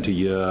 2% a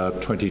year,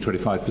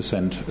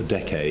 20-25% a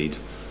decade,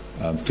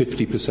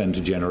 50%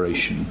 a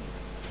generation,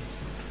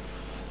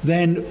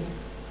 then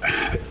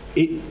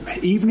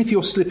even if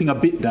you're slipping a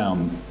bit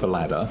down the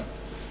ladder,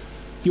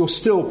 you're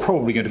still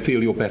probably going to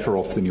feel you're better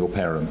off than your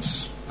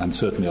parents, and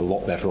certainly a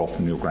lot better off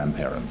than your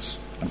grandparents.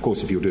 And of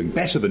course, if you're doing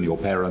better than your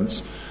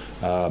parents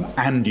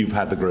and you've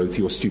had the growth,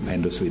 you're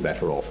stupendously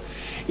better off.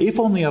 If,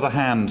 on the other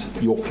hand,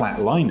 you're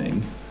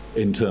flatlining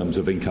in terms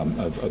of income,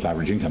 of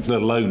average incomes,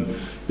 let alone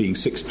being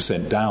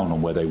 6% down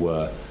on where they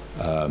were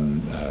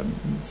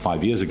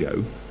 5 years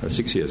ago, or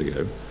 6 years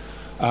ago,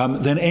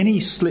 then any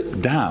slip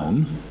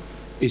down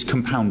is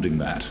compounding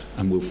that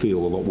and will feel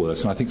a lot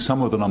worse. And I think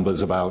some of the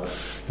numbers about,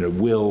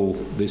 will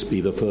this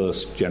be the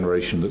first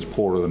generation that's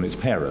poorer than its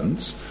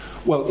parents?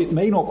 Well, it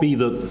may not be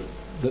that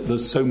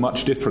there's so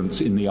much difference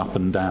in the up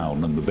and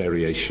down and the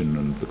variation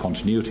and the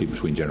continuity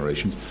between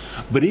generations.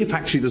 But if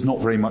actually there's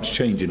not very much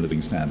change in living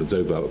standards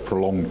over a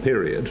prolonged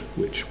period,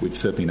 which we've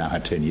certainly now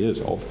had 10 years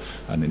of,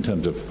 and in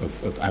terms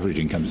of average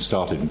incomes, it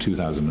started in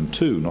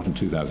 2002, not in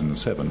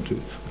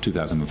 2007,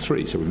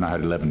 2003, so we've now had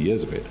 11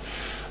 years of it,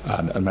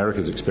 and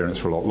America's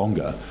experienced for a lot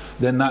longer,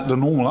 then the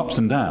normal ups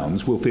and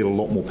downs will feel a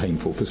lot more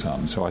painful for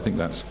some. So I think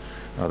that's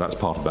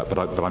part of that.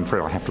 But I'm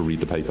afraid I have to read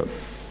the paper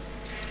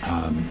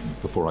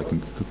before I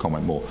can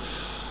comment more.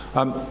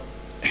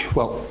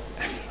 Well,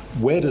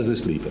 where does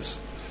this leave us?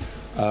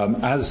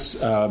 As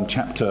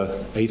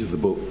Chapter 8 of the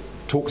book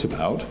talks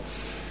about,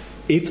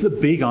 if the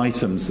big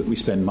items that we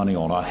spend money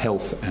on are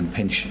health and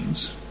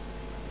pensions,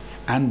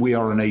 and we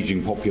are an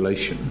ageing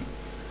population,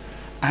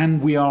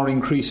 and we are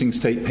increasing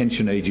state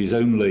pension ages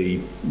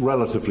only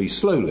relatively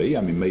slowly,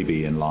 I mean,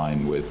 maybe in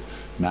line with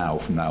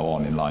from now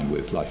on, in line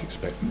with life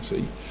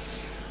expectancy,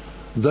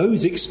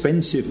 those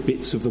expensive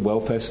bits of the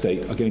welfare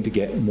state are going to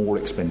get more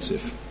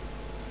expensive.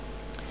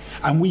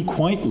 And we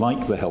quite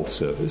like the health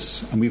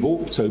service, and we've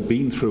also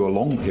been through a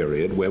long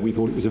period where we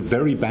thought it was a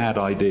very bad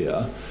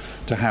idea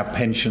to have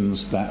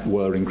pensions that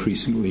were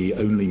increasingly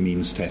only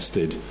means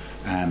tested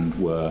and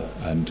were,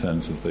 in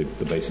terms of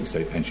the basic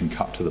state pension,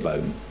 cut to the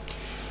bone.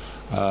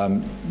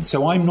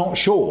 So I'm not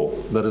sure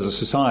that as a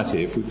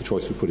society, if the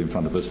choice we put in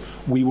front of us,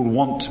 we will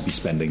want to be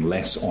spending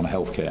less on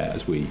healthcare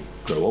as we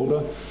grow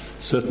older,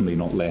 certainly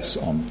not less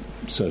on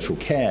social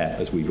care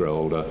as we grow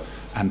older,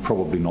 and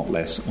probably not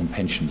less on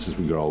pensions as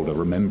we grow older,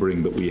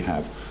 remembering that we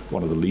have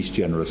one of the least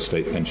generous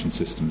state pension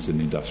systems in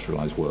the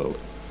industrialised world.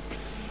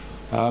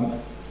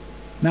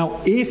 Now,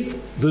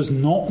 if there's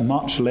not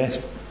much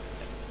less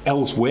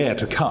elsewhere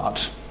to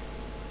cut,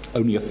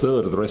 only a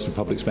third of the rest of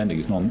public spending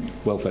is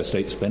non-welfare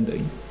state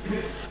spending,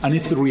 and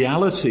if the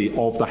reality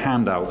of the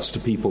handouts to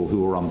people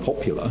who are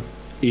unpopular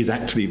is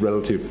actually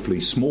relatively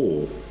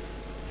small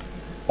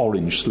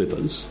orange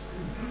slivers,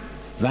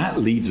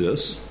 that leaves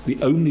us,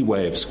 the only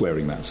way of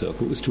squaring that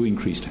circle is to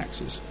increase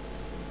taxes.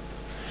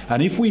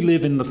 And if we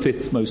live in the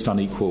fifth most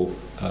unequal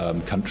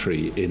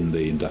country in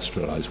the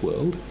industrialised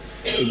world,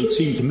 it would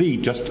seem to me,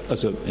 just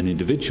as an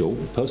individual,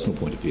 personal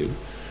point of view,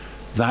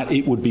 that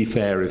it would be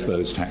fair if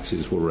those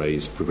taxes were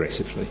raised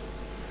progressively,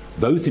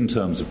 both in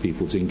terms of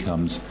people's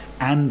incomes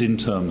and in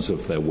terms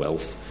of their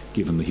wealth,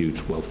 given the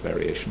huge wealth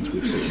variations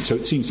we've seen. So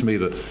it seems to me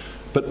that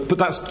But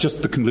that's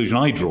just the conclusion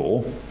I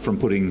draw from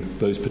putting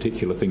those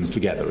particular things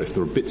together. If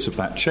there are bits of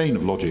that chain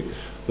of logic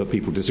that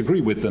people disagree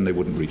with, then they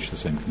wouldn't reach the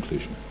same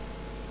conclusion.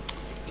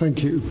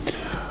 Thank you.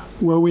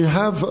 Well, we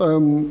have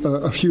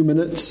a few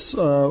minutes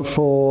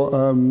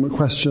for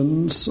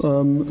questions.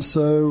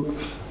 So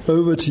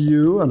over to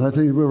you, and I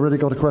think we've already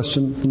got a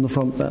question in the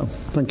front there.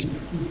 Thank you.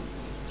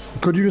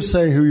 Could you just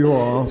say who you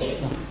are?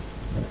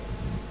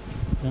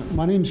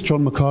 My name's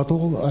John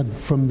McArdle. I'm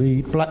from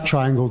the Black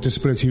Triangle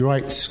Disability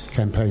Rights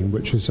Campaign,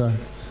 which is a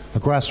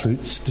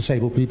grassroots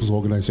disabled people's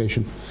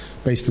organisation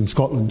based in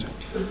Scotland.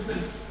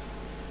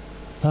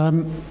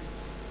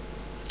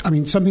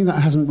 Something that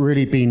hasn't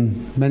really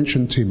been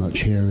mentioned too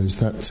much here is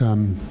that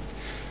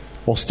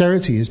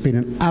austerity has been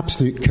an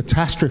absolute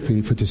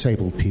catastrophe for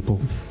disabled people.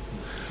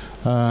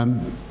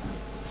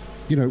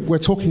 We're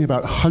talking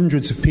about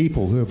hundreds of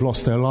people who have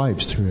lost their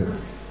lives through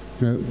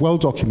it, well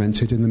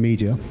documented in the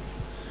media.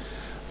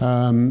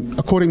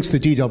 According to the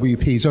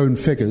DWP's own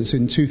figures,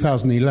 in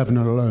 2011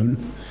 alone,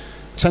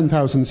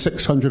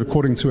 10,600,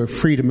 according to a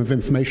Freedom of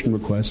Information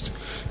request,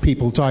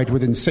 people died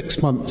within 6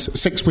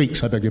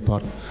 weeks,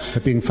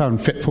 of being found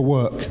fit for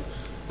work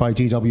by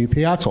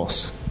DWP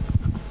Atos.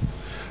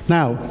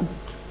 Now,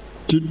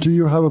 do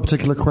you have a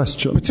particular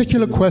question?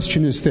 Particular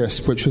question is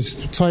this, which is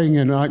tying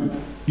in.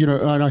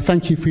 And I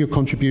thank you for your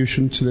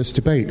contribution to this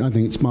debate. I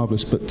think it's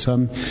marvellous, but.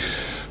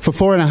 For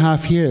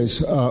 4.5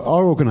 years,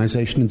 our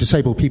organisation,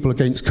 Disabled People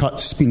Against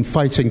Cuts, has been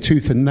fighting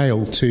tooth and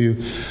nail to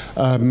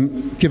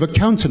give a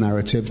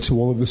counter-narrative to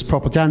all of this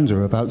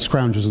propaganda about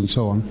scroungers and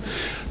so on.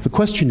 The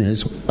question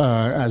is,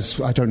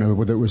 as I don't know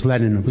whether it was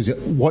Lenin or was it,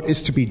 what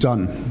is to be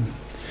done?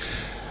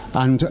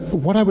 And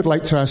what I would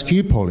like to ask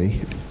you, Polly,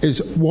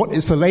 is what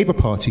is the Labour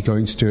Party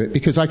going to do it?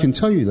 Because I can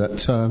tell you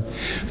that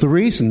the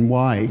reason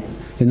why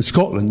in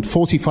Scotland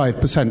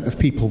 45% of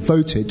people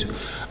voted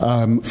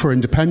for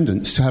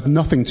independence to have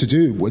nothing to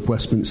do with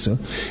Westminster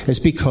is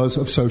because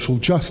of social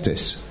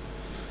justice.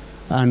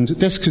 And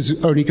this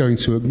is only going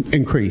to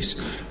increase.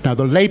 Now,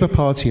 the Labour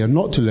Party are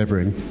not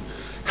delivering.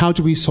 How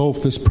do we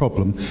solve this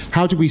problem?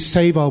 How do we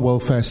save our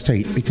welfare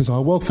state? Because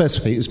our welfare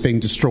state is being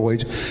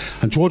destroyed,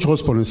 and George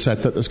Osborne has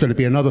said that there's going to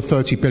be another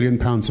 £30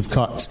 billion of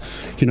cuts.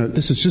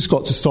 This has just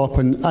got to stop,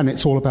 and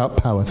it's all about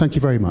power. Thank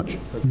you very much.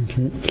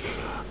 Okay.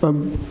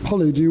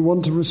 Polly, do you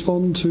want to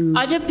respond to...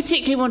 I don't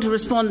particularly want to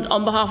respond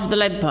on behalf of the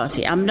Labour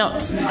Party. I'm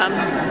not...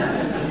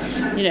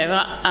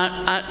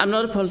 I'm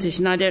not a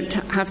politician. I don't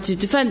have to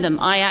defend them.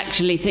 I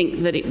actually think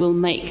that it would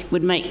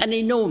make an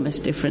enormous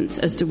difference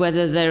as to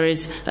whether there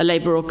is a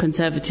Labour or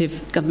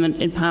Conservative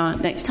government in power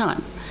next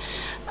time.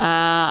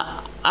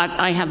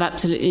 I have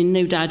absolutely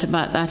no doubt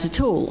about that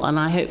at all, and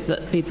I hope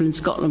that people in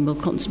Scotland will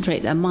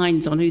concentrate their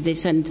minds on who they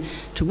send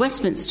to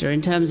Westminster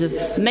in terms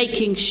of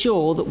making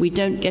sure that we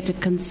don't get a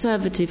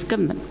Conservative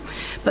government.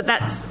 But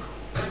that's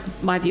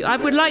my view. I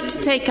would like to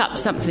take up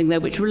something, though,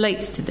 which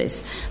relates to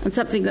this, and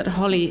something that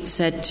Holly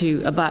said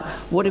too about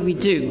what do we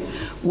do,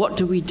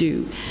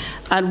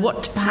 and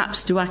what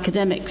perhaps do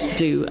academics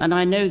do. And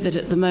I know that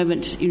at the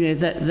moment,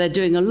 that they're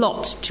doing a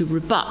lot to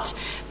rebut,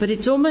 but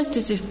it's almost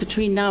as if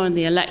between now and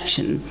the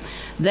election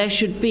there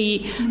should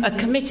be a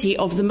committee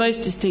of the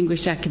most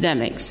distinguished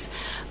academics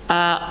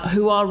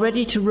who are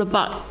ready to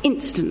rebut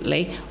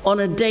instantly on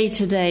a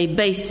day-to-day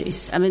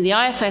basis. I mean, the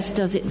IFS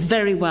does it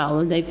very well,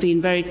 and they've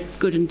been very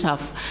good and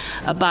tough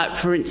about,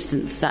 for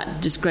instance,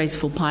 that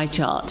disgraceful pie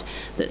chart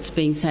that's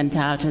being sent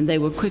out, and they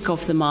were quick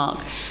off the mark,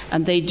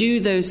 and they do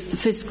the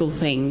fiscal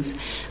things.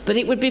 But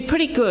it would be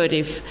pretty good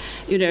if,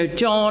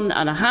 John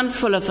and a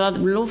handful of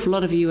an awful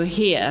lot of you are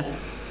here,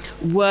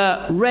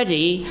 were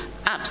ready,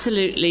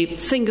 absolutely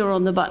finger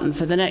on the button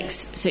for the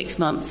next 6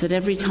 months, that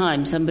every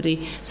time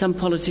some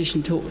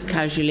politician talks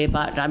casually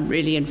about I'm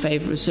really in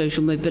favour of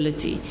social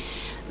mobility,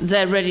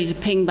 they're ready to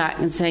ping back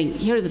and saying,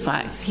 here are the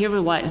facts, here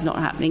are why it's not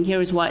happening, here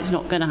is why it's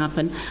not going to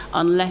happen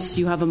unless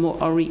you have a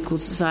more equal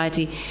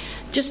society.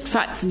 Just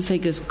facts and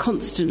figures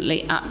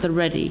constantly at the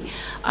ready.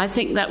 I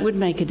think that would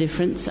make a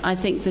difference. I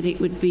think that it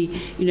would be,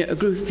 a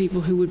group of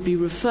people who would be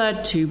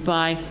referred to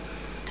by,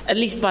 at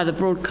least by the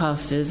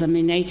broadcasters. I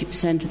mean,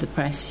 80% of the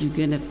press you're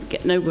going to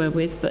get nowhere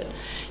with, but,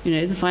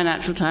 the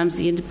Financial Times,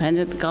 The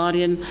Independent, The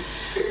Guardian,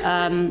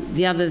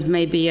 the others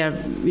maybe are,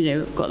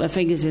 got their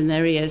fingers in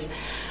their ears.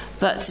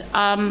 But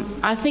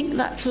I think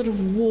that sort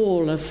of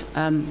wall of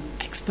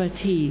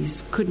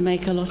expertise could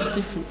make a lot of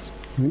difference.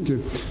 Thank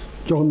you.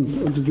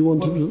 John, did you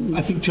want to...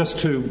 I think just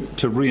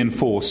to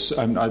reinforce,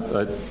 I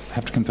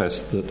have to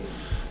confess that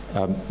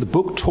the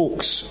book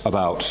talks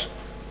about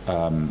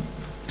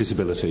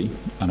disability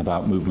and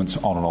about movements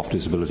on and off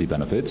disability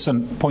benefits,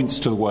 and points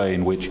to the way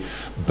in which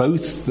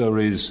both there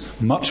is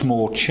much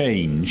more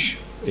change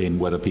in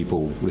whether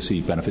people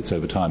receive benefits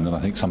over time than I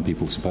think some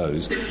people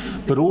suppose,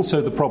 but also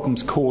the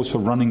problems caused for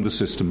running the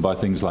system by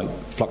things like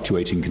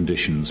fluctuating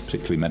conditions,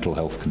 particularly mental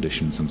health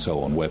conditions and so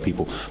on, where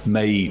people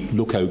may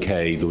look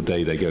okay the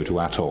day they go to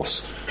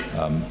Atos,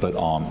 but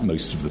aren't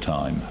most of the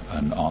time,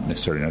 and aren't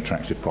necessarily an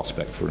attractive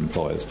prospect for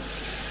employers.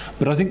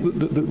 But I think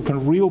the kind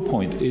of real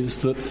point is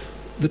that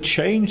the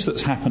change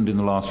that's happened in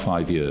the last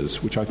 5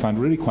 years, which I find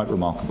really quite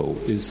remarkable,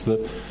 is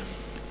that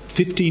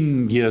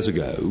 15 years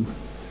ago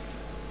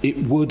it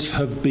would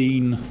have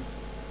been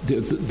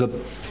the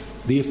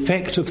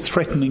effect of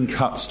threatening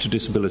cuts to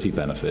disability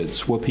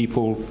benefits were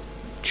people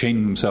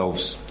chaining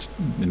themselves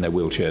in their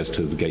wheelchairs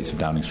to the gates of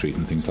Downing Street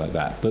and things like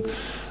that, but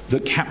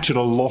that captured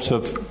a lot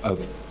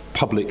of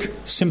public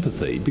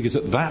sympathy, because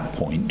at that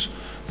point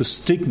the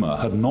stigma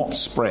had not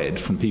spread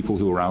from people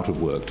who were out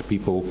of work to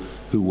people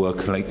who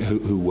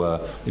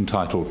were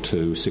entitled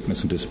to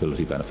sickness and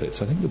disability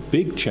benefits. I think the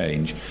big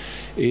change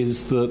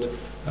is that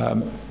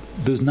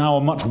there's now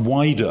a much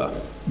wider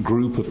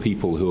group of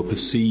people who are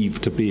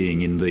perceived to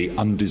being in the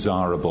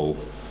undesirable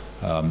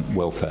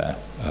welfare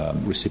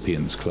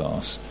recipients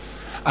class,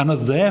 and are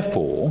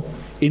therefore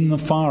in the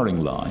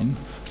firing line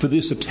for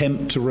this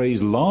attempt to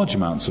raise large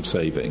amounts of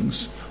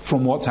savings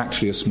from what's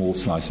actually a small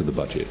slice of the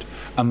budget.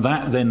 And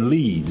that then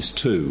leads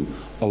to,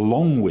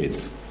 along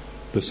with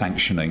the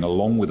sanctioning,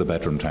 along with the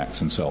bedroom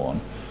tax and so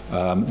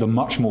on, the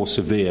much more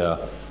severe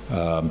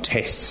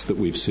tests that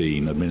we've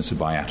seen administered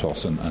by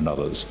Atos and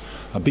others.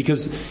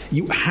 Because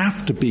you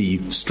have to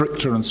be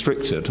stricter and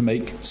stricter to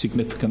make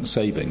significant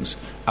savings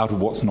out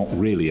of what's not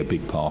really a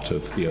big part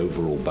of the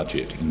overall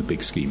budget in the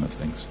big scheme of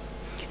things.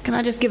 Can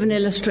I just give an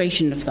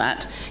illustration of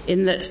that?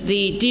 In that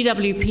the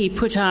DWP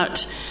put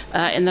out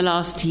in the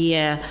last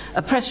year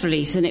a press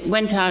release, and it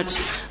went out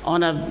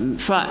on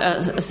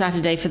a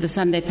Saturday for the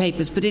Sunday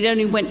papers, but it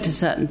only went to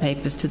certain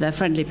papers, to their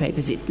friendly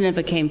papers. It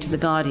never came to The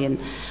Guardian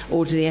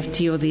or to the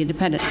FT or The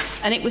Independent.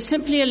 And it was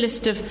simply a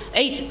list of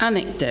 8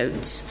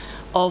 anecdotes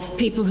of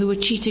people who were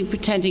cheating,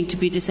 pretending to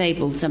be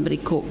disabled. Somebody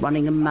caught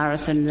running a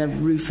marathon, the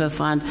roofer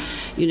found,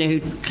 who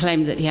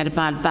claimed that he had a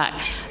bad back.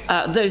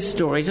 Those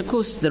stories, of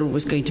course, there are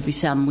always going to be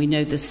some. We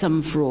know there's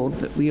some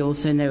fraud, but we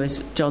also know,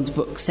 as John's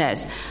book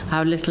says,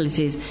 how little it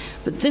is.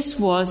 But this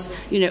was,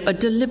 a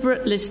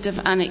deliberate list of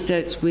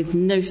anecdotes with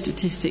no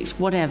statistics,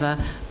 whatever,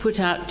 put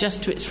out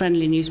just to its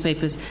friendly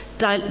newspapers,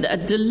 a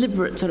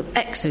deliberate sort of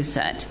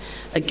exocet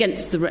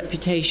against the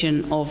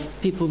reputation of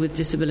people with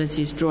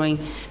disabilities drawing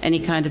any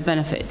kind of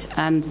benefit.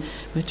 And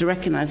we have to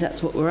recognise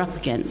that's what we're up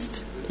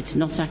against. It's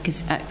not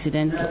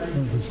accidental.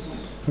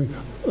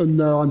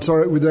 No, I'm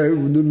sorry,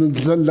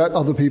 let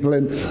other people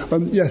in.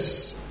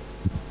 Yes.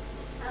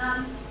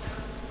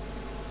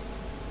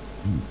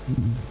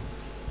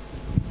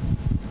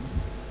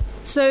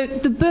 So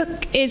the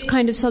book is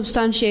kind of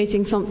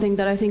substantiating something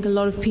that I think a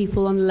lot of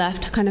people on the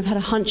left kind of had a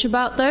hunch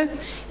about, though.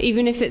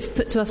 Even if it's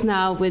put to us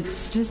now with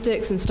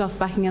statistics and stuff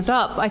backing us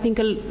up, I think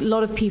a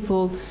lot of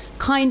people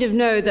kind of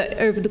know that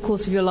over the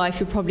course of your life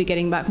you're probably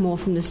getting back more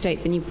from the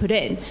state than you put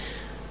in.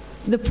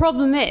 The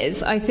problem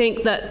is, I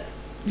think that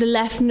the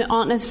left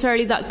aren't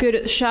necessarily that good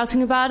at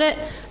shouting about it.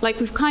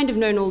 Like, we've kind of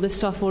known all this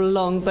stuff all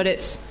along, but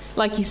it's,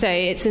 like you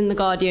say, it's in The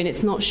Guardian,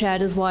 it's not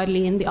shared as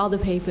widely in the other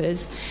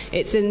papers.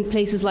 It's in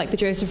places like the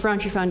Joseph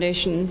Rowntree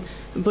Foundation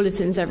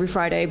bulletins every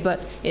Friday, but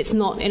it's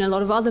not in a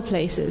lot of other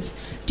places.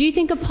 Do you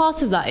think a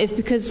part of that is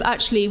because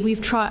actually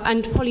we've tried,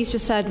 and Polly's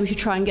just said we should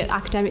try and get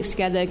academics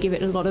together, give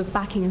it a lot of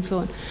backing and so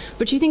on,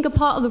 but do you think a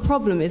part of the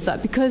problem is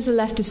that because the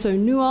left is so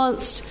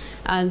nuanced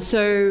and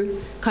so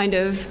kind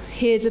of,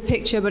 here's a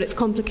picture but it's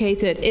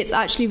complicated, it's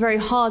actually very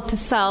hard to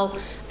sell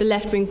the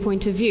left-wing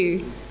point of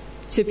view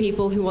to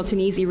people who want an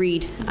easy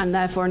read and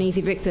therefore an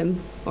easy victim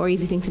or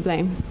easy thing to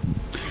blame?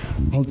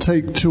 I'll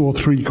take 2 or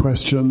 3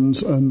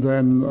 questions and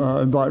then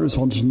invite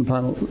responses from the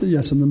panel.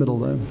 Yes, in the middle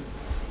there.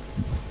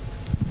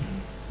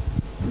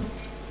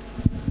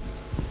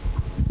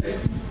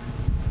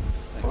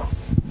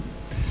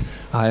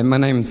 Hi, my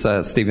name's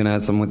Stephen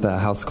Ayres. I'm with the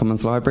House of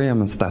Commons Library.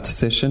 I'm a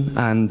statistician,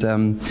 and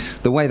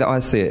the way that I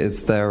see it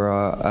is there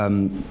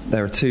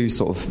are 2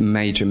 sort of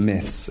major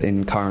myths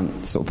in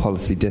current sort of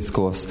policy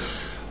discourse.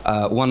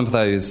 One of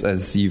those,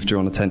 as you've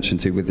drawn attention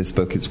to with this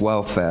book, is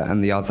welfare,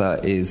 and the other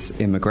is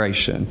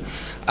immigration.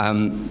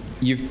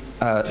 You've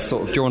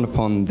sort of drawn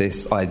upon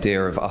this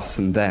idea of us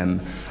and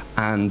them,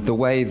 and the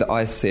way that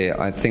I see it,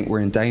 I think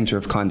we're in danger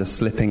of kind of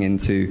slipping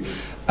into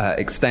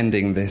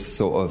extending this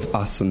sort of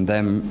us and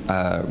them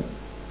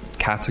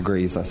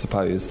categories, I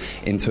suppose,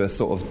 into a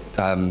sort of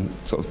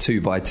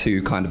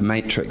 2x2 kind of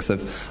matrix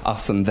of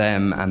us and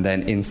them, and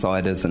then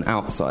insiders and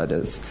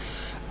outsiders.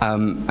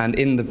 And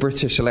in the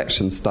British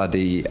election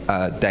study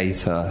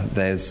data,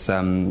 there's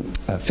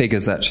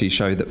figures actually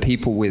show that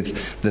people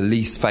with the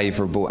least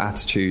favourable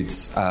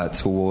attitudes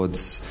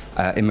towards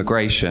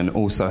immigration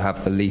also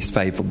have the least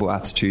favourable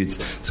attitudes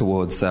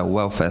towards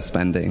welfare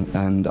spending.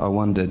 And I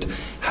wondered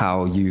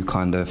how you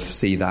kind of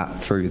see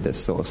that through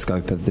this sort of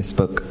scope of this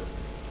book.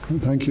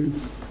 Thank you.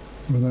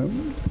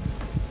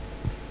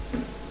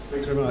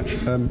 Thanks very much.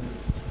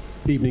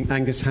 Evening,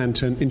 Angus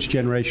Hanton,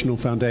 Intergenerational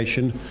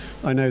Foundation.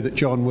 I know that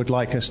John would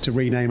like us to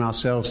rename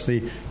ourselves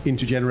the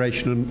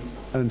Intergenerational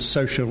and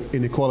Social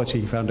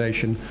Inequality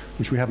Foundation,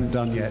 which we haven't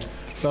done yet.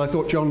 But I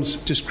thought John's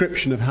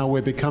description of how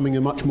we're becoming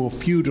a much more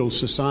feudal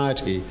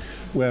society,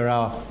 where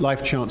our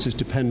life chances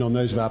depend on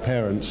those of our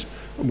parents,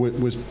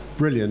 was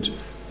brilliant.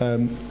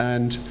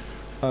 Personally,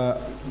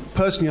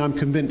 I'm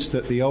convinced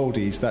that the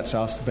oldies, that's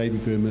us, the baby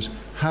boomers,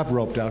 have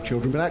robbed our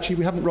children. But actually,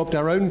 we haven't robbed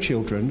our own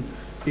children.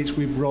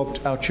 We've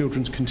robbed our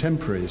children's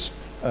contemporaries.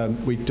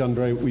 We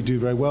do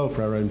very well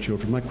for our own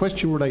children. My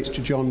question relates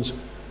to John's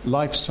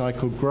life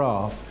cycle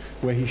graph,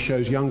 where he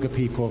shows younger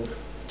people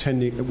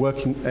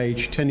working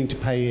age tending to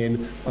pay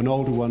in, and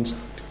older ones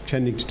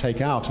tending to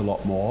take out a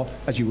lot more,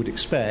 as you would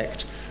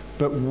expect.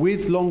 But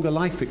with longer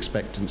life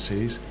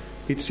expectancies,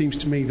 it seems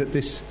to me that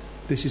this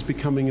is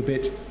becoming a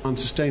bit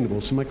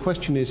unsustainable. So my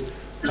question is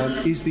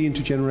the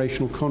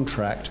intergenerational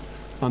contract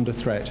under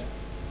threat?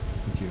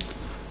 Thank you.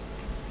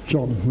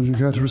 John, would you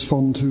care to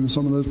respond to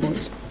some of those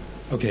points?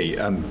 Okay,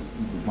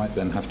 might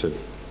then have to,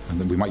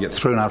 and then we might get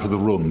thrown out of the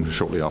room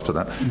shortly after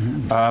that.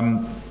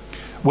 Mm-hmm.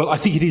 Well, I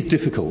think it is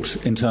difficult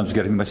in terms of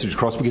getting the message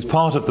across, because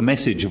part of the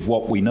message of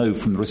what we know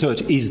from the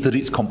research is that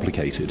it's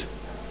complicated.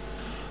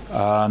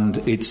 And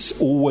it's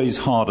always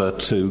harder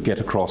to get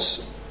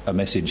across a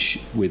message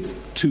with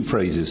 2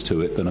 phrases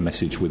to it than a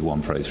message with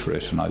 1 phrase for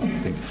it. And I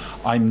think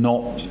I'm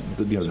not...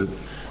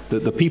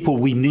 The people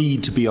we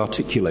need to be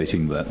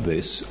articulating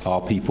this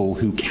are people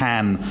who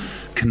can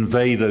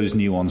convey those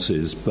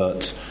nuances,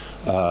 but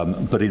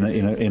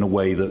in a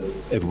way that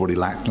everybody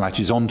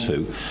latches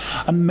onto.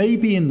 And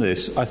maybe in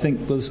this, I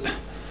think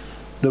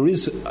there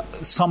is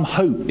some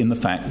hope in the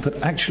fact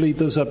that actually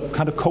there's a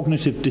kind of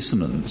cognitive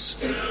dissonance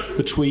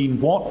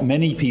between what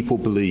many people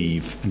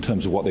believe in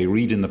terms of what they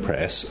read in the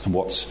press and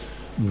what's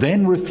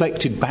then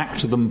reflected back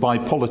to them by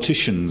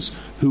politicians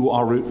who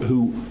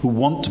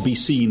want to be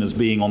seen as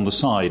being on the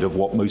side of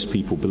what most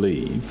people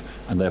believe,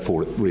 and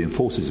therefore it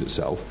reinforces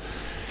itself,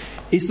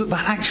 is that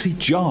actually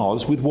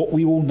jars with what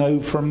we all know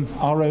from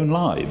our own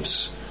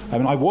lives. I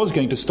mean, I was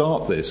going to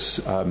start this,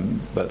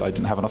 but I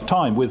didn't have enough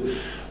time,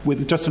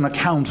 with just an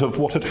account of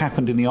what had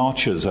happened in the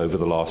Archers over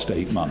the last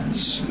 8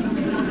 months.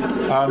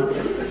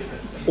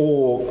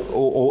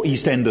 Or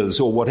EastEnders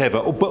or whatever,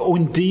 or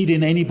indeed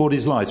in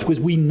anybody's lives,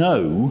 because we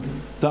know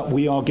that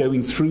we are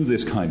going through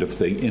this kind of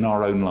thing in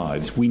our own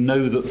lives. We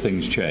know that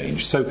things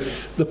change. So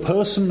the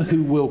person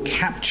who will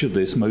capture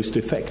this most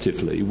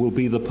effectively will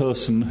be the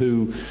person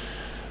who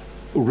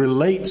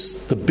relates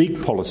the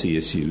big policy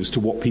issues to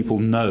what people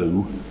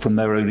know from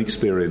their own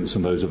experience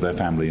and those of their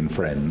family and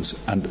friends,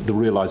 and the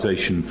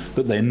realization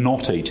that they're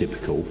not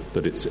atypical,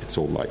 that it's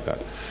all like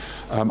that.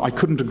 I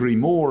couldn't agree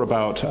more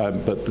about,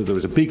 but there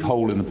was a big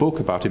hole in the book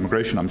about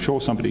immigration. I'm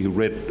sure somebody who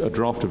read a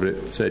draft of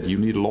it said, you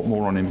need a lot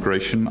more on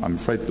immigration. I'm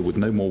afraid there were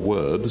no more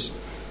words.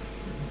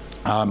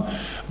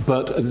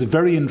 But the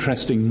very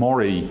interesting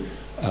Mori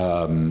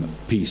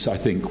piece, I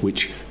think,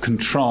 which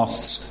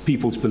contrasts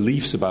people's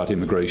beliefs about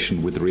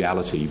immigration with the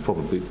reality. You've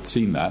probably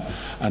seen that.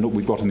 And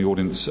we've got in the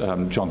audience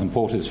Jonathan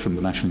Portes from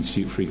the National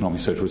Institute for Economic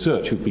and Social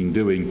Research, who've been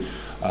doing,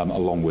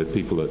 along with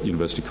people at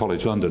University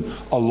College London,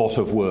 a lot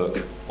of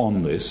work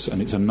on this,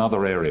 and it's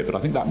another area. But I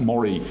think that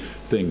Mori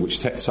thing, which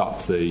sets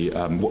up the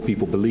what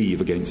people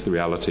believe against the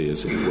reality,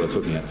 is worth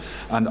looking at.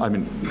 And, I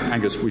mean,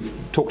 Angus, we've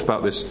talked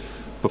about this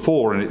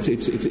before, and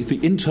it's the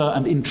inter-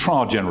 and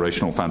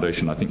intra-generational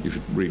foundation, I think you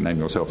should rename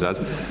yourselves as.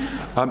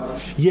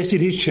 Yes,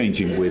 it is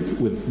changing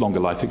with longer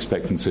life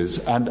expectancies,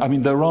 and I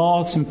mean there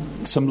are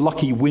some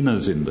lucky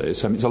winners in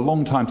this. I mean, it's a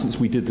long time since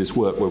we did this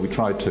work where we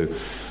tried to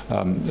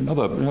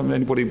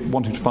anybody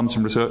wanting to fund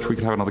some research, we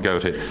could have another go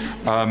at it.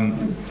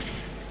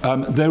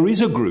 There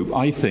is a group,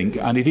 I think,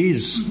 and it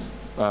is,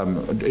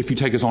 if you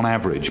take us on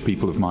average,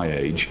 people of my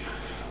age,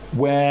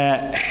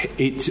 where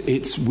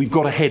we've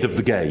got ahead of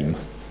the game.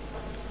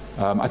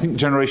 I think the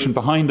generation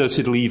behind us,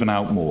 it'll even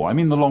out more. I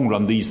mean, in the long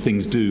run, these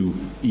things do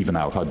even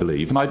out, I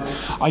believe. And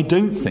I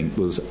don't think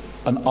there's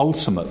an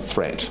ultimate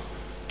threat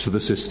to the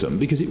system,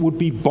 because it would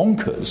be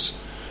bonkers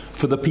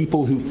for the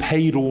people who've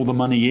paid all the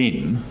money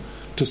in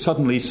to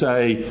suddenly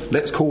say,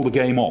 let's call the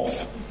game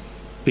off.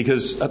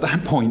 Because at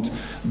that point,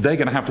 they're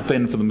going to have to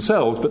fend for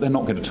themselves, but they're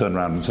not going to turn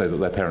around and say that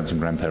their parents and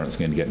grandparents are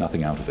going to get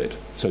nothing out of it.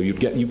 So you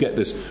get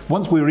this.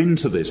 Once we're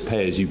into this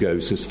pay-as-you-go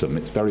system,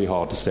 it's very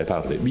hard to step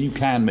out of it. But you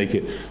can make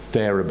it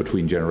fairer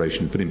between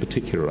generations, but in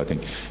particular, I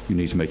think you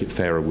need to make it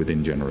fairer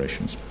within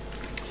generations.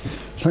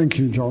 Thank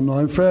you, John.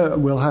 I'm afraid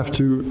we'll have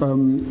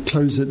to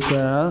close it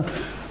there.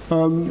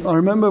 I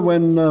remember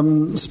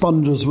when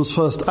Spongers was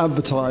first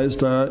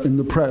advertised in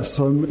the press.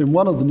 In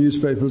one of the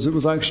newspapers, it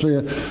was actually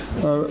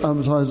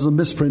advertised as a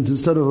misprint.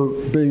 Instead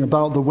of being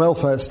about the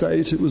welfare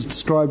state, it was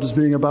described as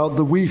being about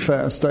the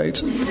we-fare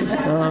state.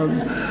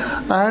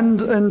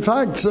 And in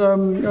fact,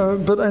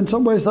 but in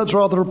some ways that's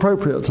rather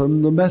appropriate.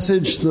 The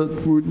message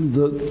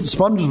that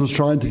Spongers was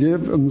trying to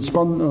give, and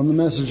the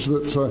message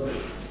that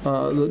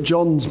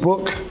John's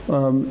book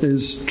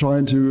is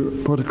trying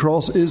to put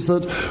across, is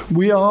that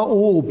we are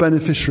all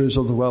beneficiaries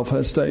of the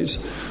welfare state,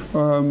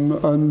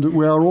 and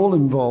we are all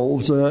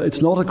involved. It's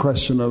not a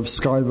question of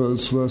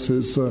skivers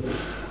versus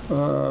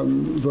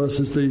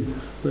the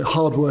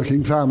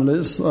hard-working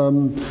families.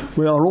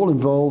 We are all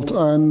involved,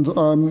 and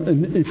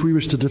if we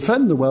wish to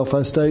defend the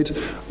welfare state,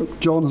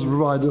 John has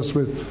provided us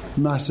with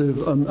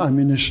massive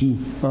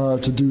ammunition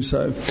to do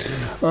so.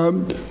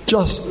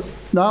 Just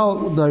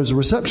now, there's a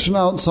reception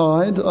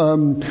outside.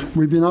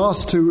 We've been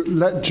asked to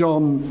let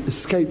John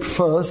escape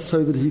first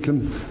so that he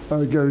can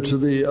go to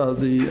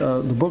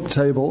the book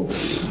table.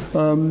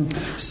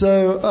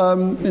 So,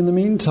 in the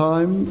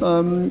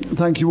meantime,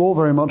 thank you all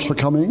very much for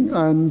coming,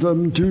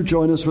 and do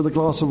join us with a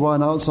glass of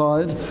wine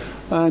outside.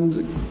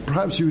 And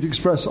perhaps you would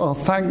express our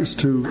thanks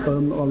to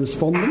our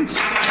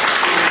respondents.